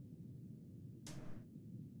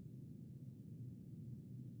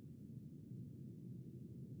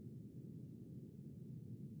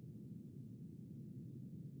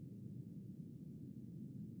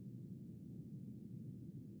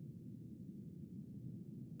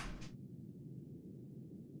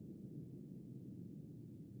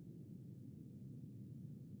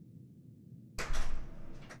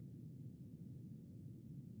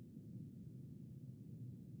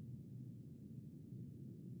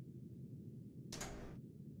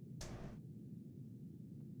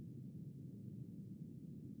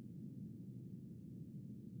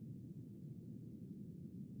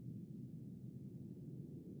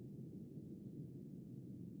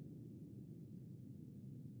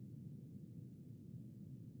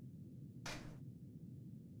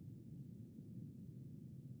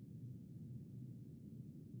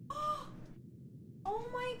 Oh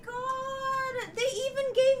my god! They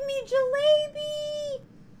even gave me jalebi!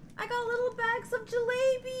 I got little bags of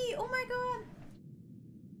jalebi! Oh my god!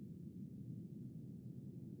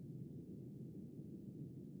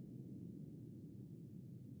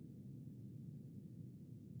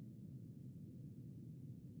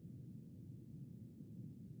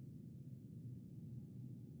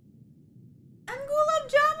 And gulab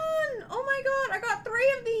jamun! Oh my god, I got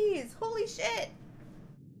 3 of these! Holy shit!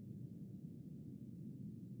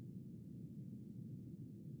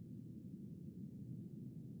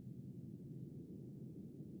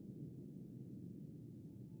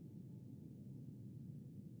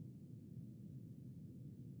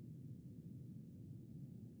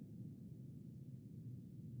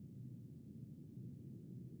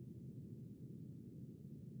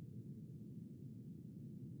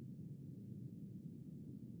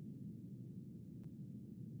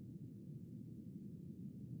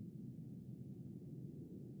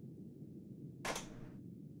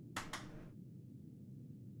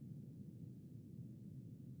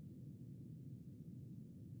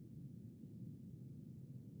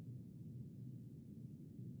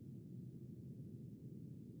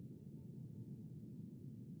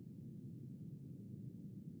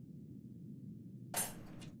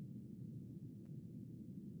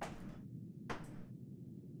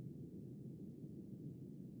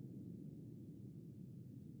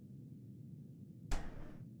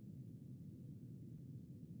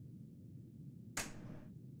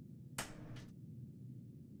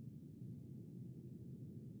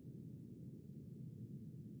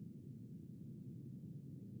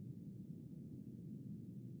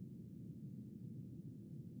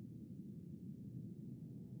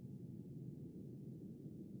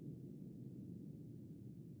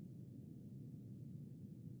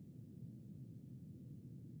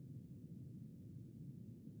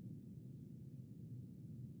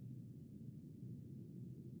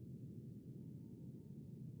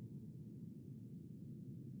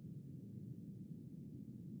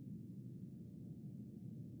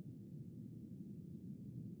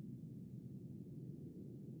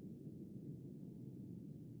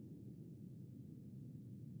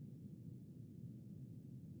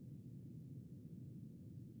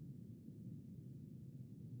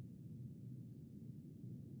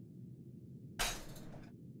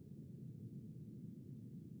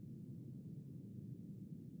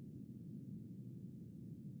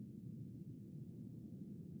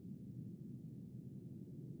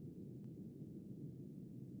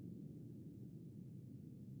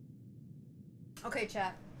 Okay,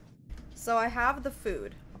 chat. So I have the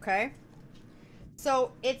food, okay?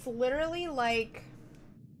 So it's literally like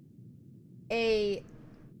I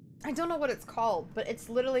don't know what it's called, but it's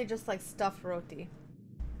literally just like stuffed roti.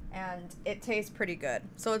 And it tastes pretty good.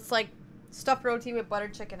 So it's like stuffed roti with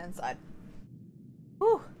buttered chicken inside.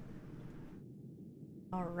 Whew.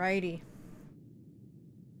 Alrighty.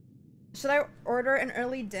 Should I order an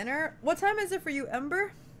early dinner? What time is it for you,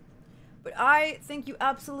 Ember? But I think you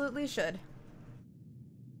absolutely should.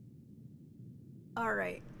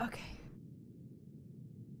 Alright, okay.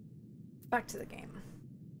 Back to the game.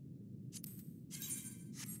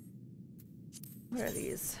 What are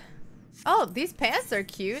these? Oh, these pants are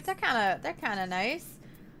cute. They're kinda nice.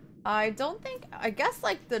 I guess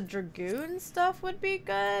like the Dragoon stuff would be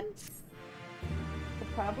good.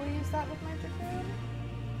 I'll probably use that with my Dragoon.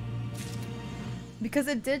 Because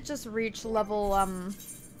it did just reach level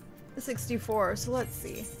 64, so let's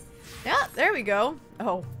see. Yeah, there we go.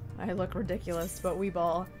 Oh, I look ridiculous, but we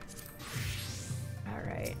ball.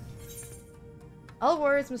 Alright. All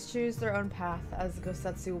warriors must choose their own path, as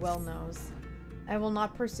Gosetsu well knows. I will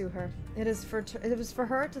not pursue her. It was for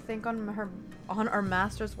her to think on our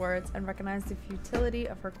master's words and recognize the futility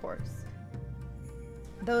of her course.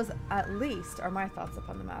 Those, at least, are my thoughts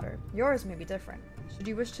upon the matter. Yours may be different. Should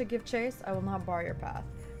you wish to give chase, I will not bar your path.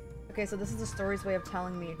 Okay, so this is the story's way of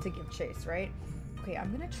telling me to give chase, right? Okay,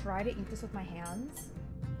 I'm gonna try to eat this with my hands,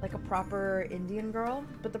 like a proper Indian girl,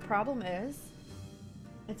 but the problem is,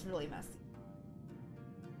 it's really messy.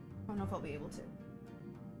 I don't know if I'll be able to.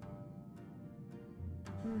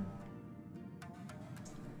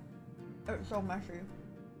 It's so messy.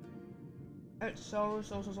 It's so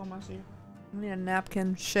messy. I need a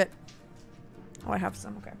napkin. Shit. Oh, I have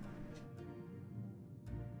some. Okay.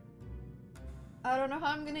 I don't know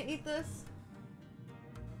how I'm gonna eat this.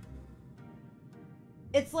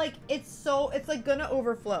 It's like gonna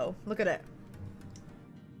overflow. Look at it.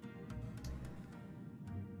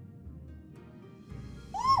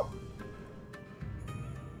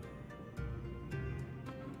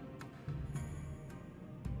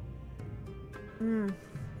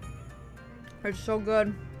 It's so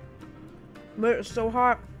good, but it's so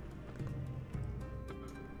hot.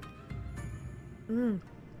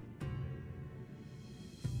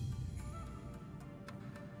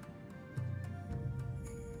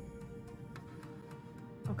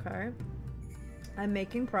 Okay, I'm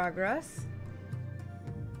making progress.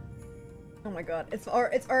 Oh my god, it's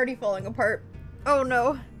already falling apart. Oh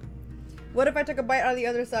no. What if I took a bite out of the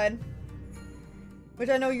other side? Which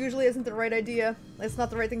I know usually isn't the right idea. It's not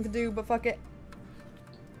the right thing to do, but fuck it.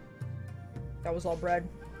 That was all bread.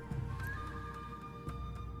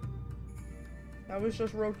 That was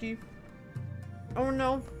just roti. Oh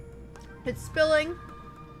no. It's spilling.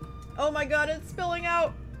 Oh my god, it's spilling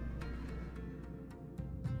out.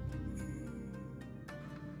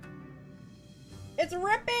 It's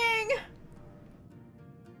ripping!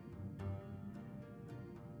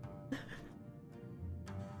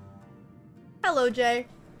 Hello, Jay.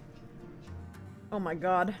 Oh my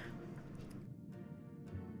god.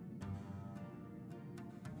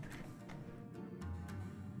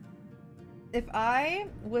 If I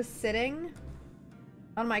was sitting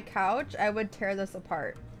on my couch, I would tear this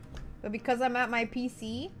apart. But because I'm at my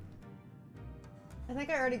PC, I think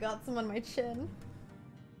I already got some on my chin.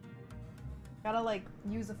 Gotta like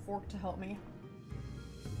use a fork to help me.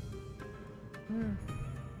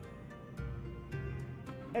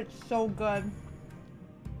 It's so good.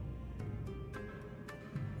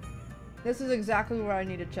 This is exactly what I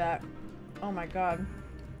need to chat. Oh my god.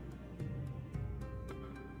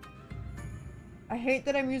 I hate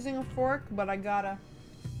that I'm using a fork, but I gotta.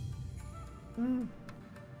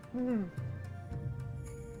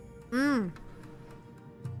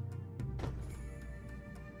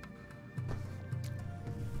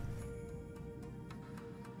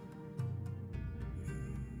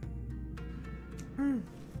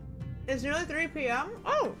 It's nearly 3 p.m.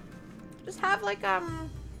 Oh, just have like have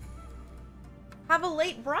a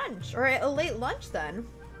late brunch or a late lunch then.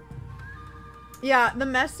 Yeah, the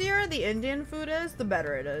messier the Indian food is, the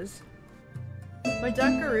better it is. My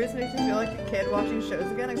Dunkaroos makes me feel like a kid watching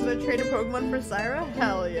shows again. Except I trade a Pokemon for Saira.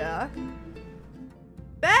 Hell yeah.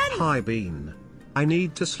 Ben! Hi Bean. I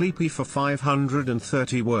need to sleepy for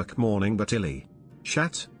 530 work morning but illy.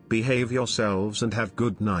 Chat, behave yourselves and have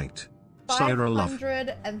good night. Saira love.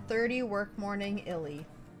 530 work morning illy.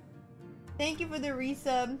 Thank you for the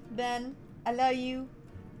resub, Ben. I love you.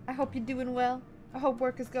 I hope you're doing well. I hope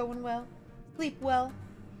work is going well. Sleep well.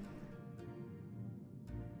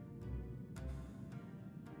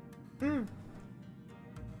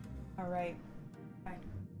 Alright.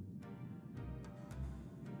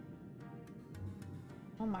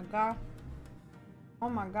 Oh my god. Oh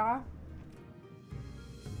my god.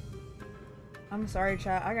 I'm sorry,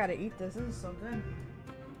 chat. I gotta eat this. This is so good.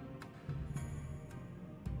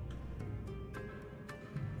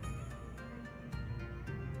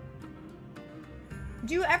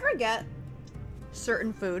 Do you ever get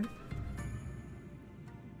certain food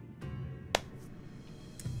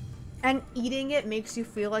and eating it makes you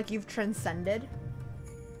feel like you've transcended?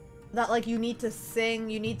 That like you need to sing,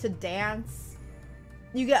 you need to dance,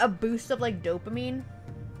 you get a boost of like dopamine?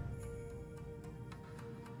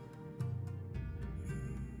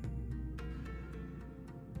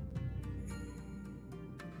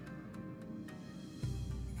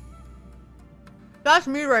 That's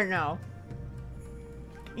me right now.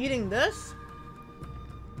 Eating this.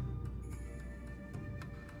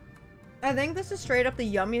 I think this is straight up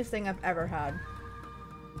the yummiest thing I've ever had.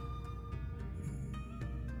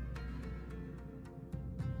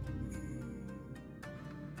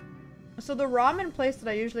 So the ramen place that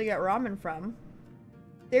I usually get ramen from,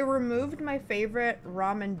 they removed my favorite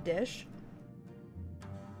ramen dish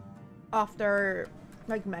off their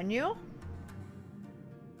like menu.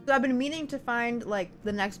 So I've been meaning to find like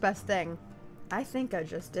the next best thing. I think I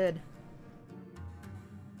just did.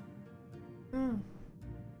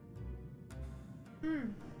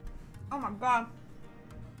 Oh my god.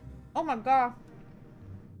 Oh my god.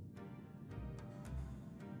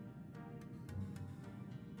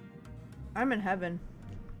 I'm in heaven.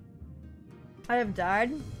 I have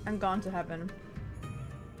died and gone to heaven.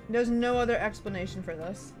 There's no other explanation for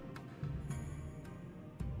this.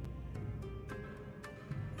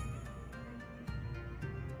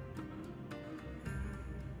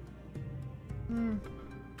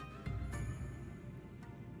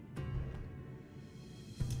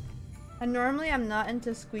 And normally I'm not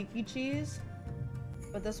into squeaky cheese,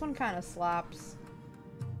 but this one kind of slaps.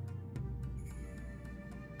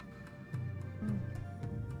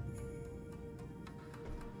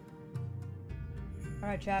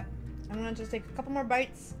 Alright, chat. I'm gonna just take a couple more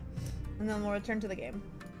bites, and then we'll return to the game.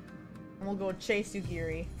 And we'll go chase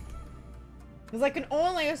Yugiri. Because I can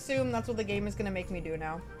only assume that's what the game is gonna make me do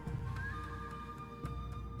now.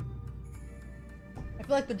 I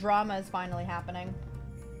feel like the drama is finally happening.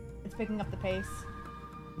 It's picking up the pace.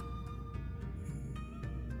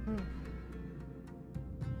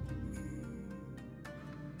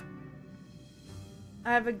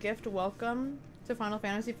 I have a gift. Welcome to Final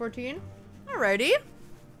Fantasy XIV. Alrighty.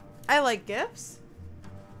 I like gifts.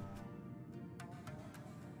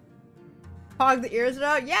 Hog the ears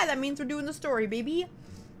out. Yeah, that means we're doing the story, baby.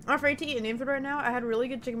 I'm afraid to eat a name food right now. I had really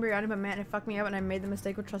good chicken biryani, but man, it fucked me up and I made the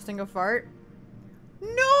mistake of trusting a fart.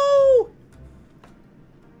 No!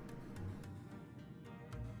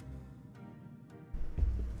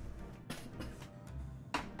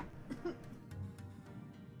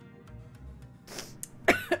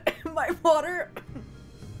 My water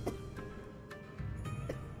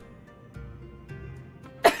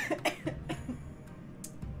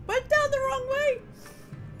went down the wrong way.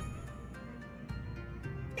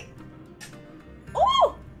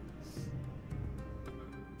 Oh!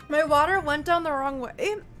 My water went down the wrong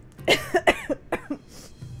way.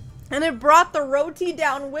 And it brought the roti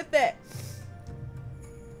down with it.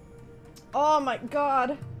 Oh my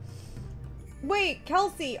god. Wait,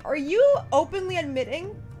 Kelsey, are you openly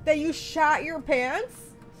admitting that you shat your pants?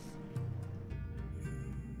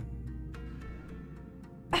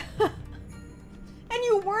 And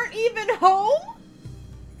you weren't even home?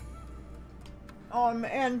 Oh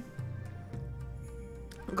man.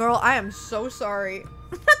 Girl, I am so sorry.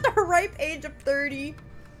 At the ripe age of 30.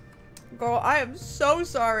 Girl, I am so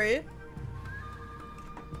sorry.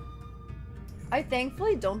 I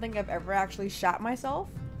thankfully don't think I've ever actually shat myself.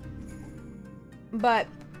 But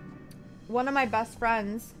one of my best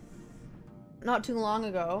friends, not too long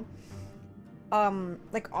ago,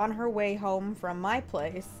 like on her way home from my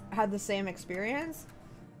place, had the same experience.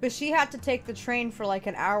 But she had to take the train for like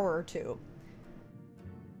an hour or two.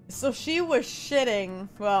 So she was shitting,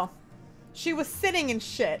 well, she was sitting in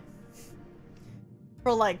shit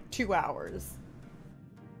for like 2 hours.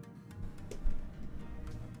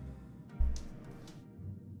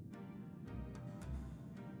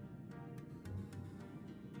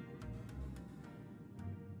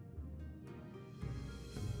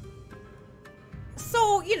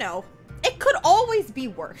 So, you know, it could always be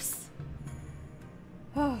worse.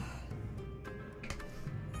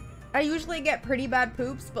 I usually get pretty bad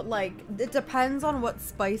poops, but like, it depends on what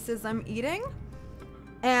spices I'm eating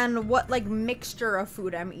and what like mixture of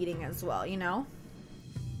food I'm eating as well, you know?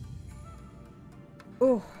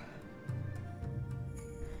 Ooh.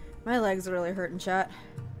 My legs are really hurting, chat.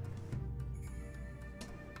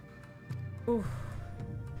 Ooh.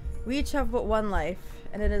 We each have but one life,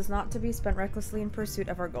 and it is not to be spent recklessly in pursuit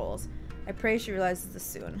of our goals. I pray she realizes this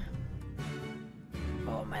soon.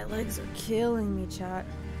 Oh, my legs are killing me, chat.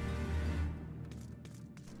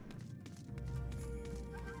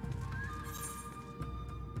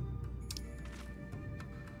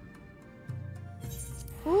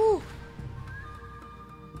 Ooh.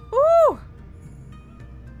 Ooh. Oh,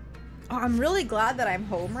 I'm really glad that I'm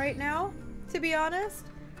home right now, to be honest.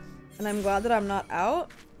 And I'm glad that I'm not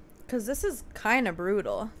out, because this is kind of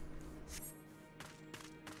brutal.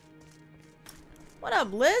 What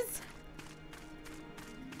up, Liz?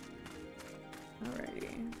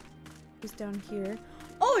 Alrighty. Who's down here?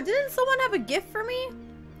 Oh, didn't someone have a gift for me?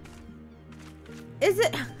 Is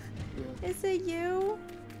it... Is it you?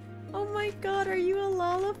 Oh my god, are you a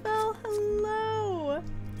Lalafell? Hello!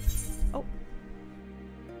 Oh.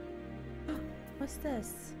 What's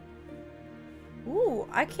this? Ooh,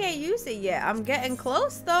 I can't use it yet. I'm getting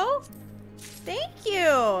close, though. Thank you!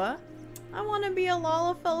 I want to be a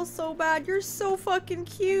Lalafell so bad. You're so fucking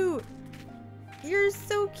cute. You're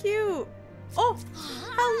so cute. Oh,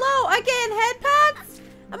 hello! I getting head pats?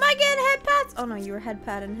 Am I getting head pats? Oh no, you were head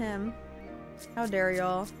patting him. How dare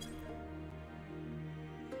y'all.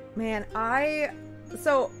 Man, I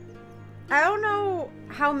don't know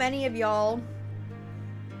how many of y'all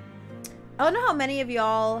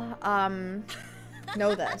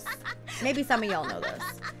know this. Maybe some of y'all know this.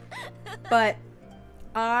 But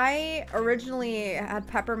I originally had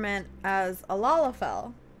Peppermint as a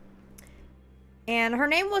Lalafell. And her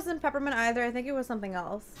name wasn't Peppermint either. I think it was something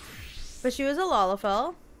else. But she was a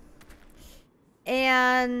Lalafell.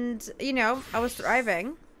 And, you know, I was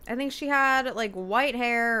thriving. I think she had, like, white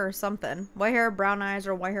hair or something. White hair, brown eyes,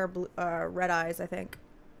 or white hair, blue, red eyes, I think.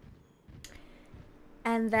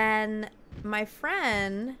 And then my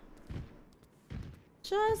friend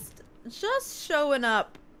just showing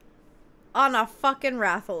up on a fucking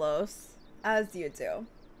Rathalos, as you do.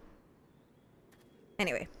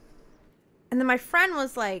 Anyway. And then my friend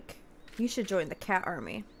was like, you should join the cat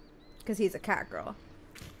army. Because he's a cat girl.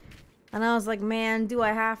 And I was like, man, do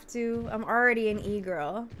I have to? I'm already an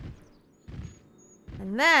e-girl.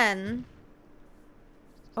 And then...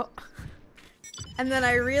 Oh. And then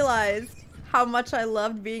I realized how much I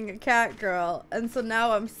loved being a cat girl. And so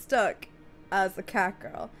now I'm stuck as a cat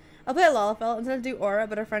girl. I'll play a Lalafell instead of do Aura,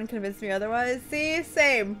 but a friend convinced me otherwise. See?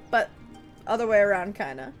 Same. But other way around,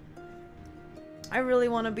 kinda. I really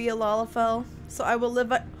want to be a Lalafell. So I will live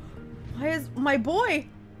by... Why is... My boy!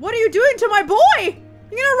 What are you doing to my boy?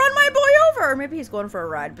 You're gonna run my boy over! Maybe he's going for a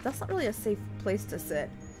ride, but that's not really a safe place to sit.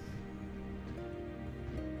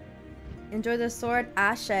 Enjoy the sword,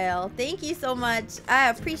 I shall. Thank you so much. I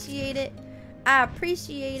appreciate it. I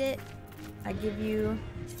appreciate it. I give you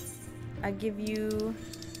a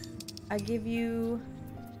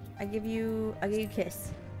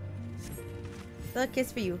kiss. A little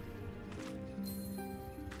kiss for you.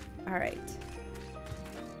 Alright.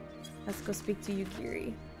 Let's go speak to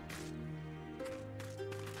Yukiri.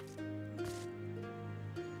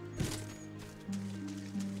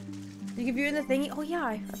 You can view in the thingy? Oh yeah,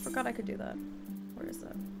 I forgot I could do that. Where is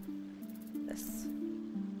that? This.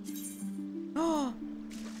 Oh!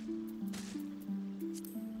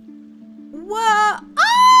 Whoa!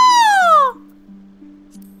 Oh!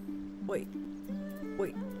 Wait.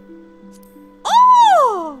 Wait.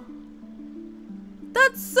 Oh!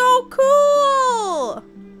 That's so cool!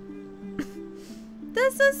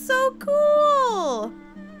 This is so cool!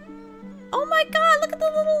 Oh my god, look at the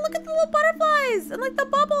little butterflies and like the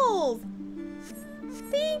bubbles.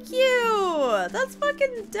 Thank you. That's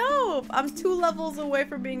fucking dope. I'm 2 levels away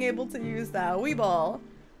from being able to use that Weeball.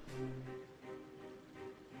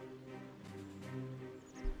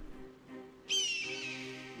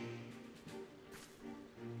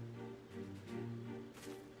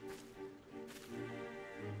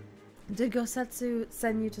 Did Gosetsu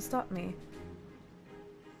send you to stop me?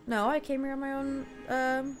 No, I came here on my own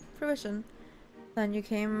fruition. Then you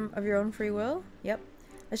came of your own free will? Yep.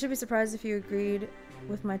 I should be surprised if you agreed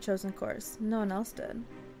with my chosen course. No one else did.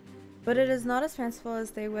 But it is not as fanciful as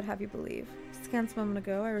they would have you believe. Scant a moment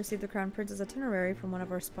ago, I received the Crown Prince's itinerary from one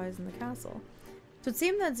of our spies in the castle. So it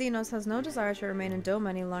seemed that Zenos has no desire to remain in Dome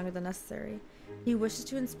any longer than necessary. He wishes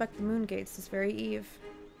to inspect the moon gates this very eve.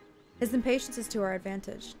 His impatience is to our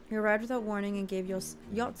advantage. He arrived without warning and gave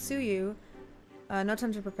Yotsuyu no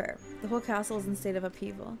time to prepare. The whole castle is in a state of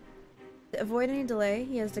upheaval. To avoid any delay,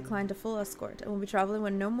 he has declined a full escort and will be traveling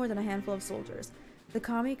with no more than a handful of soldiers. The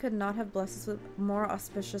kami could not have blessed us with more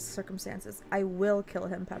auspicious circumstances. I will kill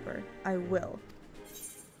him, Pepper. I will.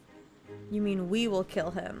 You mean we will kill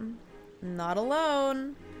him? Not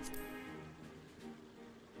alone.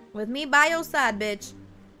 With me by your side, bitch.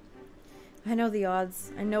 I know the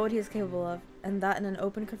odds. I know what he is capable of. And that in an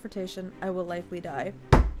open confrontation, I will likely die.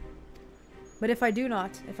 But if I do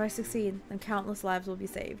not, if I succeed, then countless lives will be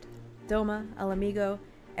saved. Doma, El Amigo,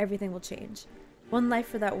 everything will change. One life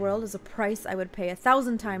for that world is a price I would pay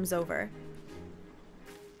 1,000 times over.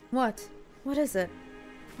 What? What is it?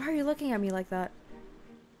 Why are you looking at me like that?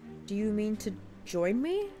 Do you mean to join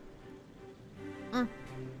me?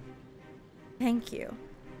 Thank you.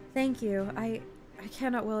 Thank you. I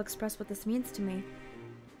cannot well express what this means to me.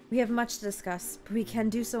 We have much to discuss, but we can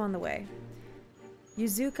do so on the way.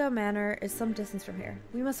 Yuzuka Manor is some distance from here.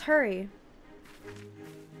 We must hurry.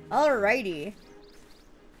 Alrighty.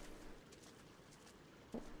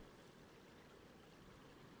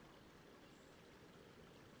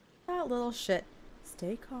 That little shit.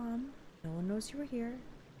 Stay calm. No one knows you were here.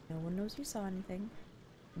 No one knows you saw anything.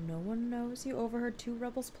 No one knows you overheard 2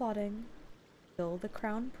 rebels plotting. Kill the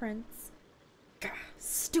crown prince. Gah,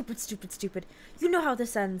 stupid, stupid, stupid. You know how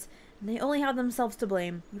this ends. And they only have themselves to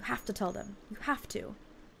blame. You have to tell them. You have to.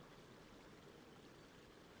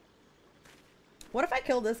 What if I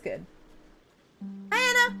kill this kid? Hi,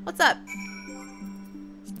 Anna. What's up?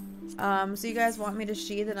 So you guys want me to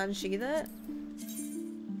sheath and unsheath it?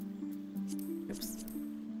 Oops.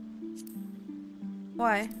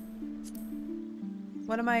 Why?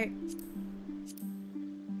 What am I...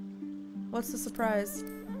 What's the surprise?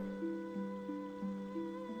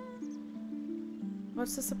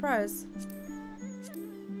 What's the surprise?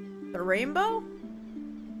 The rainbow?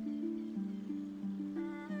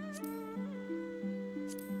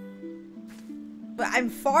 But I'm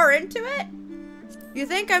far into it? You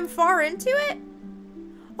think I'm far into it?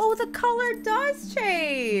 Oh, the color does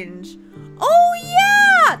change. Oh,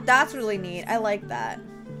 yeah! That's really neat. I like that.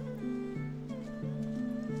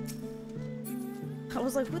 I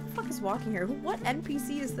was like, who the fuck is walking here? What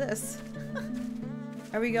NPC is this?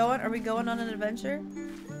 Are we going on an adventure?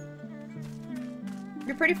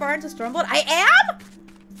 You're pretty far into Stormblood. I am?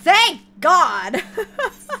 Thank God!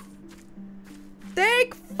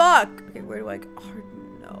 Thank fuck! Okay, where do I go?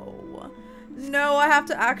 Oh, no. No, I have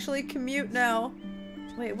to actually commute now.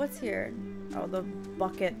 Wait, what's here? Oh, the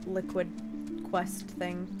bucket liquid quest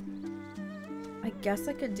thing. I guess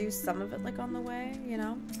I could do some of it like on the way, you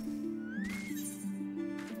know?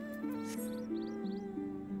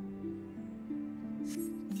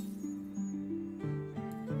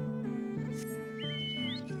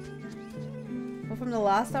 From the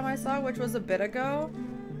last time I saw, which was a bit ago.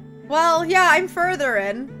 Well, yeah, I'm further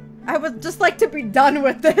in. I would just like to be done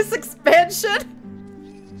with this expansion.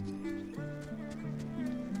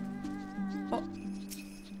 Oh.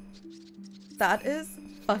 That is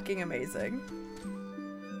fucking amazing.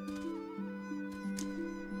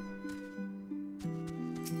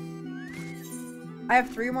 I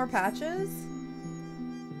have 3 more patches.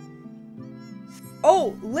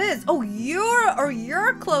 Oh, Liz. Oh,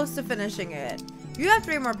 you're close to finishing it. You have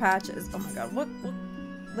 3 more patches. Oh my god, what?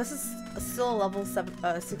 This is still a level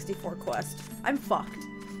 64 quest. I'm fucked.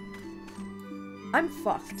 I'm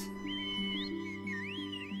fucked.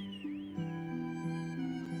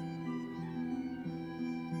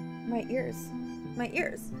 My ears. My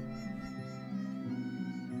ears.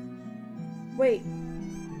 Wait.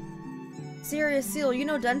 Serious Seal, you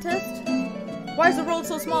know dentist? Why is the world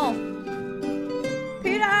so small?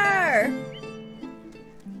 Peter!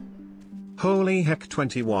 Holy heck,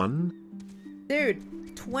 21?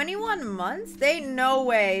 Dude, 21 months? They ain't no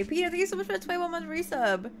way. Peter, thank you so much for the 21-month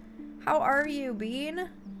resub. How are you, Bean?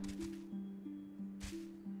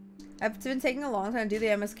 I've been taking a long time to do the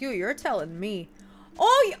MSQ. You're telling me.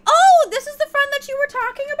 Oh, this is the friend that you were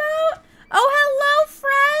talking about? Oh, hello,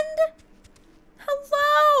 friend.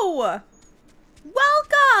 Hello.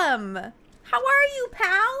 Welcome. How are you,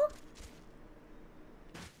 pal?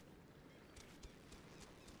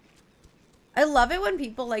 I love it when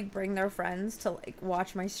people like bring their friends to like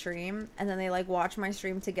watch my stream and then they like watch my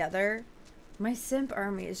stream together. My simp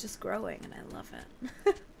army is just growing and I love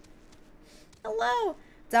it. Hello.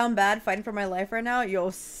 Down bad, fighting for my life right now? Yo,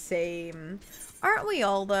 same. Aren't we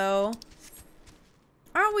all though?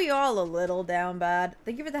 Aren't we all a little down bad?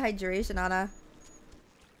 Thank you for the hydration, Anna.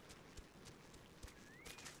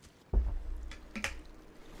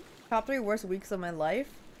 Top 3 worst weeks of my life?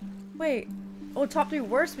 Wait. Oh, top 3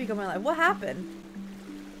 worst week of my life. What happened?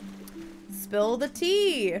 Spill the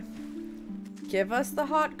tea. Give us the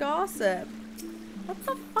hot gossip. What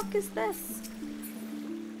the fuck is this?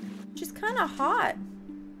 She's kind of hot.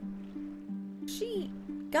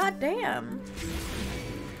 Goddamn.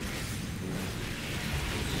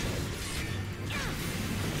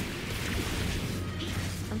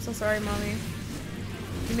 I'm so sorry, mommy.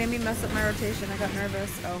 You made me mess up my rotation. I got nervous.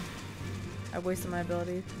 Oh. I wasted my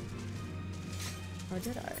ability. Or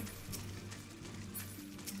did I?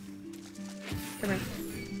 Come here.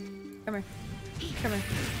 Come here. Come here.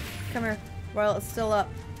 Come here. Well, it's still up.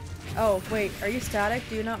 Oh, wait. Are you static?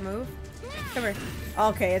 Do you not move? Come here.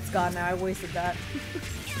 Okay, it's gone now. I wasted that.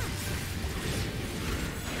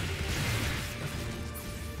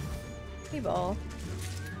 Hey, ball.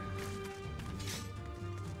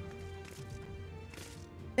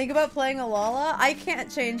 Think about playing a Lala? I can't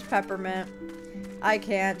change Peppermint. I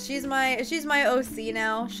can't. She's my OC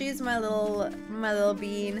now. She's my little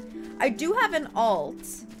bean. I do have an alt,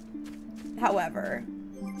 however.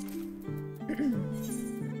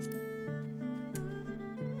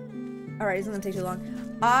 Alright, it's not gonna take too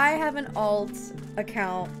long. I have an alt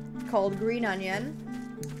account called Green Onion,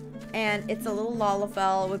 and it's a little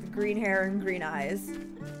Lalafell with green hair and green eyes.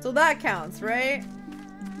 So that counts, right?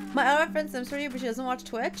 My other friend Sims for you, but she doesn't watch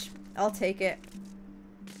Twitch. I'll take it.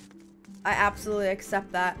 I absolutely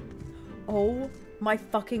accept that. Oh my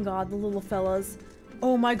fucking god, the little fellas.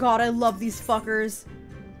 Oh my god, I love these fuckers.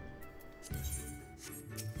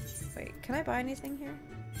 Wait, can I buy anything here?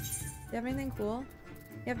 Do you have anything cool?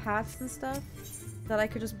 You have hats and stuff that I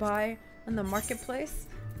could just buy in the marketplace?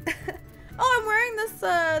 Oh, I'm wearing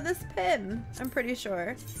this pin. I'm pretty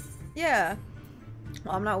sure. Yeah.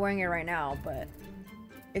 Well, I'm not wearing it right now, but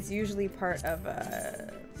it's usually part of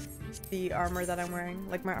the armor that I'm wearing,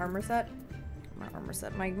 like my armor set.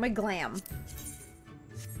 My glam.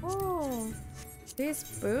 Oh, these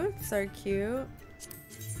boots are cute.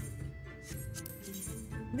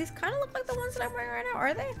 These kind of look like the ones that I'm wearing right now.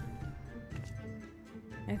 Are they?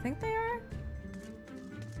 I think they are.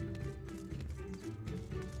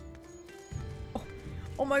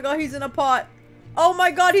 Oh my god, he's in a pot. Oh my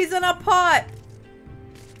god, he's in a pot.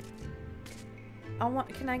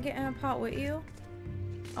 Can I get in a pot with you?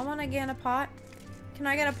 I want to get in a pot. Can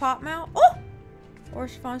I get a pot mount? Oh! Or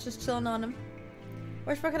Siobhan's just chilling on him.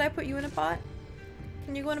 Or Siobhan, can I put you in a pot?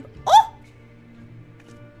 Can you go in a... Oh!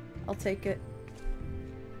 I'll take it.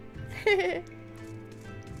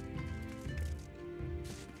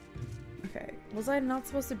 Okay. Was I not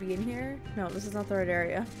supposed to be in here? No, this is not the right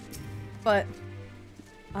area. But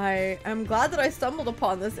I am glad that I stumbled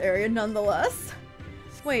upon this area nonetheless.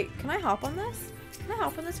 Wait, can I hop on this? Can I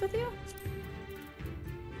hop on this with you?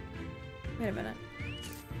 Wait a minute.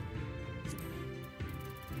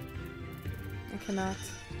 I cannot.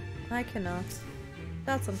 I cannot.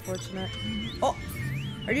 That's unfortunate. Oh!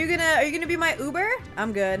 Are you gonna be my Uber?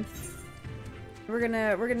 I'm good. We're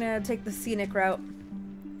gonna take the scenic route.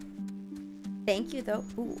 Thank you though.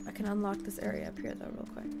 Ooh, I can unlock this area up here though real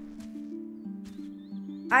quick.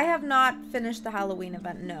 I have not finished the Halloween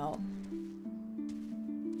event, no.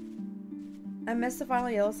 I missed the final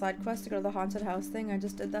yellow side quest to go to the haunted house thing. I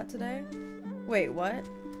just did that today. Wait, what?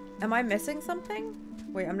 Am I missing something?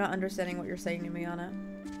 Wait, I'm not understanding what you're saying to me on it.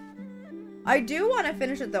 I do want to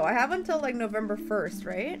finish it though. I have until like November 1st,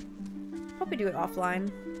 right? Probably do it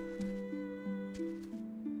offline.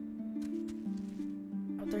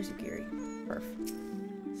 Oh, there's a Geary. Perf.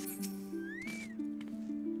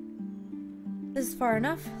 This is far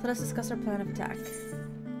enough. Let us discuss our plan of attack.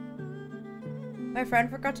 My friend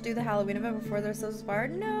forgot to do the Halloween event before they're so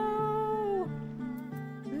inspired. No!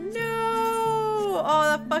 No! Oh,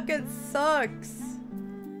 that fucking sucks.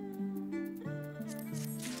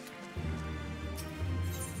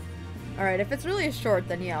 Alright, if it's really short,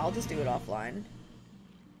 then yeah, I'll just do it offline.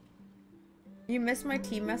 You missed my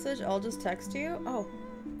team message? I'll just text you? Oh.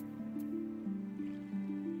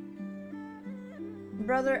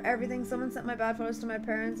 Brother, everything. Someone sent my bad photos to my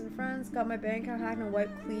parents and friends. Got my bank account hacked and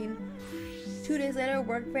wiped clean. 2 days later,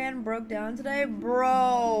 work van broke down today.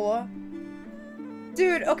 Bro.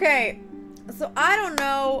 Dude, okay. So I don't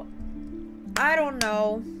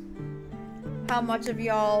know how much of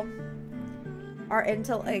y'all are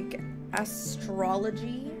into like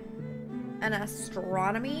astrology and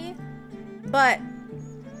astronomy, but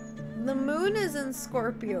the moon is in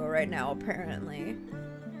Scorpio right now apparently,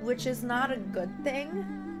 which is not a good thing.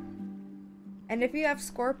 And if you have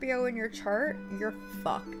Scorpio in your chart, you're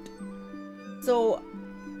fucked. So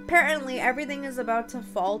apparently everything is about to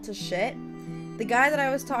fall to shit. The guy that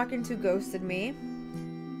I was talking to ghosted me.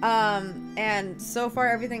 And so far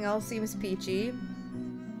everything else seems peachy.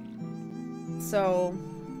 So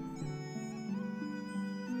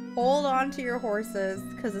hold on to your horses,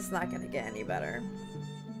 because it's not gonna get any better.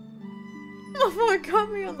 Oh my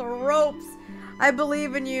god, me on the ropes. I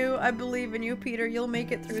believe in you. I believe in you, Peter. You'll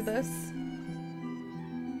make it through this.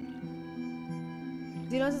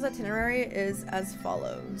 Zenos' itinerary is as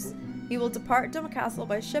follows. He will depart Dome Castle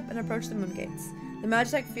by ship and approach the moon gates. The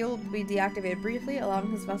magitech field will be deactivated briefly,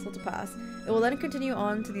 allowing his vessel to pass. It will then continue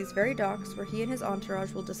on to these very docks where he and his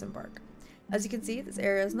entourage will disembark. As you can see, this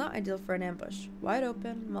area is not ideal for an ambush. Wide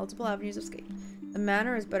open, multiple avenues of escape. The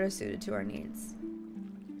manor is better suited to our needs.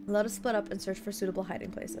 Let us split up and search for suitable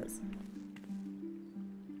hiding places.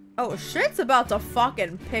 Oh, shit's about to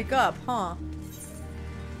fucking pick up, huh?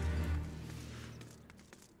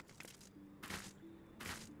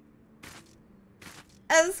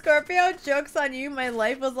 As Scorpio, joke's on you, my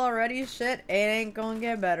life was already shit. It ain't gonna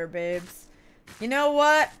get better, babes. You know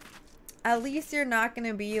what? At least you're not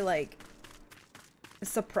gonna be, like,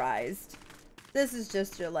 surprised. This is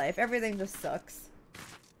just your life. Everything just sucks.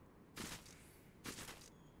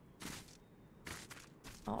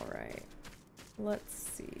 Alright. Let's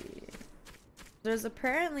see. There's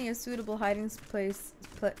apparently a suitable hiding place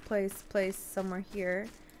somewhere here.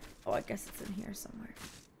 Oh, I guess it's in here somewhere.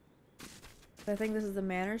 I think this is the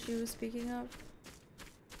manor she was speaking of.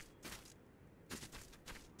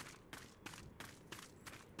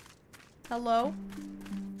 Hello?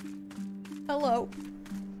 Hello?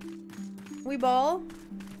 We ball?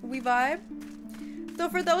 We vibe? So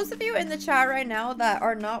for those of you in the chat right now that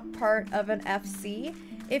are not part of an FC,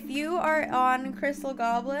 if you are on Crystal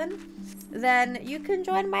Goblin, then you can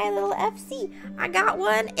join my little FC. I got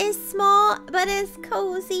one. It's small, but it's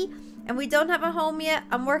cozy. And we don't have a home yet.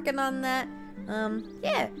 I'm working on that.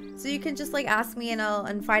 Yeah. So you can just like ask me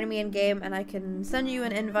and find me in game, and I can send you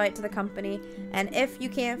an invite to the company. And if you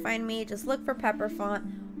can't find me, just look for Pepperfont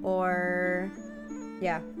or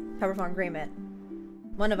yeah, Pepperfont Greymint.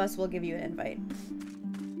 One of us will give you an invite.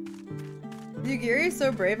 Yugiri is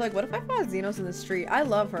so brave. Like, what if I found Zenos in the street? I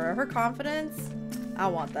love her. Her confidence. I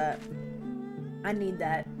want that. I need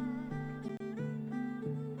that.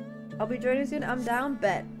 I'll be joining soon. I'm down.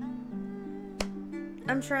 Bet.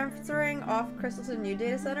 I'm transferring off Crystal to the new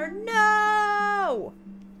data center. No!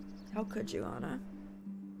 How could you, Anna?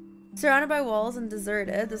 Surrounded by walls and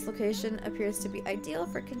deserted, this location appears to be ideal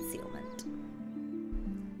for concealment.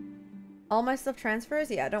 All my stuff transfers?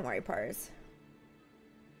 Yeah, don't worry, Pars.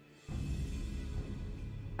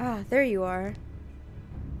 Ah, there you are.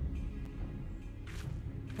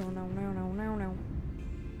 No.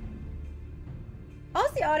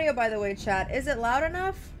 How's the audio, by the way, chat? Is it loud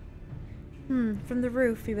enough? From the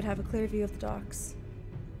roof, we would have a clear view of the docks.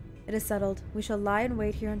 It is settled. We shall lie in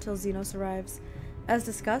wait here until Zenos arrives. As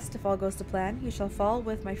discussed, if all goes to plan, he shall fall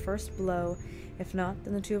with my first blow. If not,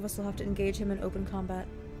 then the two of us will have to engage him in open combat.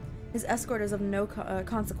 His escort is of no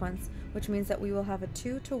consequence, which means that we will have a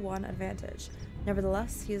 2-to-1 advantage.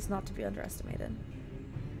 Nevertheless, he is not to be underestimated.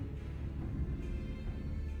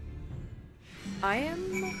 I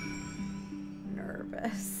am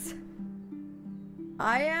nervous.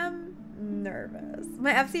 I am nervous.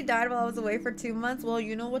 My FC died while I was away for 2 months. Well,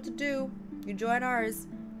 you know what to do. You join ours.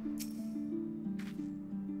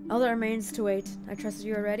 All that remains to wait. I trust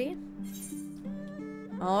you are ready.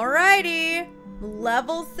 Alrighty.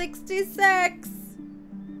 Level 66.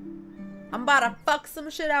 I'm about to fuck some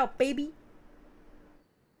shit out, baby.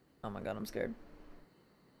 Oh my god, I'm scared.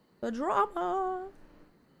 The drama.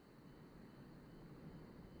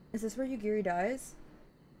 Is this where Yugiri dies?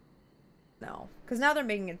 No, because now they're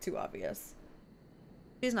making it too obvious.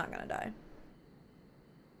 She's not gonna die.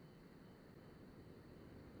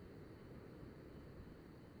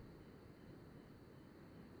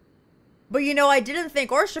 But you know, I didn't think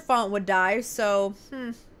Orshafont would die, so,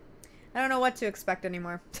 I don't know what to expect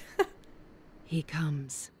anymore. He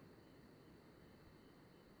comes.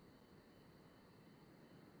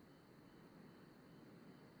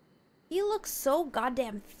 He looks so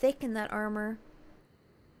goddamn thick in that armor.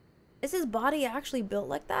 Is his body actually built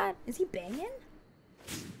like that? Is he banging?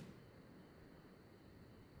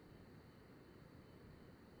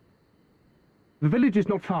 The village is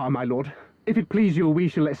not far, my lord. If it please you, we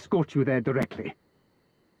shall escort you there directly.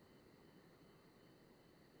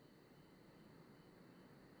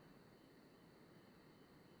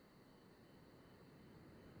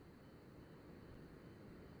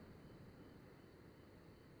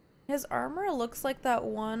 His armor looks like that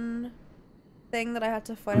one thing that I had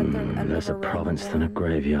to fight at the end Less of a province than a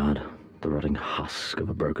graveyard. The rotting husk of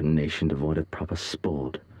a broken nation devoid of proper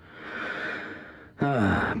sport.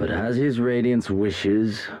 Ah, but as his radiance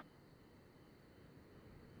wishes...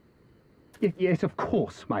 Yes, of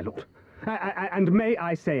course, my lord. And may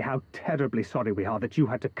I say how terribly sorry we are that you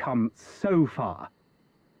had to come so far.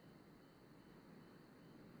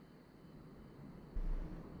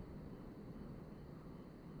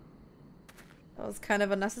 That was kind of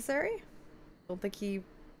unnecessary. Don't think he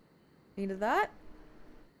needed that.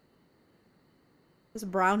 This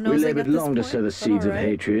brown nosing We labored long to sow the seeds of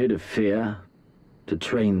hatred, of fear. to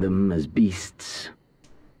train them as beasts.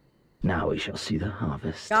 Now we shall see the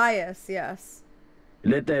harvest. Gaius, yes.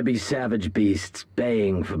 Let there be savage beasts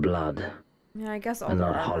baying for blood. Yeah, I guess all And the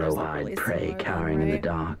not armor's hollow-eyed really prey similar then, cowering in the right?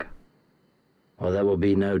 dark. Or there will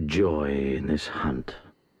be no joy in this hunt.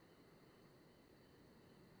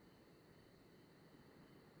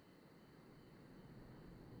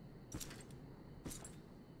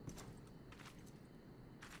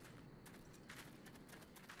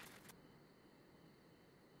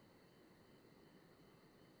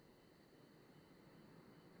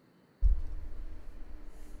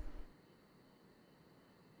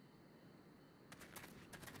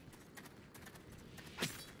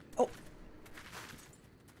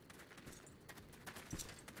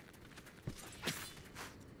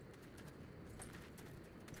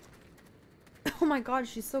 Oh my god,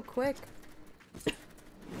 she's so quick.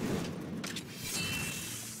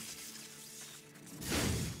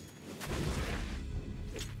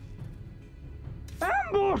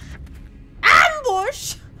 Ambush!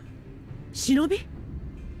 Ambush! Shinobi?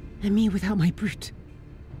 And me without my brute.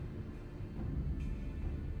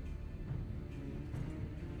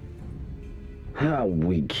 How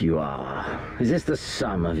weak you are. Is this the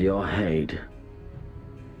sum of your hate?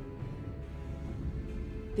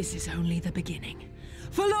 This is only the beginning.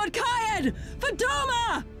 For Lord 𝗘𝗩𝗘𝗥𝗬𝗪! For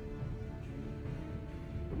Doma!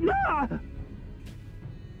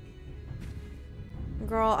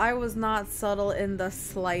 Girl, I was not subtle in the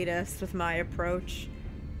slightest with my approach.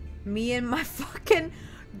 Me and my fucking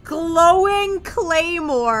glowing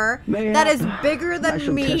claymore that is bigger than I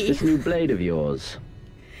shall me. test this new blade of yours.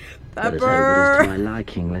 Let us hope it Pepper. is to my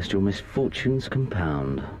liking, lest your misfortunes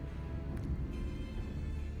compound.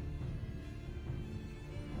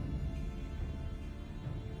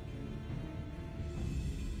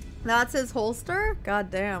 That's his holster?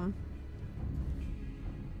 God damn.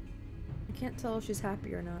 I can't tell if she's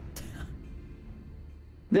happy or not.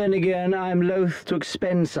 Then again, I am loath to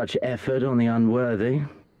expend such effort on the unworthy.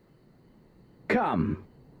 Come,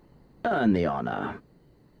 earn the honor.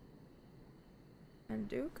 I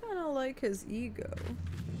do kind of like his ego.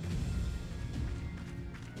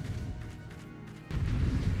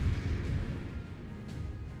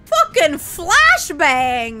 Fucking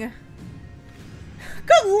flashbang!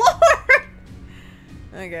 Good lord!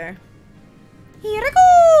 Okay. Here I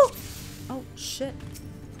go! Oh shit.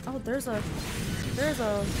 Oh, there's a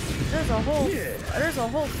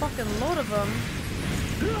whole fucking load of them.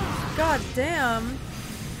 God damn.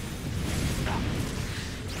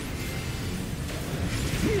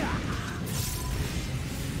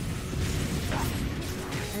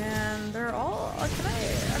 And they're all, am I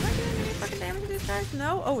doing any fucking damage to these guys?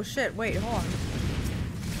 No? Oh shit, wait, hold on.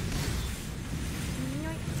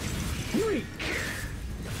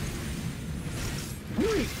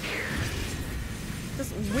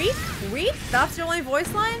 Just weak? Weak? That's your only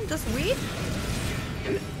voice line? Just weak?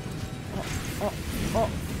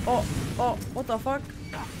 Oh, what the fuck?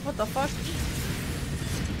 What the fuck?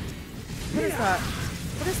 What is that?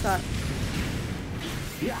 What is that?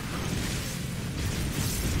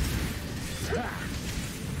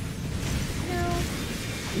 No.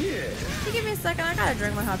 Can you give me a second? I gotta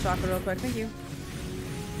drink my hot chocolate real quick. Thank you.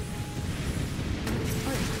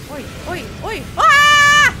 Oi, oi, oi!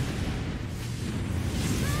 Ah!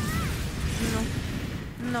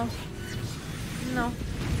 No. No.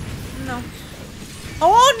 No.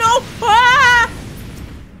 Oh no! Ah!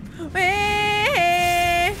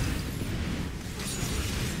 Eh.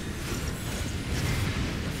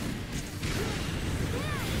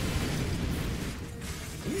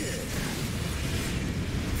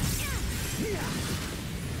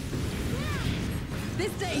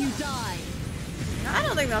 This day you die. I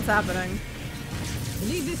don't think that's happening.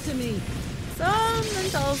 Leave this to me. Something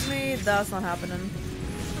tells me that's not happening.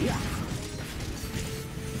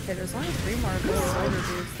 Okay, there's only 3 more of those older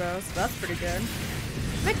dudes though, so that's pretty good.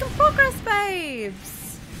 Making progress,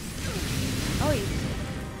 babes! Oh!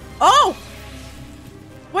 Oh!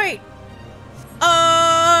 Wait!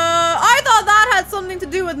 I thought that had something to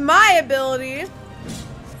do with my ability!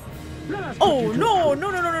 Oh,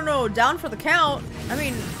 no! Down for the count. I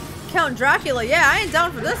mean, Count Dracula, yeah, I ain't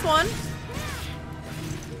down for this one.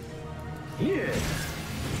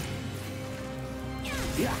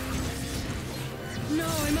 No,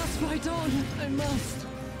 I must fight on. I must.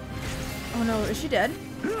 Oh no, is she dead?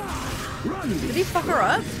 Did he fuck her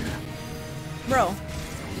up? Bro.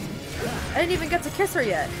 I didn't even get to kiss her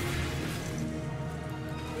yet.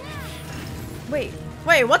 Wait,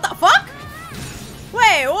 what the fuck?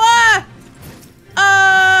 Wait, what?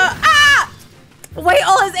 Wait,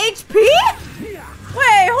 all his HP?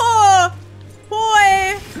 Wait,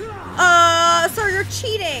 sir, you're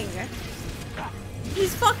cheating.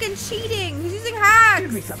 He's fucking cheating. He's using hacks.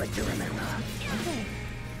 Give me something to remember. Okay.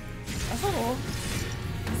 Oh.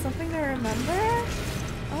 Something to remember?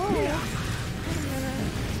 Oh. Yeah. Wait a minute.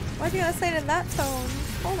 Why'd you gotta say it in that tone?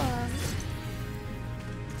 Hold on.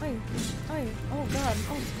 Wait. Wait. Oh god.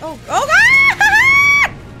 Oh god!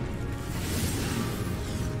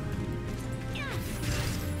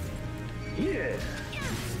 Yeah.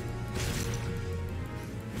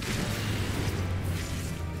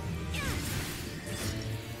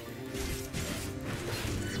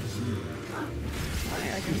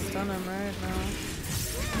 I can stun him right now.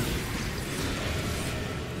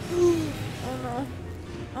 Oh no.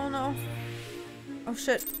 Oh no. Oh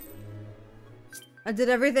shit. I did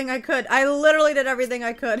everything I could. I literally did everything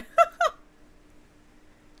I could.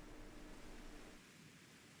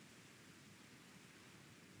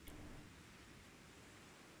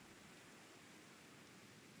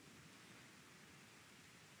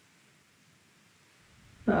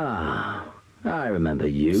 Ah, I remember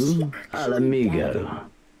you. 𝗙𝗓𝗘𝗥𝗬𝗪𝗛𝗘𝗥𝗍𝗪,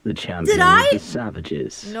 the champion Did I? of the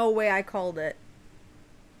savages. No way I called it.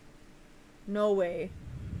 No way.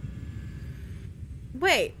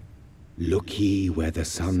 Wait. Look ye where the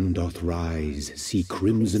sun doth rise, see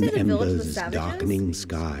crimson Did you say the village of the embers savages? darkening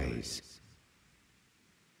skies.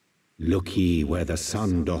 Look ye where the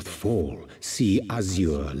sun doth fall, see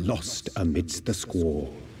azure lost amidst the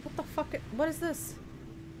squall. What the fuck? What is this?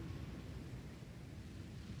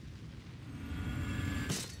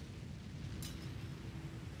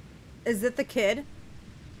 Is it the kid?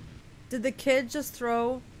 Did the kid just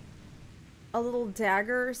throw a little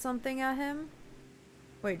dagger or something at him?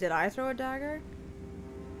 Wait, did I throw a dagger?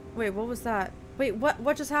 Wait, what was that? Wait,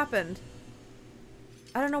 what just happened?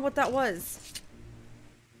 I don't know what that was.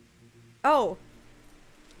 Oh.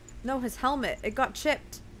 No, his helmet. It got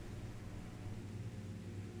chipped.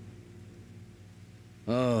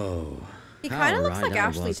 Oh. He kind of looks right like I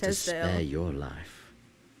Ashley was to Tisdale. spare your life.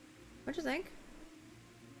 What'd you think?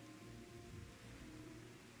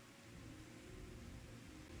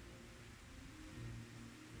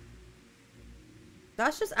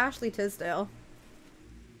 That's just Ashley Tisdale.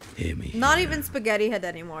 Hear me. Not even Spaghetti Head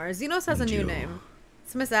anymore. Zenos has a new name.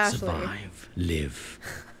 It's Miss Ashley. Survive. Live.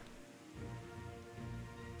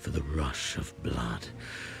 For the rush of blood.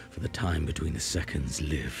 For the time between the seconds.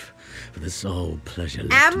 Live. For the sole pleasure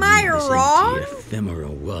left Am to I leave this wrong? empty,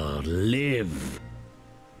 ephemeral world. Live.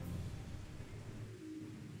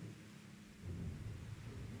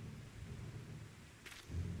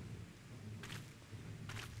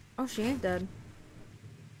 Oh, she ain't dead.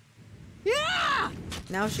 Yeah!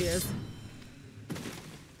 Now she is.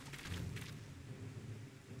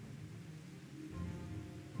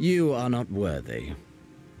 You are not worthy.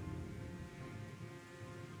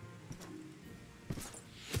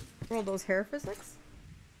 Roll those hair physics?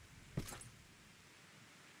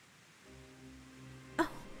 Oh.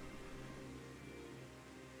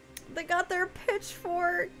 They got their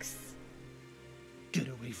pitchforks. Get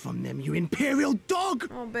away from them, you imperial dog!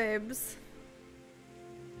 Oh, babes.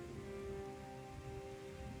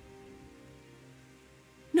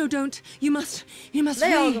 No, don't. You must They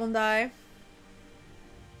all flee. gonna die.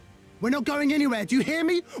 We're not going anywhere, do you hear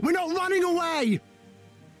me? We're not running away!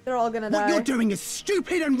 They're all gonna What die. you're doing is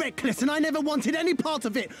stupid and reckless, and I never wanted any part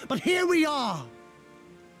of it, but here we are!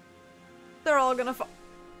 They're all gonna fall.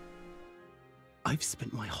 I've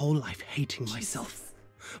spent my whole life hating myself.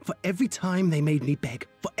 For every time they made me beg,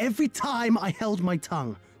 for every time I held my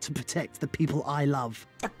tongue to protect the people I love.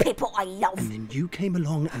 The people I love. And then you came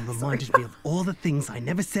along and reminded me of all the things I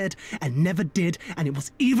never said and never did, and it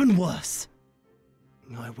was even worse.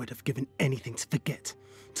 I would have given anything to forget,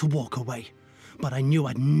 to walk away, but I knew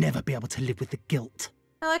I'd never be able to live with the guilt.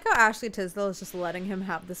 I like how Ashley Tisdale is just letting him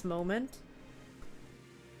have this moment.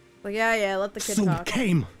 Like, yeah, let the kid So talk. we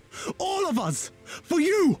came, all of us, for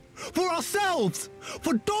you, for ourselves,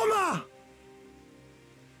 for 𝗙𝗪𝗡𝗗!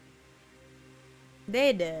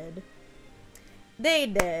 They did. They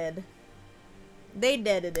did. They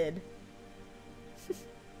did.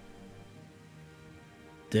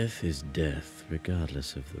 Death is death,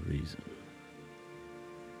 regardless of the reason.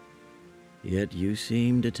 Yet you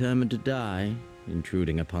seem determined to die,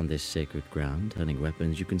 intruding upon this sacred ground, turning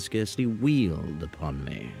weapons you can scarcely wield upon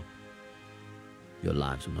me. Your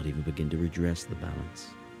lives will not even begin to redress the balance.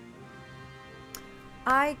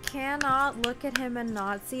 I cannot look at him and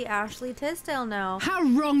not see Ashley Tisdale now. How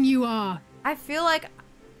wrong you are! I feel like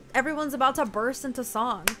everyone's about to burst into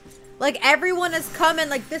song. Like, everyone is coming,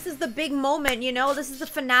 like, this is the big moment, you know? This is the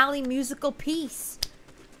finale musical piece.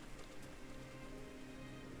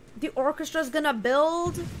 The orchestra's gonna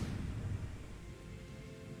build.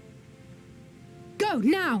 Go!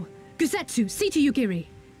 now! Gusetsu, see to Yugiri.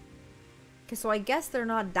 Okay, so I guess they're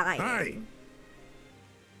not dying. Hey!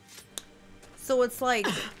 So it's like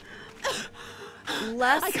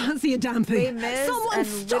less I can't see a damn thing. Les Mis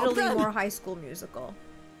and literally more High School Musical.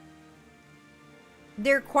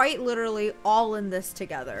 They're quite literally all in this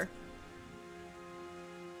together.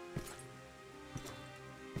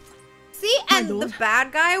 See, and the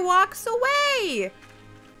bad guy walks away.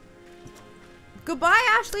 Goodbye,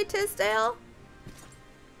 Ashley Tisdale.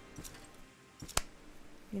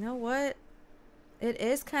 You know what? It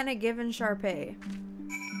is kind of giving Sharpay.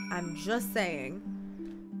 I'm just saying.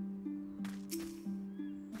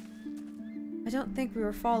 I don't think we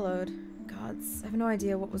were followed. Gods, I have no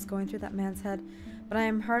idea what was going through that man's head, but I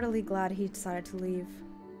am heartily glad he decided to leave.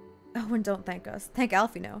 Oh, and don't thank us. Thank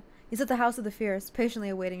Alfino. He's at the House of the Fierce, patiently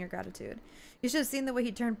awaiting your gratitude. You should have seen the way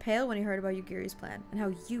he turned pale when he heard about Yugiri's plan, and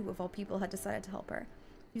how you, of all people, had decided to help her.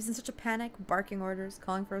 He was in such a panic, barking orders,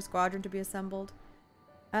 calling for a squadron to be assembled.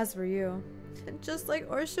 As for you, just like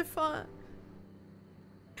Orshifant.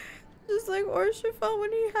 Just like Orshifant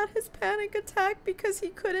when he had his panic attack because he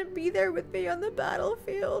couldn't be there with me on the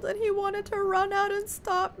battlefield, and he wanted to run out and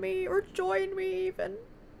stop me, or join me even.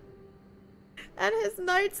 And his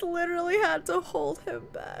knights literally had to hold him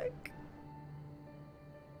back.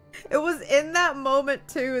 It was in that moment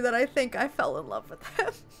too that I think I fell in love with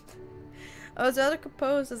him. I was rather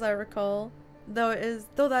composed, as I recall, though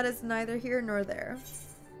that is neither here nor there.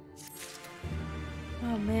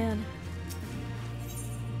 Oh man.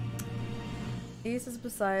 Ace is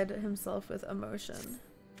beside himself with emotion. Can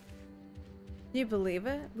you believe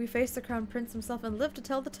it? We faced the Crown Prince himself and lived to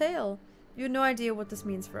tell the tale. You have no idea what this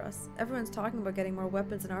means for us. Everyone's talking about getting more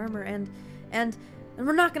weapons and armor, and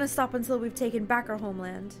we're not gonna stop until we've taken back our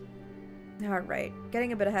homeland. Alright,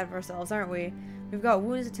 getting a bit ahead of ourselves, aren't we? We've got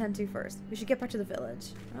wounds to tend to first. We should get back to the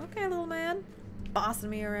village. Okay, little man. Bossing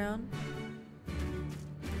me around.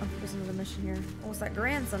 Oh, there's another mission here. Oh, it's that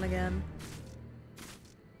grandson again.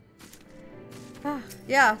 Ah,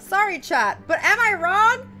 yeah, sorry chat, but am I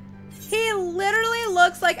wrong? He literally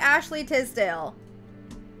looks like Ashley Tisdale.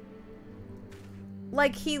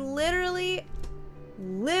 Like, he literally...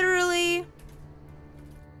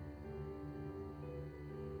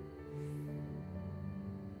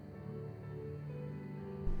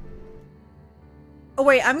 Oh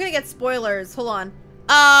wait, I'm gonna get spoilers. Hold on.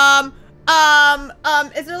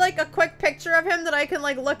 Is there like a quick picture of him that I can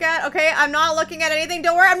like look at? Okay, I'm not looking at anything.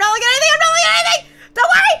 Don't worry, I'm not looking at anything. I'm not looking at anything. Don't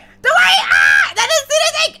worry. Don't worry. Ah! I didn't see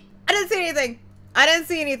anything. I didn't see anything. I didn't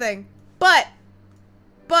see anything. But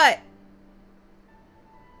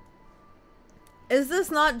is this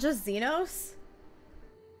not just Zenos?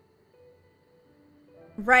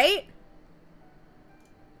 Right?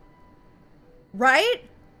 Right?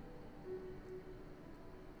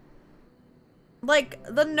 Like,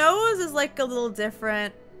 the nose is like a little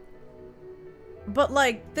different. But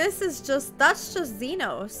like, this is just, that's just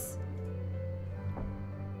Zenos.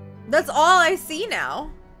 That's all I see now.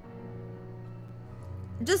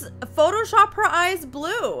 Just Photoshop her eyes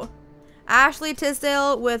blue. Ashley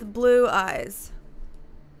Tisdale with blue eyes.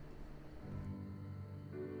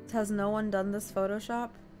 Has no one done this Photoshop?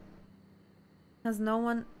 Is no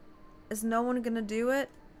one gonna do it?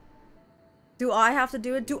 Do I have to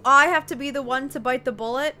do it? Do I have to be the one to bite the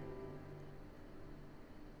bullet?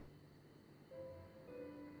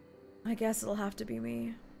 I guess it'll have to be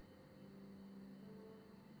me.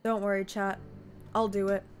 Don't worry, chat. I'll do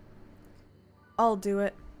it. I'll do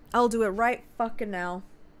it. I'll do it right fucking now.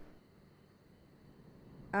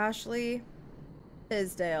 Ashley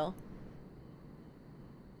Tisdale.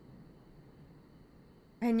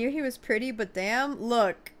 I knew he was pretty, but damn,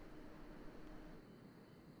 look.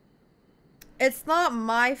 It's not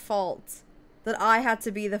my fault that I had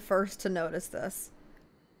to be the first to notice this.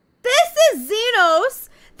 This is Zenos!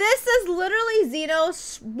 This is literally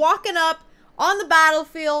Zenos walking up on the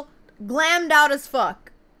battlefield, glammed out as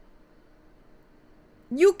fuck.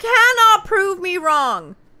 You cannot prove me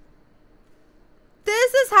wrong.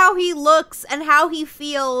 This is how he looks and how he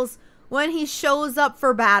feels when he shows up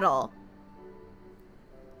for battle.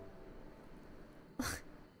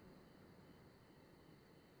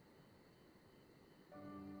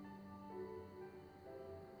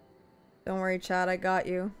 Don't worry, Chad, I got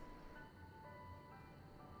you.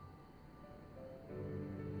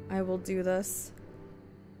 I will do this.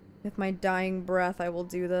 With my dying breath, I will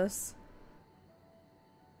do this.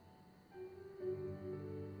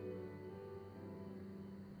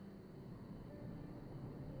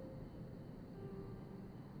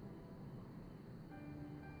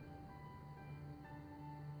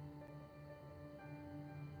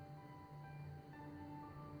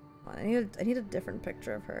 on. I need a different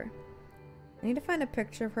picture of her. I need to find a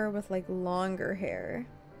picture of her with like longer hair.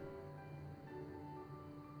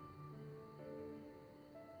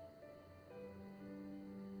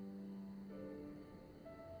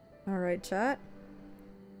 Alright, chat.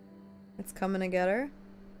 It's coming to get her.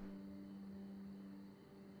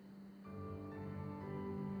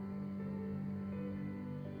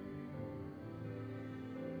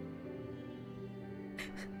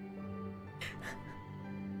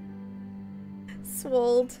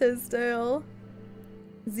 Swole Tisdale.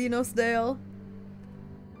 Zenos Dale.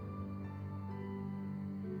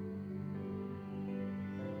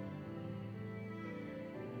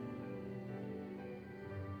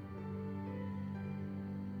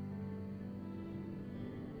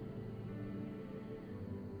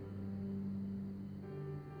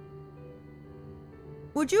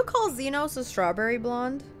 Would you call Zenos a strawberry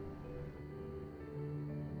blonde?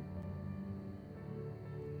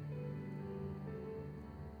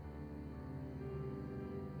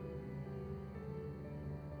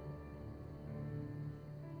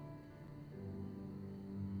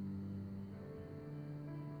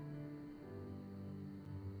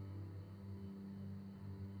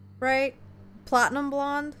 Right? Platinum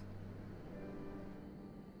blonde?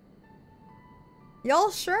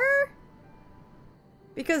 Y'all sure?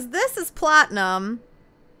 Because this is platinum.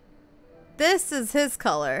 This is his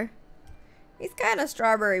color. He's kind of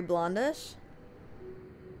strawberry blondish.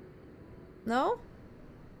 No?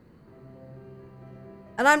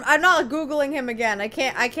 And I'm not Googling him again. I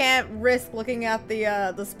can't risk looking at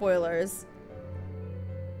the spoilers.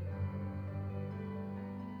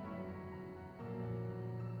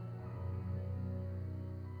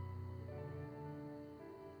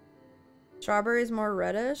 Strawberry's more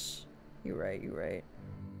reddish? You're right, you're right.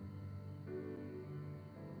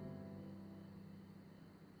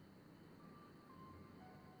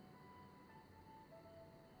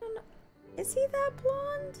 Is he that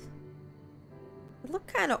blonde? It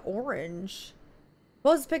looked kind of orange.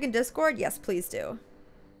 Post pick in Discord? Yes, please do.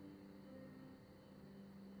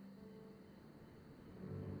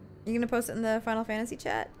 You gonna post it in the Final Fantasy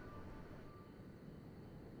chat?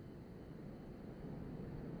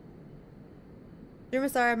 Dream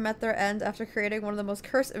and Saira met their end after creating one of the most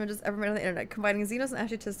cursed images ever made on the internet. Combining Zenos and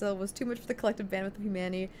Ashley Tisdale was too much for the collective bandwidth of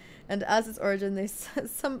humanity, and as its origin, they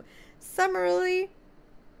summarily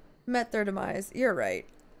met their demise. You're right.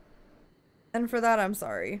 And for that, I'm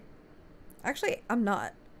sorry. Actually, I'm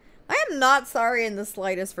not. I am not sorry in the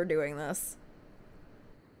slightest for doing this.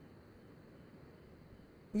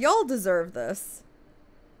 Y'all deserve this.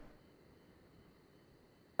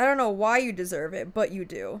 I don't know why you deserve it, but you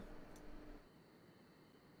do.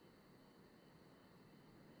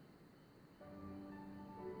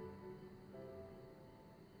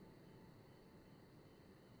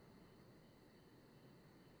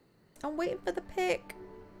 I'm waiting for the pic.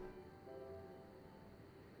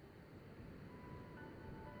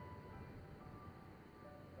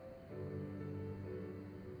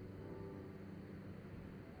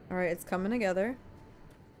 All right, it's coming together.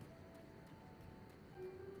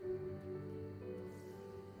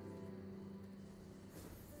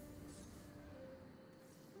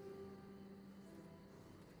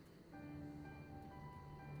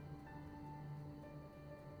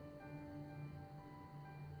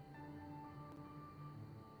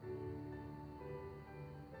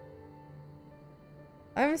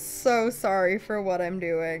 I'm so sorry for what I'm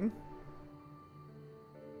doing.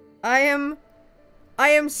 I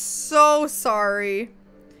am so sorry.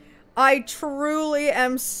 I truly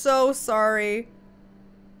am so sorry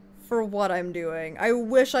for what I'm doing. I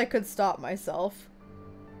wish I could stop myself.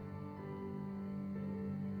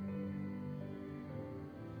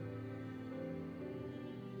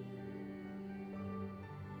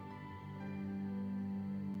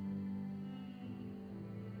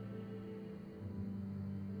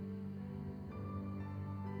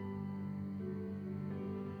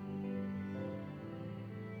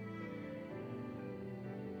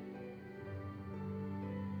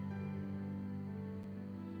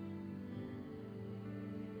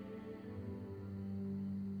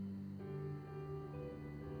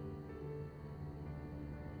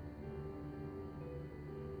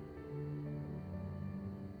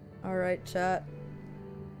 Alright, chat.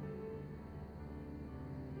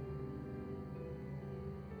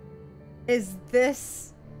 Is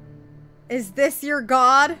this your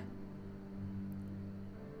god?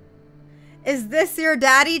 Is this your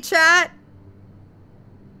daddy, chat?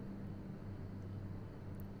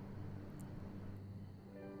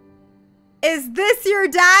 Is this your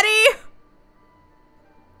daddy?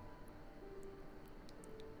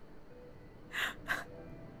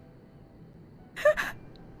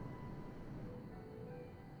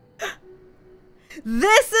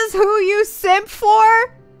 This is who you simp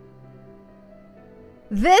for?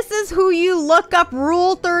 This is who you look up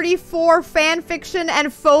Rule 34 fanfiction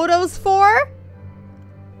and photos for?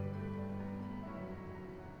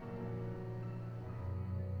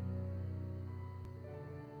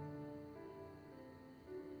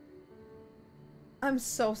 I'm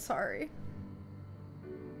so sorry.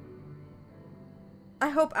 I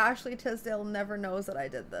hope Ashley Tisdale never knows that I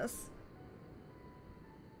did this.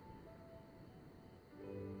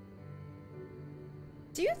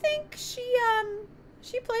 Do you think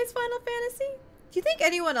she plays Final Fantasy? Do you think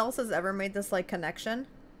anyone else has ever made this, like, connection?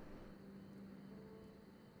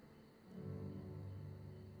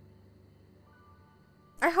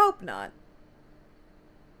 I hope not.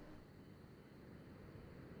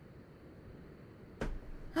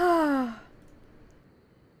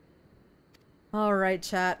 Alright,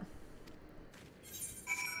 chat.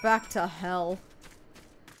 Back to hell.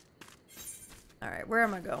 Alright, where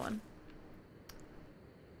am I going?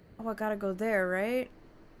 Oh, I gotta go there, right?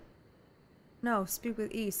 No, speak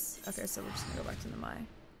with Ys. Okay, so we're just gonna go back to the Mai.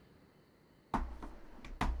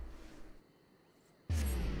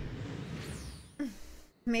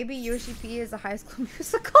 Maybe Yoshi P is a High School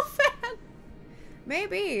Musical fan.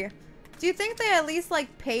 Maybe. Do you think they at least,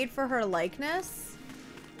 like, paid for her likeness?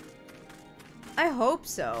 I hope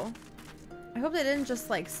so. I hope they didn't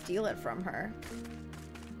just, like, steal it from her.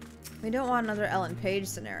 We don't want another Ellen Page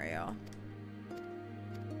scenario.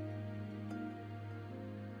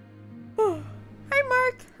 Hi,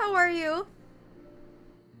 Mark. How are you?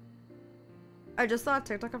 I just saw a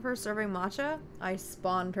TikTok of her serving matcha. I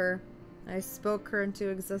spawned her. I spoke her into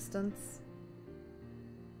existence.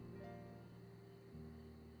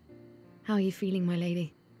 How are you feeling, my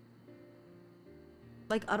lady?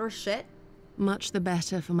 Like utter shit? Much the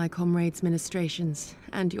better for my comrades' ministrations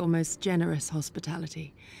and your most generous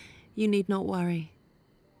hospitality. You need not worry.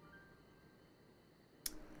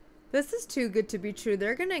 This is too good to be true.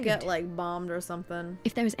 They're gonna get, like, bombed or something.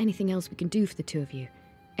 If there is anything else we can do for the two of you,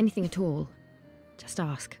 anything at all, just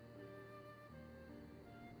ask.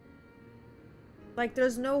 Like,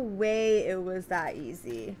 there's no way it was that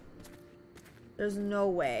easy. There's no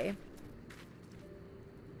way.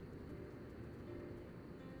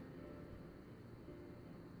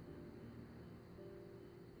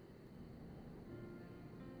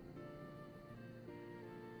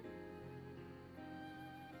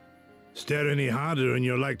 Stare any harder and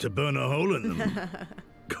you're like to burn a hole in them.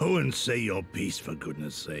 Go and say your piece, for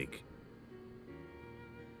goodness sake.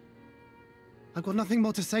 I've got nothing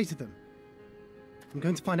more to say to them. I'm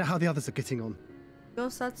going to find out how the others are getting on.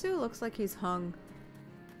 Gosatsu looks like he's hung.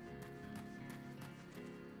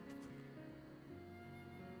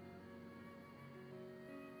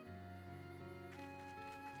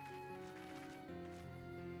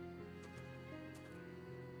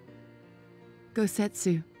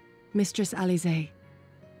 Gosetsu, Mistress Alize,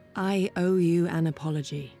 I owe you an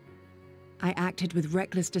apology. I acted with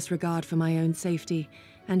reckless disregard for my own safety,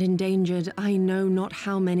 and endangered I know not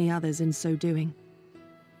how many others in so doing.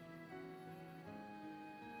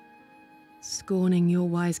 Scorning your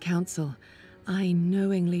wise counsel, I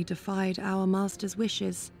knowingly defied our master's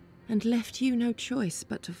wishes, and left you no choice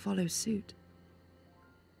but to follow suit.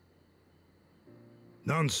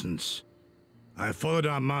 Nonsense. I followed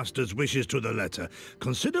our master's wishes to the letter.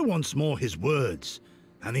 Consider once more his words,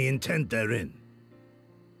 and the intent therein.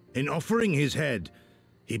 In offering his head,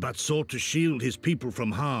 he but sought to shield his people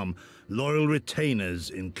from harm, loyal retainers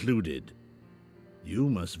included. You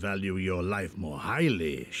must value your life more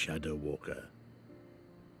highly, Shadow Walker.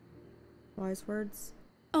 Wise words.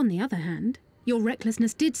 On the other hand, your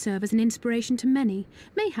recklessness did serve as an inspiration to many.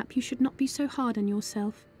 Mayhap you should not be so hard on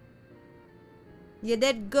yourself. You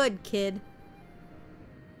did good, kid.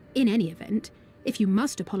 In any event, if you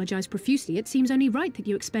must apologize profusely, it seems only right that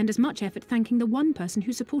you expend as much effort thanking the one person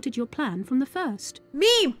who supported your plan from the first.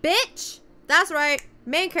 Me, bitch! That's right.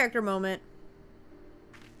 Main character moment.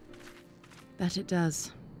 That it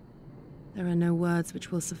does. There are no words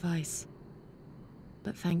which will suffice.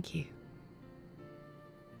 But thank you.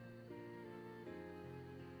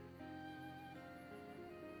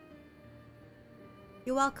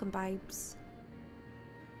 You're welcome, babes.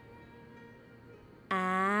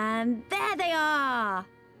 And there they are!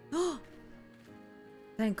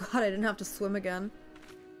 Thank God I didn't have to swim again.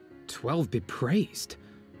 12 be praised.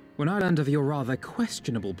 When I learned of your rather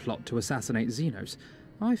questionable plot to assassinate Zenos,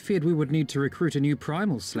 I feared we would need to recruit a new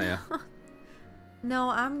primal slayer. No,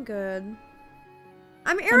 I'm good.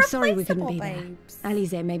 I'm irreplaceable, I'm sorry we couldn't be babes. there.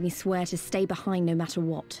 Alize made me swear to stay behind no matter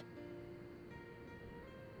what.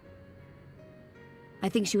 I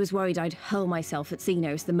think she was worried I'd hurl myself at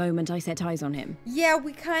Zenos the moment I set eyes on him. Yeah,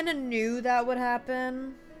 we kind of knew that would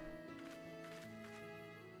happen.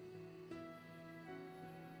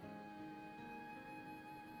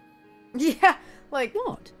 Yeah, like...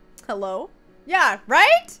 What? Hello? Yeah,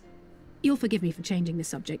 right? You'll forgive me for changing the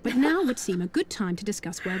subject, but now would seem a good time to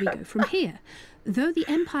discuss where we go from here. Though the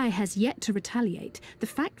Empire has yet to retaliate, the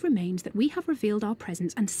fact remains that we have revealed our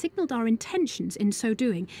presence and signalled our intentions in so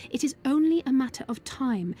doing. It is only a matter of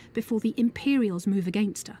time before the Imperials move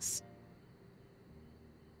against us.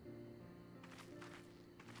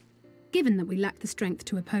 Given that we lack the strength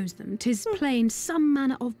to oppose them, 'tis plain some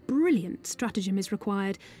manner of brilliant stratagem is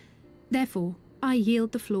required. Therefore, I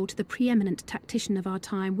yield the floor to the preeminent tactician of our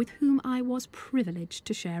time, with whom I was privileged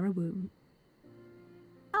to share a womb.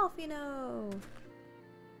 Alfino!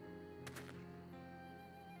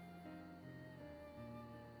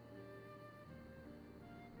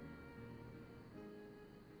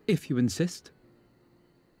 If you insist.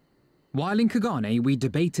 While in 𝗙𝗓𝗘, we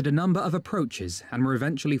debated a number of approaches and were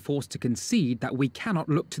eventually forced to concede that we cannot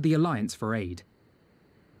look to the Alliance for aid.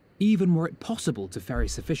 Even were it possible to ferry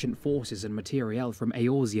sufficient forces and materiel from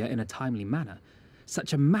Eorzea in a timely manner,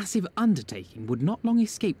 such a massive undertaking would not long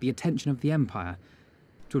escape the attention of the Empire.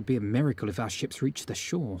 It would be a miracle if our ships reached the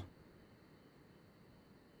shore.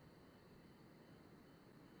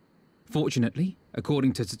 Fortunately,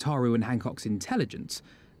 according to Tataru and Hancock's intelligence,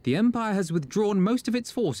 the Empire has withdrawn most of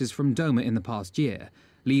its forces from Doma in the past year,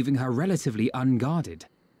 leaving her relatively unguarded.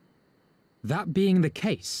 That being the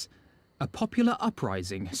case, a popular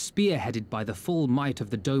uprising, spearheaded by the full might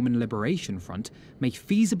of the Doman Liberation Front, may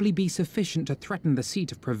feasibly be sufficient to threaten the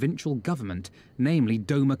seat of provincial government, namely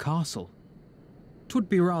Doma Castle. 'Twould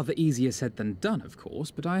be rather easier said than done, of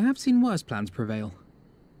course, but I have seen worse plans prevail.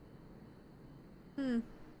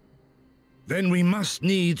 Then we must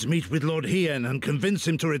needs meet with Lord Hien and convince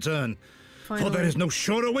him to return. Finally. For there is no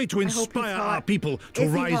surer way to inspire our people to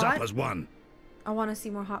rise up as one. I want to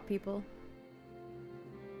see more hot people.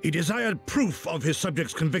 He desired proof of his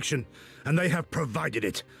subjects' conviction, and they have provided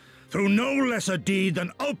it, through no less a deed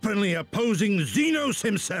than openly opposing Zenos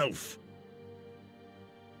himself.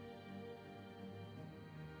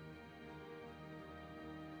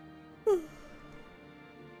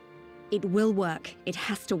 It will work. It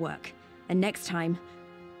has to work. And next time,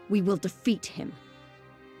 we will defeat him.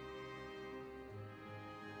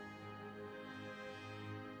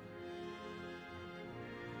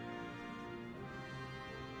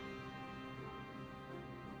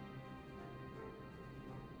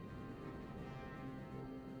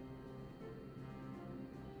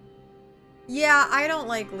 Yeah, I don't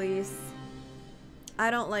like Lise.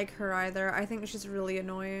 I don't like her either. I think she's really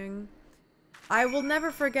annoying. I will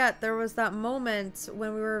never forget, there was that moment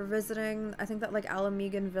when we were visiting, I think that like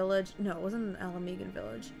Alamegan village. No, it wasn't an Alamegan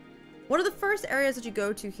village. One of the first areas that you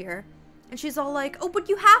go to here. And she's all like, oh, but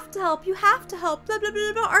you have to help, blah, blah,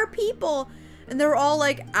 blah, blah, our people. And they're all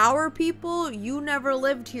like, our people? You never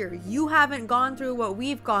lived here. You haven't gone through what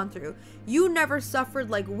we've gone through. You never suffered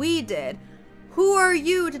like we did. Who are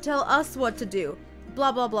you to tell us what to do?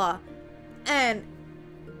 Blah, blah, blah. And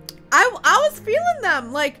I was feeling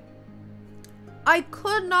them. Like, I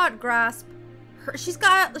could not grasp her. She's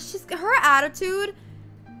got her attitude.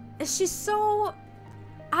 She's so,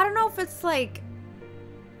 I don't know if it's like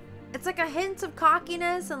a hint of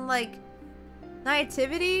cockiness and like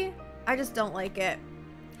naivety. I just don't like it.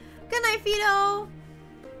 Good night, Fido.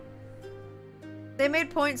 They made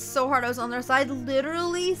points so hard I was on their side.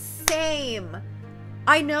 Literally same.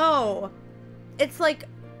 I know. It's like,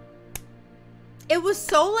 it was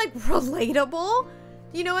so like relatable.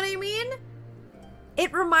 You know what I mean?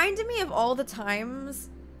 It reminded me of all the times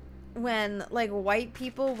when like white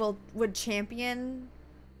people would champion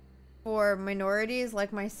for minorities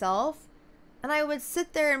like myself. And I would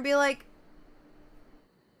sit there and be like,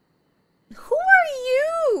 who are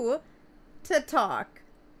you to talk?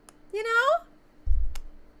 You know?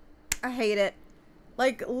 I hate it.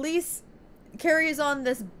 Like, Lise carries on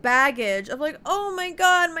this baggage of like, oh my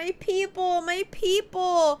god, my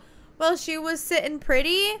people. Well, she was sitting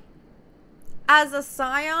pretty as a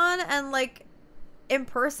scion and like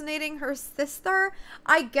impersonating her sister.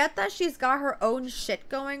 I get that she's got her own shit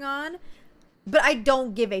going on, but I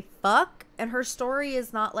don't give a fuck. And her story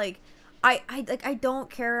is not like, I don't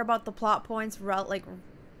care about the plot points relative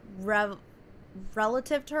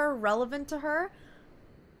to her, relevant to her.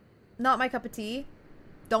 Not my cup of tea.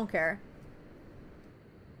 Don't care.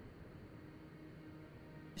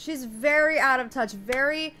 She's very out of touch.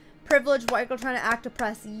 Very privileged white girl trying to act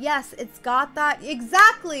oppressed. Yes, it's got that.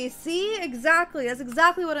 Exactly. See? Exactly. That's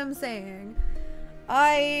exactly what I'm saying.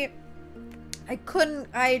 I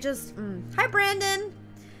I just, hi Brandon!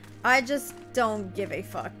 I just don't give a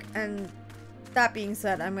fuck. And that being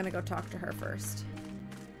said, I'm gonna go talk to her first.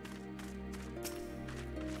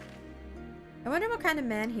 I wonder what kind of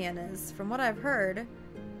man Hien is. From what I've heard,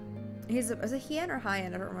 is it Hien or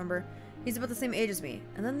Hien? I don't remember. He's about the same age as me.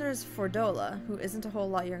 And then there's Fordola, who isn't a whole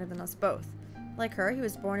lot younger than us both. Like her, he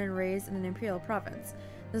was born and raised in an imperial province.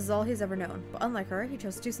 This is all he's ever known. But unlike her, he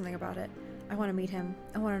chose to do something about it. I want to meet him.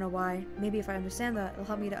 I want to know why. Maybe if I understand that, it'll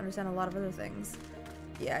help me to understand a lot of other things.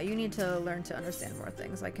 Yeah, you need to learn to understand more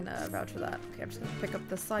things. I can vouch for that. Okay, I'm just going to pick up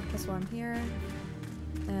this side quest while I'm here.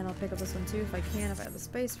 And I'll pick up this one too if I can, if I have the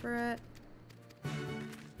space for it.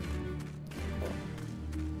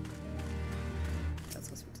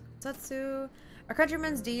 Setsu. Our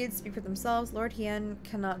countrymen's deeds speak for themselves. Lord Hien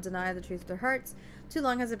cannot deny the truth of their hearts. Too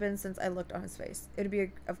long has it been since I looked on his face. It would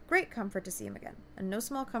be of great comfort to see him again. And no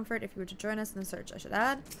small comfort if you were to join us in the search, I should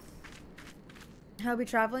add. I'll be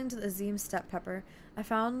traveling to the Azim steppe, Pepper. I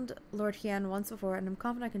found Lord Hien once before, and I'm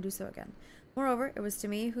confident I can do so again. Moreover, it was to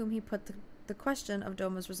me whom he put the question of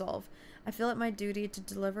Doma's resolve. I feel it my duty to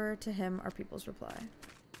deliver to him our people's reply.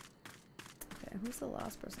 Okay, who's the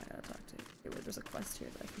last person I gotta talk to? Okay, wait, there's a quest here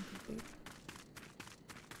that I can complete.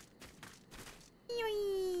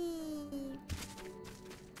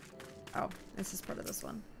 Oh, this is part of this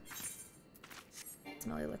one.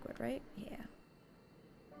 Smelly liquid, right? Yeah.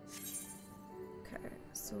 Okay,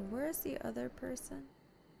 so where's the other person?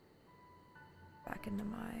 Back into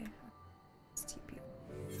my TP.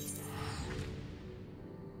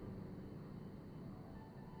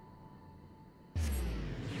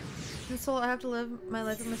 So I have to live my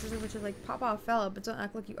life with my sister, which is like Papa fella, but don't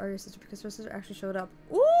act like you are your sister because her sister actually showed up.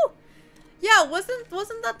 Ooh! Yeah,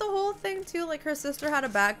 wasn't that the whole thing too? Like her sister had a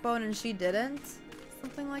backbone and she didn't?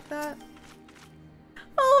 Something like that.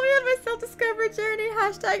 Follow me on my self-discovery journey.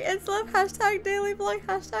 Hashtag #inslove, hashtag daily vlog,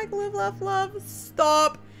 hashtag live, laugh, love.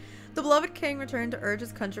 Stop! The beloved king returned to urge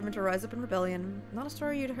his countrymen to rise up in rebellion. Not a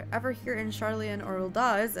story you'd ever hear in Charlian or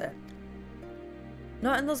Ul'dah, is it?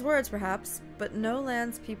 Not in those words, perhaps, but no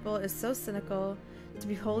land's people is so cynical to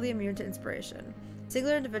be wholly immune to inspiration.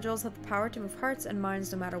 Singular individuals have the power to move hearts and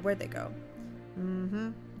minds no matter where they go.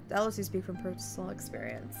 Doubtless you speak from personal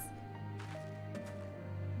experience.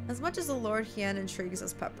 As much as the Lord Hien intrigues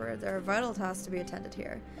us, Pepper, there are vital tasks to be attended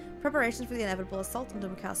here. Preparations for the inevitable assault on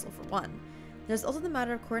Doma Castle, for one. There's also the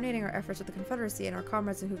matter of coordinating our efforts with the Confederacy and our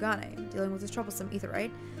comrades in Hugane, dealing with this troublesome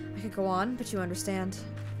Aetheryte. I could go on, but you understand.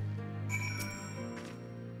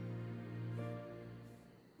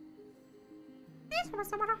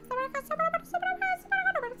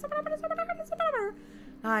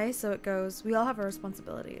 Aye, so it goes. We all have our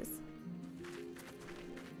responsibilities.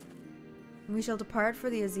 We shall depart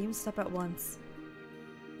for the Azim steppe at once.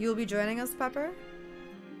 You will be joining us, Pepper?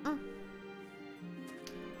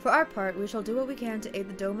 For our part, we shall do what we can to aid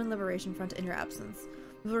the Doman Liberation Front in your absence.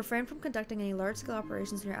 We will refrain from conducting any large-scale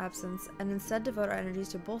operations in your absence, and instead devote our energies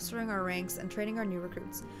to bolstering our ranks and training our new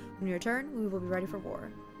recruits. When you return, we will be ready for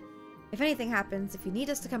war. If anything happens, if you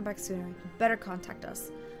need us to come back sooner, you better contact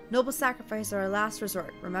us. Noble sacrifice are our last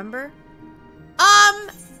resort, remember?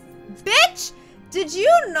 Bitch! Did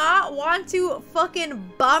you not want to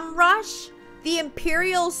fucking bum rush the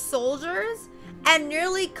Imperial soldiers and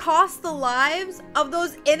nearly cost the lives of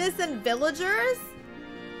those innocent villagers?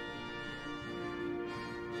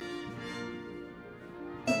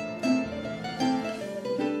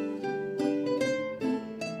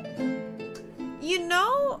 You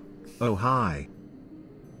know... Oh, hi.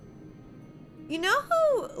 You know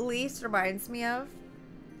who Lise reminds me of?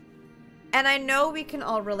 And I know we can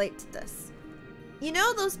all relate to this. You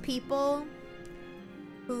know those people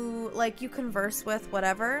who, like, you converse with,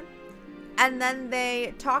 whatever, and then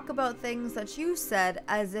they talk about things that you said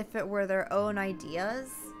as if it were their own ideas?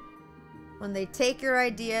 When they take your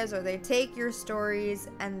ideas or they take your stories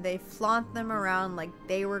and they flaunt them around like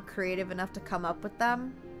they were creative enough to come up with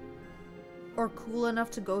them? Or cool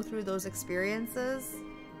enough to go through those experiences?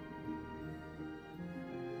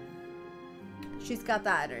 She's got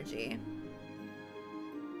that energy.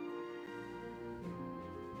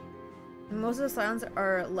 Most of the silence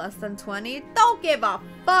are less than 20. Don't give a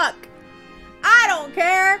fuck! I don't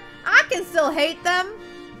care! I can still hate them!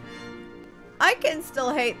 I can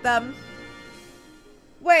still hate them.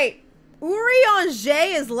 Wait,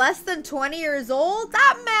 Urianger is less than 20 years old?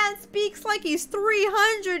 That man speaks like he's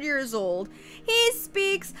 300 years old. He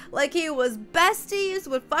speaks like he was besties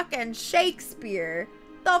with fucking Shakespeare.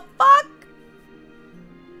 The fuck?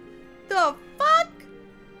 The fuck?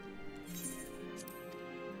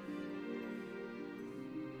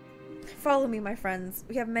 Follow me, my friends.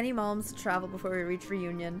 We have many malms to travel before we reach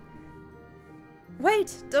reunion.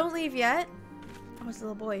 Wait, don't leave yet. Oh, it's a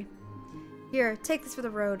little boy. Here, take this for the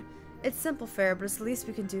road. It's simple fare, but it's the least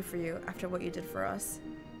we can do for you after what you did for us.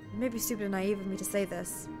 It may be stupid and naive of me to say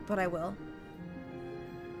this, but I will.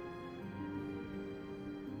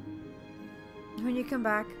 When you come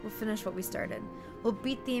back, we'll finish what we started. We'll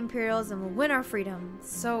beat the Imperials and we'll win our freedom.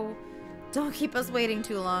 So, don't keep us waiting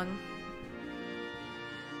too long.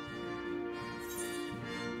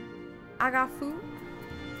 I got food.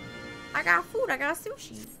 I got food. I got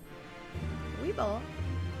sushi. Weeble.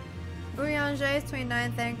 Urianger is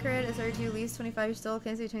 29th anchored. It's 32 least 25 still.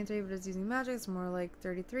 Can't say 23, but it's using magic. It's more like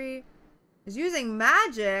 33. It's using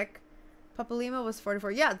magic. Papalima was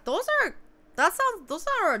 44. Yeah, those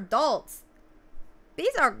are adults.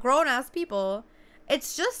 These are grown ass people.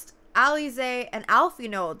 It's just Alize and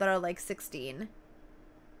Alfino that are like 16.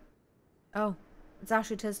 Oh, it's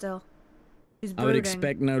actually Tisdale. She's brooding. I would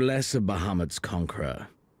expect no less of Bahamut's conqueror.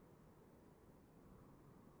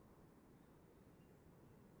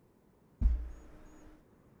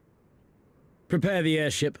 Prepare the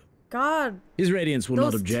airship. God. His Radiance will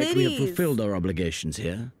not object. Titties. We have fulfilled our obligations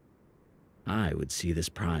here. I would see this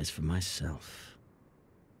prize for myself.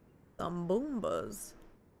 Some boombas.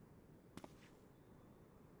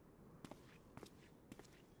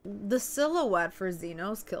 The silhouette for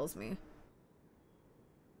Zenos kills me.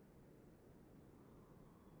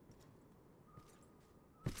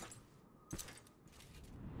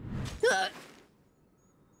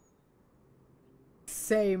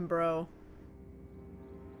 Same, bro.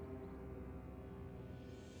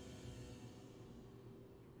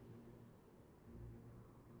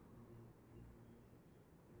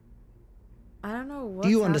 I don't know what. Do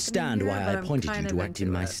you understand why I appointed you to act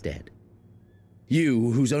in my stead?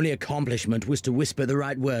 You, whose only accomplishment was to whisper the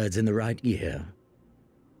right words in the right ear.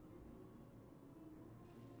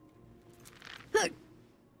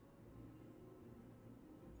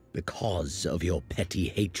 Because of your petty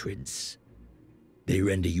hatreds, they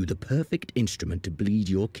render you the perfect instrument to bleed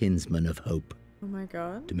your kinsman of hope. Oh my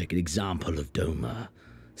god. To make an example of Doma,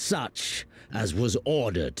 such as was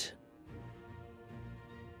ordered.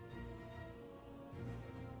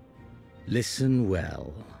 Listen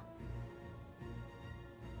well.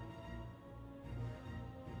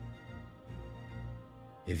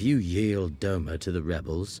 If you yield Doma to the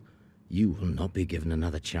rebels, you will not be given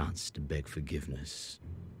another chance to beg forgiveness.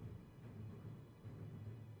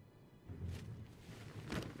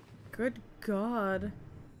 Good God.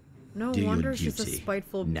 No Do wonder your she's a duty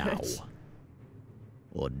spiteful now, bitch.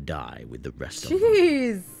 or die with the rest of them.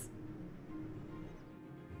 Jeez.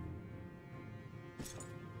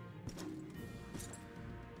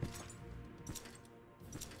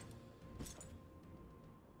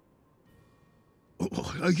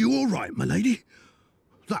 Are you all right, my lady?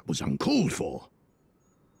 That was uncalled for.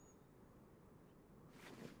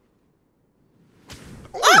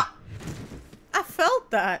 Ah! I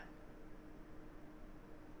felt that.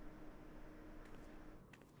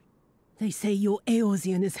 They say your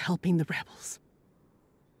Eorzean is helping the rebels.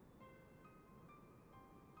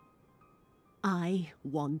 I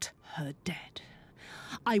want her dead.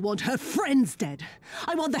 I want her friends dead.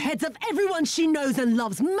 I want the heads of everyone she knows and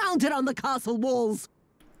loves mounted on the castle walls.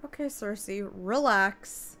 Okay, Cersei,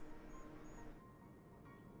 relax.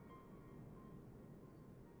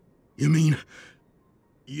 You mean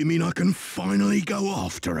I can finally go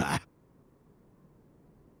after her?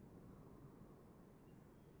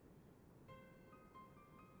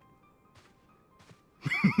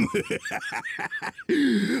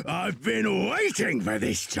 I've been waiting for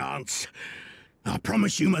this chance. I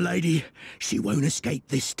promise you, my lady, she won't escape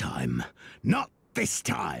this time. Not this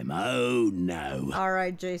time, oh no.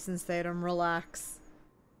 Alright, Jason Statham, relax.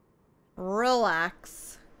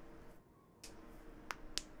 Relax.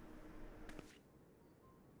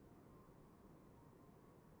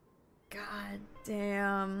 God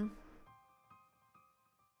damn.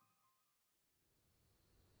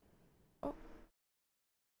 Oh.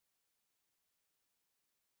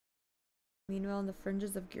 Meanwhile, on the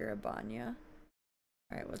fringes of 𝗙𝗓𝗘𝗪𝗔𝗪.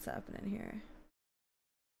 Alright, what's happening here?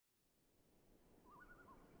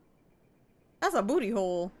 That's a booty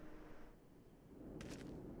hole.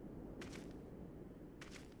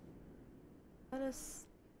 Let us...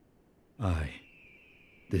 Aye.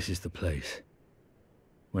 This is the place.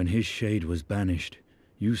 When his shade was banished,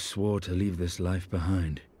 you swore to leave this life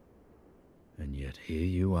behind. And yet here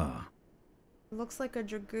you are. It looks like a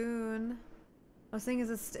dragoon. I was thinking,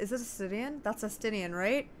 is it a Stydian? That's a Stydian,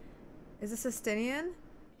 right? Is this a Stydian?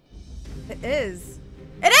 It is.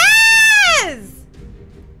 It is!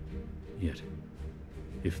 Yet,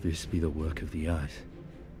 if this be the work of the eyes,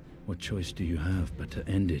 what choice do you have but to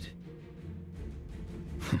end it?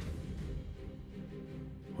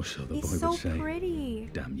 Or so the He's boy so would say. pretty.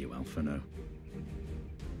 Damn you, Alphino.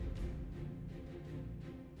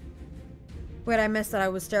 Wait, I missed that. I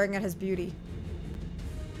was staring at his beauty.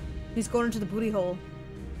 He's going into the booty hole.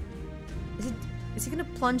 Is he gonna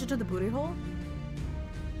plunge into the booty hole?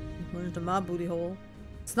 Plunge into my booty hole.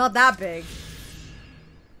 It's not that big.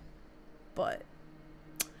 But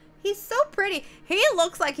he's so pretty. He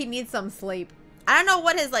looks like he needs some sleep. I don't know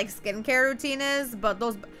what his like skincare routine is, but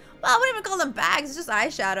those, well, I wouldn't even call them bags, it's just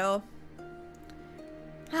eyeshadow.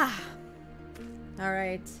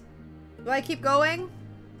 Alright. Do I keep going?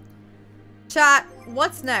 Chat,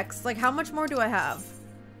 what's next? Like, how much more do I have?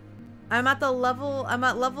 I'm at level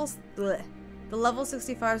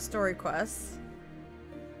 65 story quest.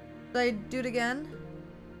 Should I do it again?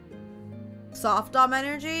 Soft dom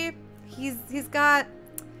energy? He's got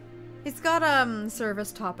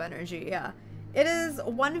service top energy, yeah. It is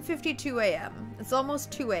 1:52 a.m. It's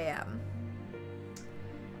almost 2 a.m.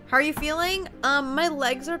 How are you feeling? My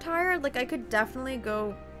legs are tired. Like, I could definitely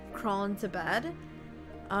go crawl into bed.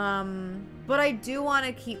 But I do want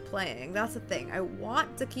to keep playing. That's the thing. I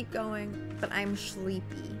want to keep going, but I'm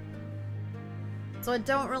sleepy. So I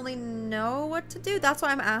don't really know what to do. That's why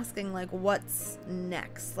I'm asking, like, what's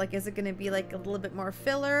next? Like, is it going to be, like, a little bit more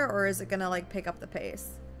filler, or is it going to, like, pick up the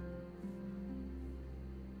pace?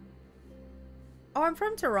 Oh, I'm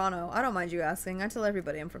from Toronto. I don't mind you asking. I tell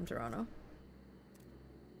everybody I'm from Toronto.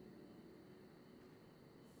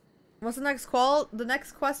 What's the next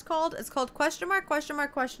quest called? It's called question mark, question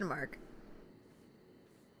mark, question mark.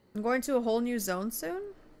 I'm going to a whole new zone soon.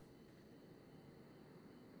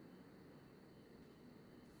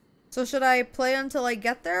 So should I play until I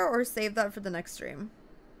get there or save that for the next stream?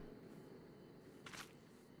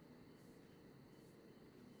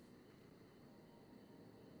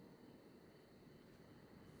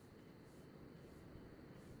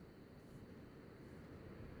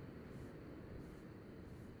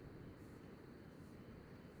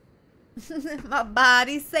 My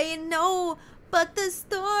body's saying no, but the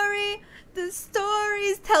story's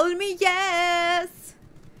telling me yes.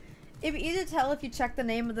 It'd be easy to tell if you check the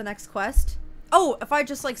name of the next quest. Oh, if I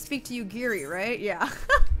just like speak to you, 𝗙𝗓𝗘, right? Yeah.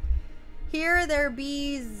 Here there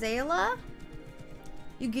be Zayla.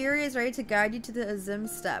 𝗙𝗓𝗘 is ready to guide you to the Azim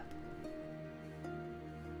step.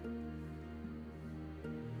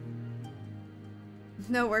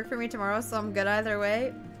 No work for me tomorrow, so I'm good either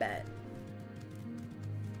way. Bet.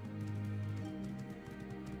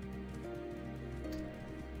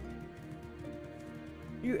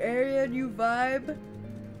 New area, new vibe.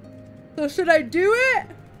 So should I do it?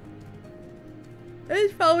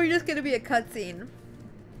 It's probably just gonna be a cutscene.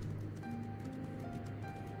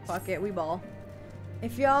 Fuck it, we ball.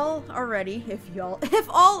 If all are ready,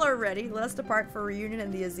 let us depart for a reunion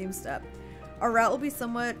in the Azim step. Our route will be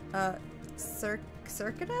somewhat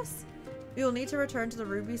circuitous. We will need to return to the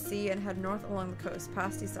Ruby Sea and head north along the coast,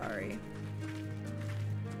 past 𝗙𝗏𝗏.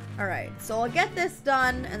 Alright, so I'll get this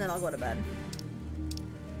done and then I'll go to bed.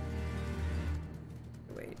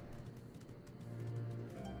 Wait.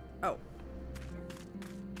 Oh.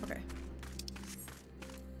 Okay.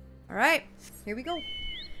 Alright, here we go.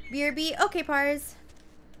 BRB, okay, Pars.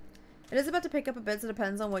 It is about to pick up a bit, so it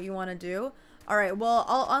depends on what you want to do. Alright, well,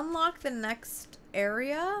 I'll unlock the next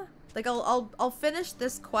area. Like, I'll finish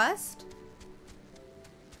this quest.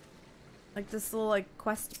 Like, this little, like,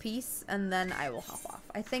 quest piece, and then I will hop off.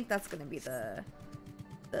 I think that's gonna be the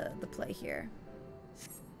play here.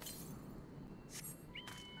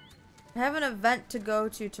 I have an event to go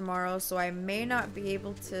to tomorrow, so I may not be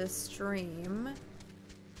able to stream.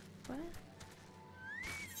 What?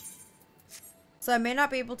 So I may not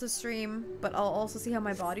be able to stream, but I'll also see how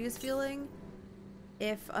my body is feeling.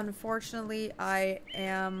 If, unfortunately, I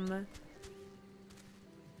am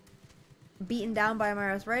beaten down by my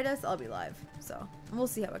arthritis, I'll be live. So, we'll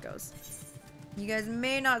see how it goes. You guys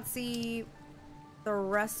may not see the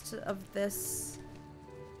rest of this,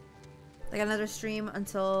 like another stream,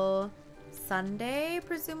 until Sunday,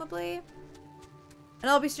 presumably. And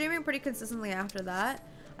I'll be streaming pretty consistently after that.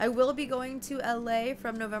 I will be going to LA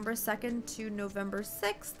from November 2nd to November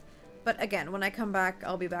 6th. But again, when I come back,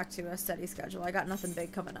 I'll be back to a steady schedule. I got nothing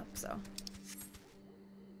big coming up, so.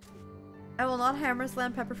 I will not hammer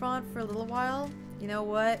slam Pepperfont for a little while. You know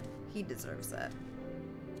what? He deserves it.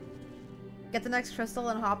 Get the next crystal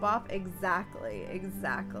and hop off? Exactly.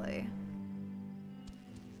 Exactly.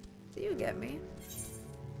 Do you get me?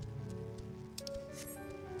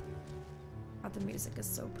 God, the music is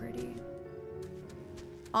so pretty.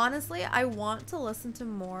 Honestly, I want to listen to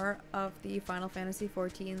more of the Final Fantasy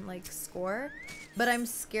XIV like score, but I'm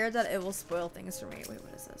scared that it will spoil things for me. Wait,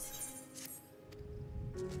 what is this?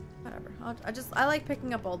 Whatever. I like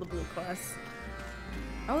picking up all the blue quests.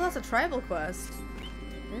 Oh, that's a tribal quest.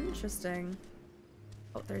 Interesting.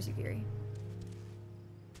 Oh, there's Yugiri.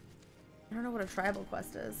 I don't know what a tribal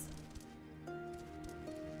quest is.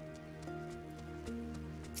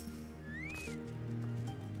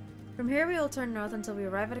 From here we will turn north until we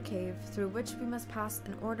arrive at a cave, through which we must pass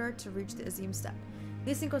in order to reach the Azim Steppe.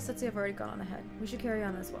 These 5 setsu have already gone on ahead. We should carry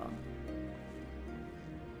on as well.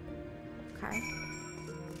 Okay.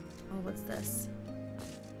 Oh, what's this?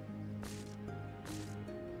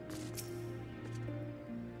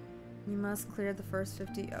 You must clear the first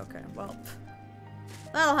 50. Okay, well,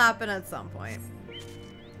 that'll happen at some point.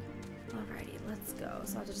 Alrighty, let's go.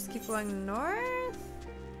 So I have to just keep going north?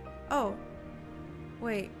 Oh.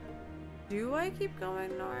 Wait. Do I keep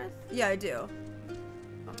going north? Yeah, I do.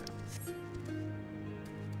 Okay.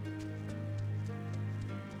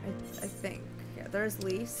 I think. Yeah, there's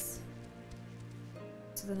Lis.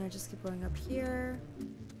 So then I just keep going up here.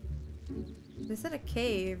 They said a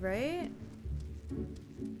cave, right?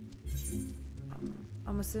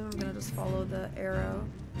 I'm assuming I'm gonna just follow the arrow.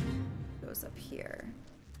 It goes up here.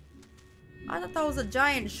 I thought that was a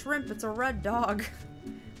giant shrimp. It's a red dog.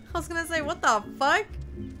 I was gonna say, what the fuck?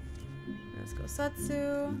 Let's go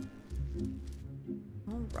Setsu.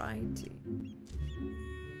 Alrighty.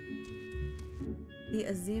 The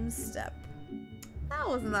Azim Steppe. That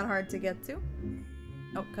wasn't that hard to get to.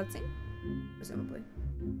 Oh, cutscene? Presumably.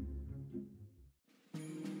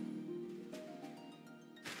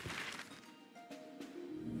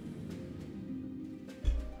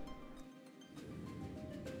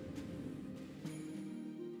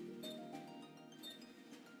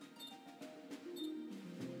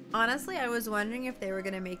 Honestly, I was wondering if they were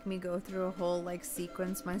gonna make me go through a whole like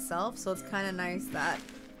sequence myself, so it's kind of nice that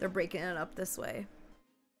they're breaking it up this way.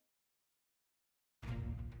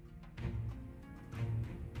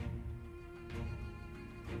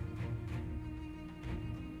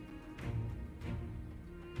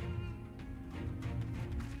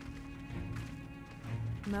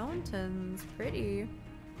 Mountains, pretty.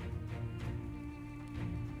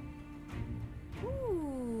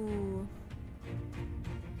 Ooh.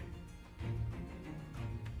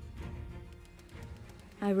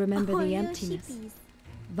 I remember the your emptiness, sheepies.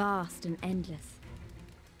 vast and endless.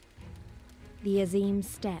 The Azim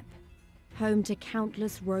Steppe, home to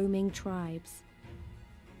countless roaming tribes.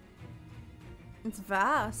 It's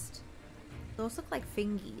vast. Those look like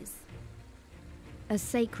fingies. A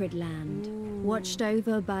sacred land, Ooh. watched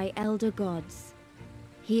over by elder gods.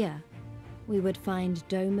 Here, we would find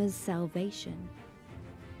𝗙𝗪𝗪's salvation.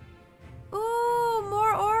 Ooh,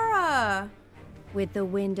 more aura! With the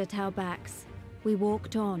wind at our backs, we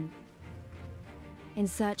walked on, in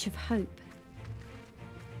search of hope,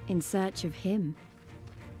 in search of him.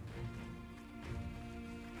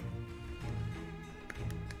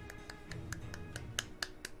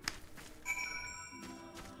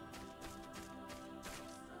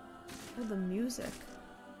 Oh, the music.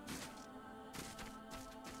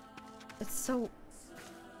 It's so...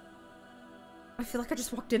 I feel like I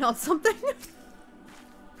just walked in on something.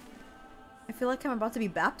 I feel like I'm about to be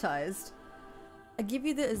baptized. I give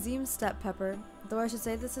you the Azim Steppe, Pepper, though I should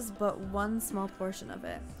say this is but one small portion of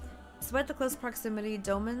it. Despite the close proximity,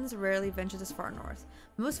 Domans rarely venture this far north.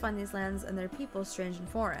 Most find these lands and their people strange and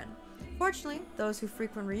foreign. Fortunately, those who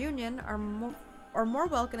frequent Reunion are more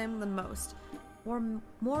welcoming than most.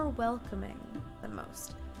 More welcoming than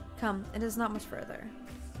most. Come, it is not much further.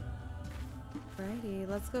 Alrighty,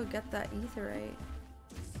 let's go get that etherite.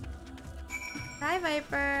 Hi,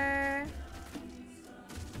 Viper!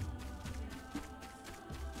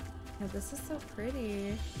 Oh, this is so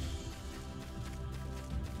pretty.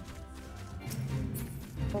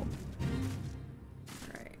 Oh.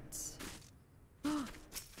 Alright.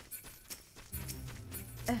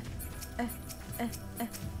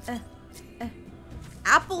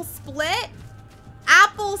 Apple split?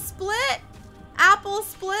 Apple split? Apple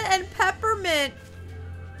split and peppermint.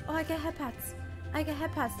 Oh, I get head pats. I get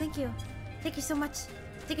head pats. Thank you. Thank you so much.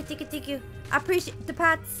 Thank you, thank you, thank you. I appreciate the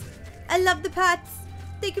pats. I love the pats.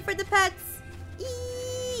 Thank you for the pats.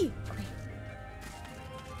 Eee! Okay.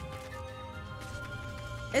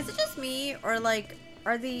 Is it just me, or like,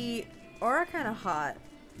 are the aura kind of hot?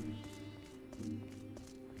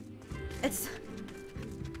 It's...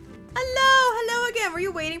 Hello again. Were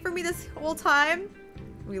you waiting for me this whole time?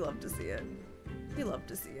 We love to see it. We love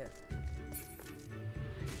to see it.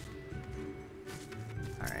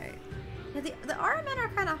 Alright. Yeah, the aura men are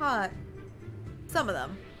kind of hot. Some of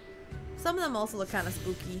them. Some of them also look kind of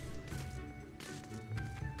spooky.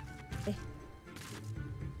 Eh.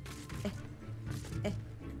 Eh. Eh.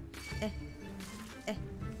 Eh. Eh.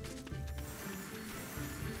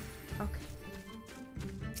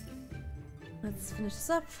 finish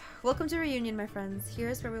this up. Welcome to Reunion, my friends.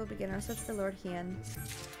 Here's where we will begin our search for Lord Hien.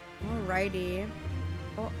 Alrighty.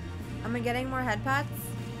 Oh, am I getting more head pats?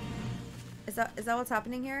 Is that what's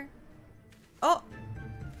happening here? Oh!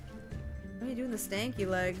 What are you doing the stanky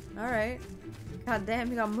leg? Alright. God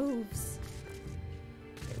damn, you got moves.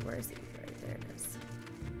 Okay, where is he? Right there it is.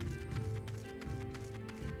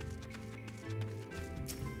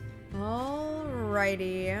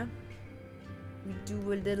 Alrighty. We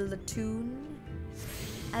do a little tune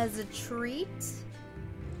as a treat.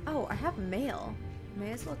 Oh, I have mail.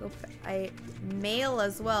 May as well go mail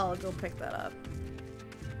as well. Go pick that up.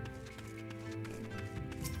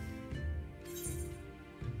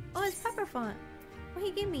 Oh, it's Pepperfont. What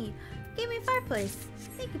he gave me? He gave me a fireplace.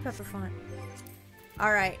 Thank you, Pepperfont.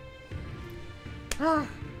 Alright.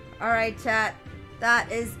 Alright, chat. That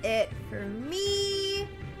is it for me.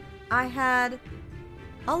 I had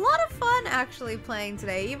a lot of fun actually playing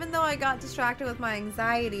today, even though I got distracted with my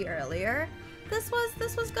anxiety earlier. This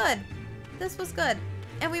was good. This was good.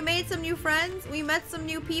 And we made some new friends. We met some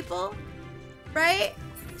new people. Right?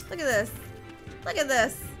 Look at this. Look at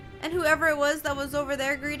this. And whoever it was that was over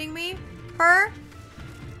there greeting me, her,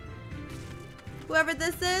 whoever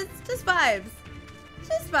this is, just vibes.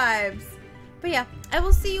 Just vibes. But yeah, I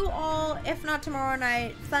will see you all, if not tomorrow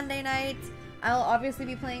night, Sunday night. I'll obviously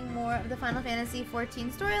be playing more of the Final Fantasy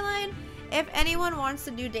XIV storyline. If anyone wants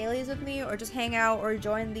to do dailies with me or just hang out or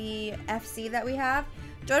join the FC that we have,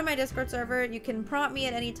 join my Discord server. You can prompt me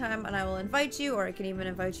at any time and I will invite you, or I can even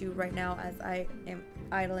invite you right now as I am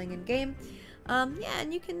idling in game. Yeah,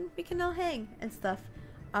 and we can all hang and stuff.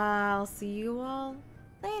 I'll see you all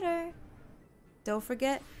later. Don't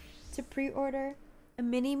forget to pre-order a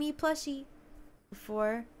mini-me plushie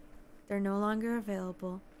before they're no longer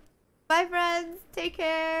available. Bye, friends. Take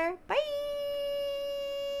care. Bye.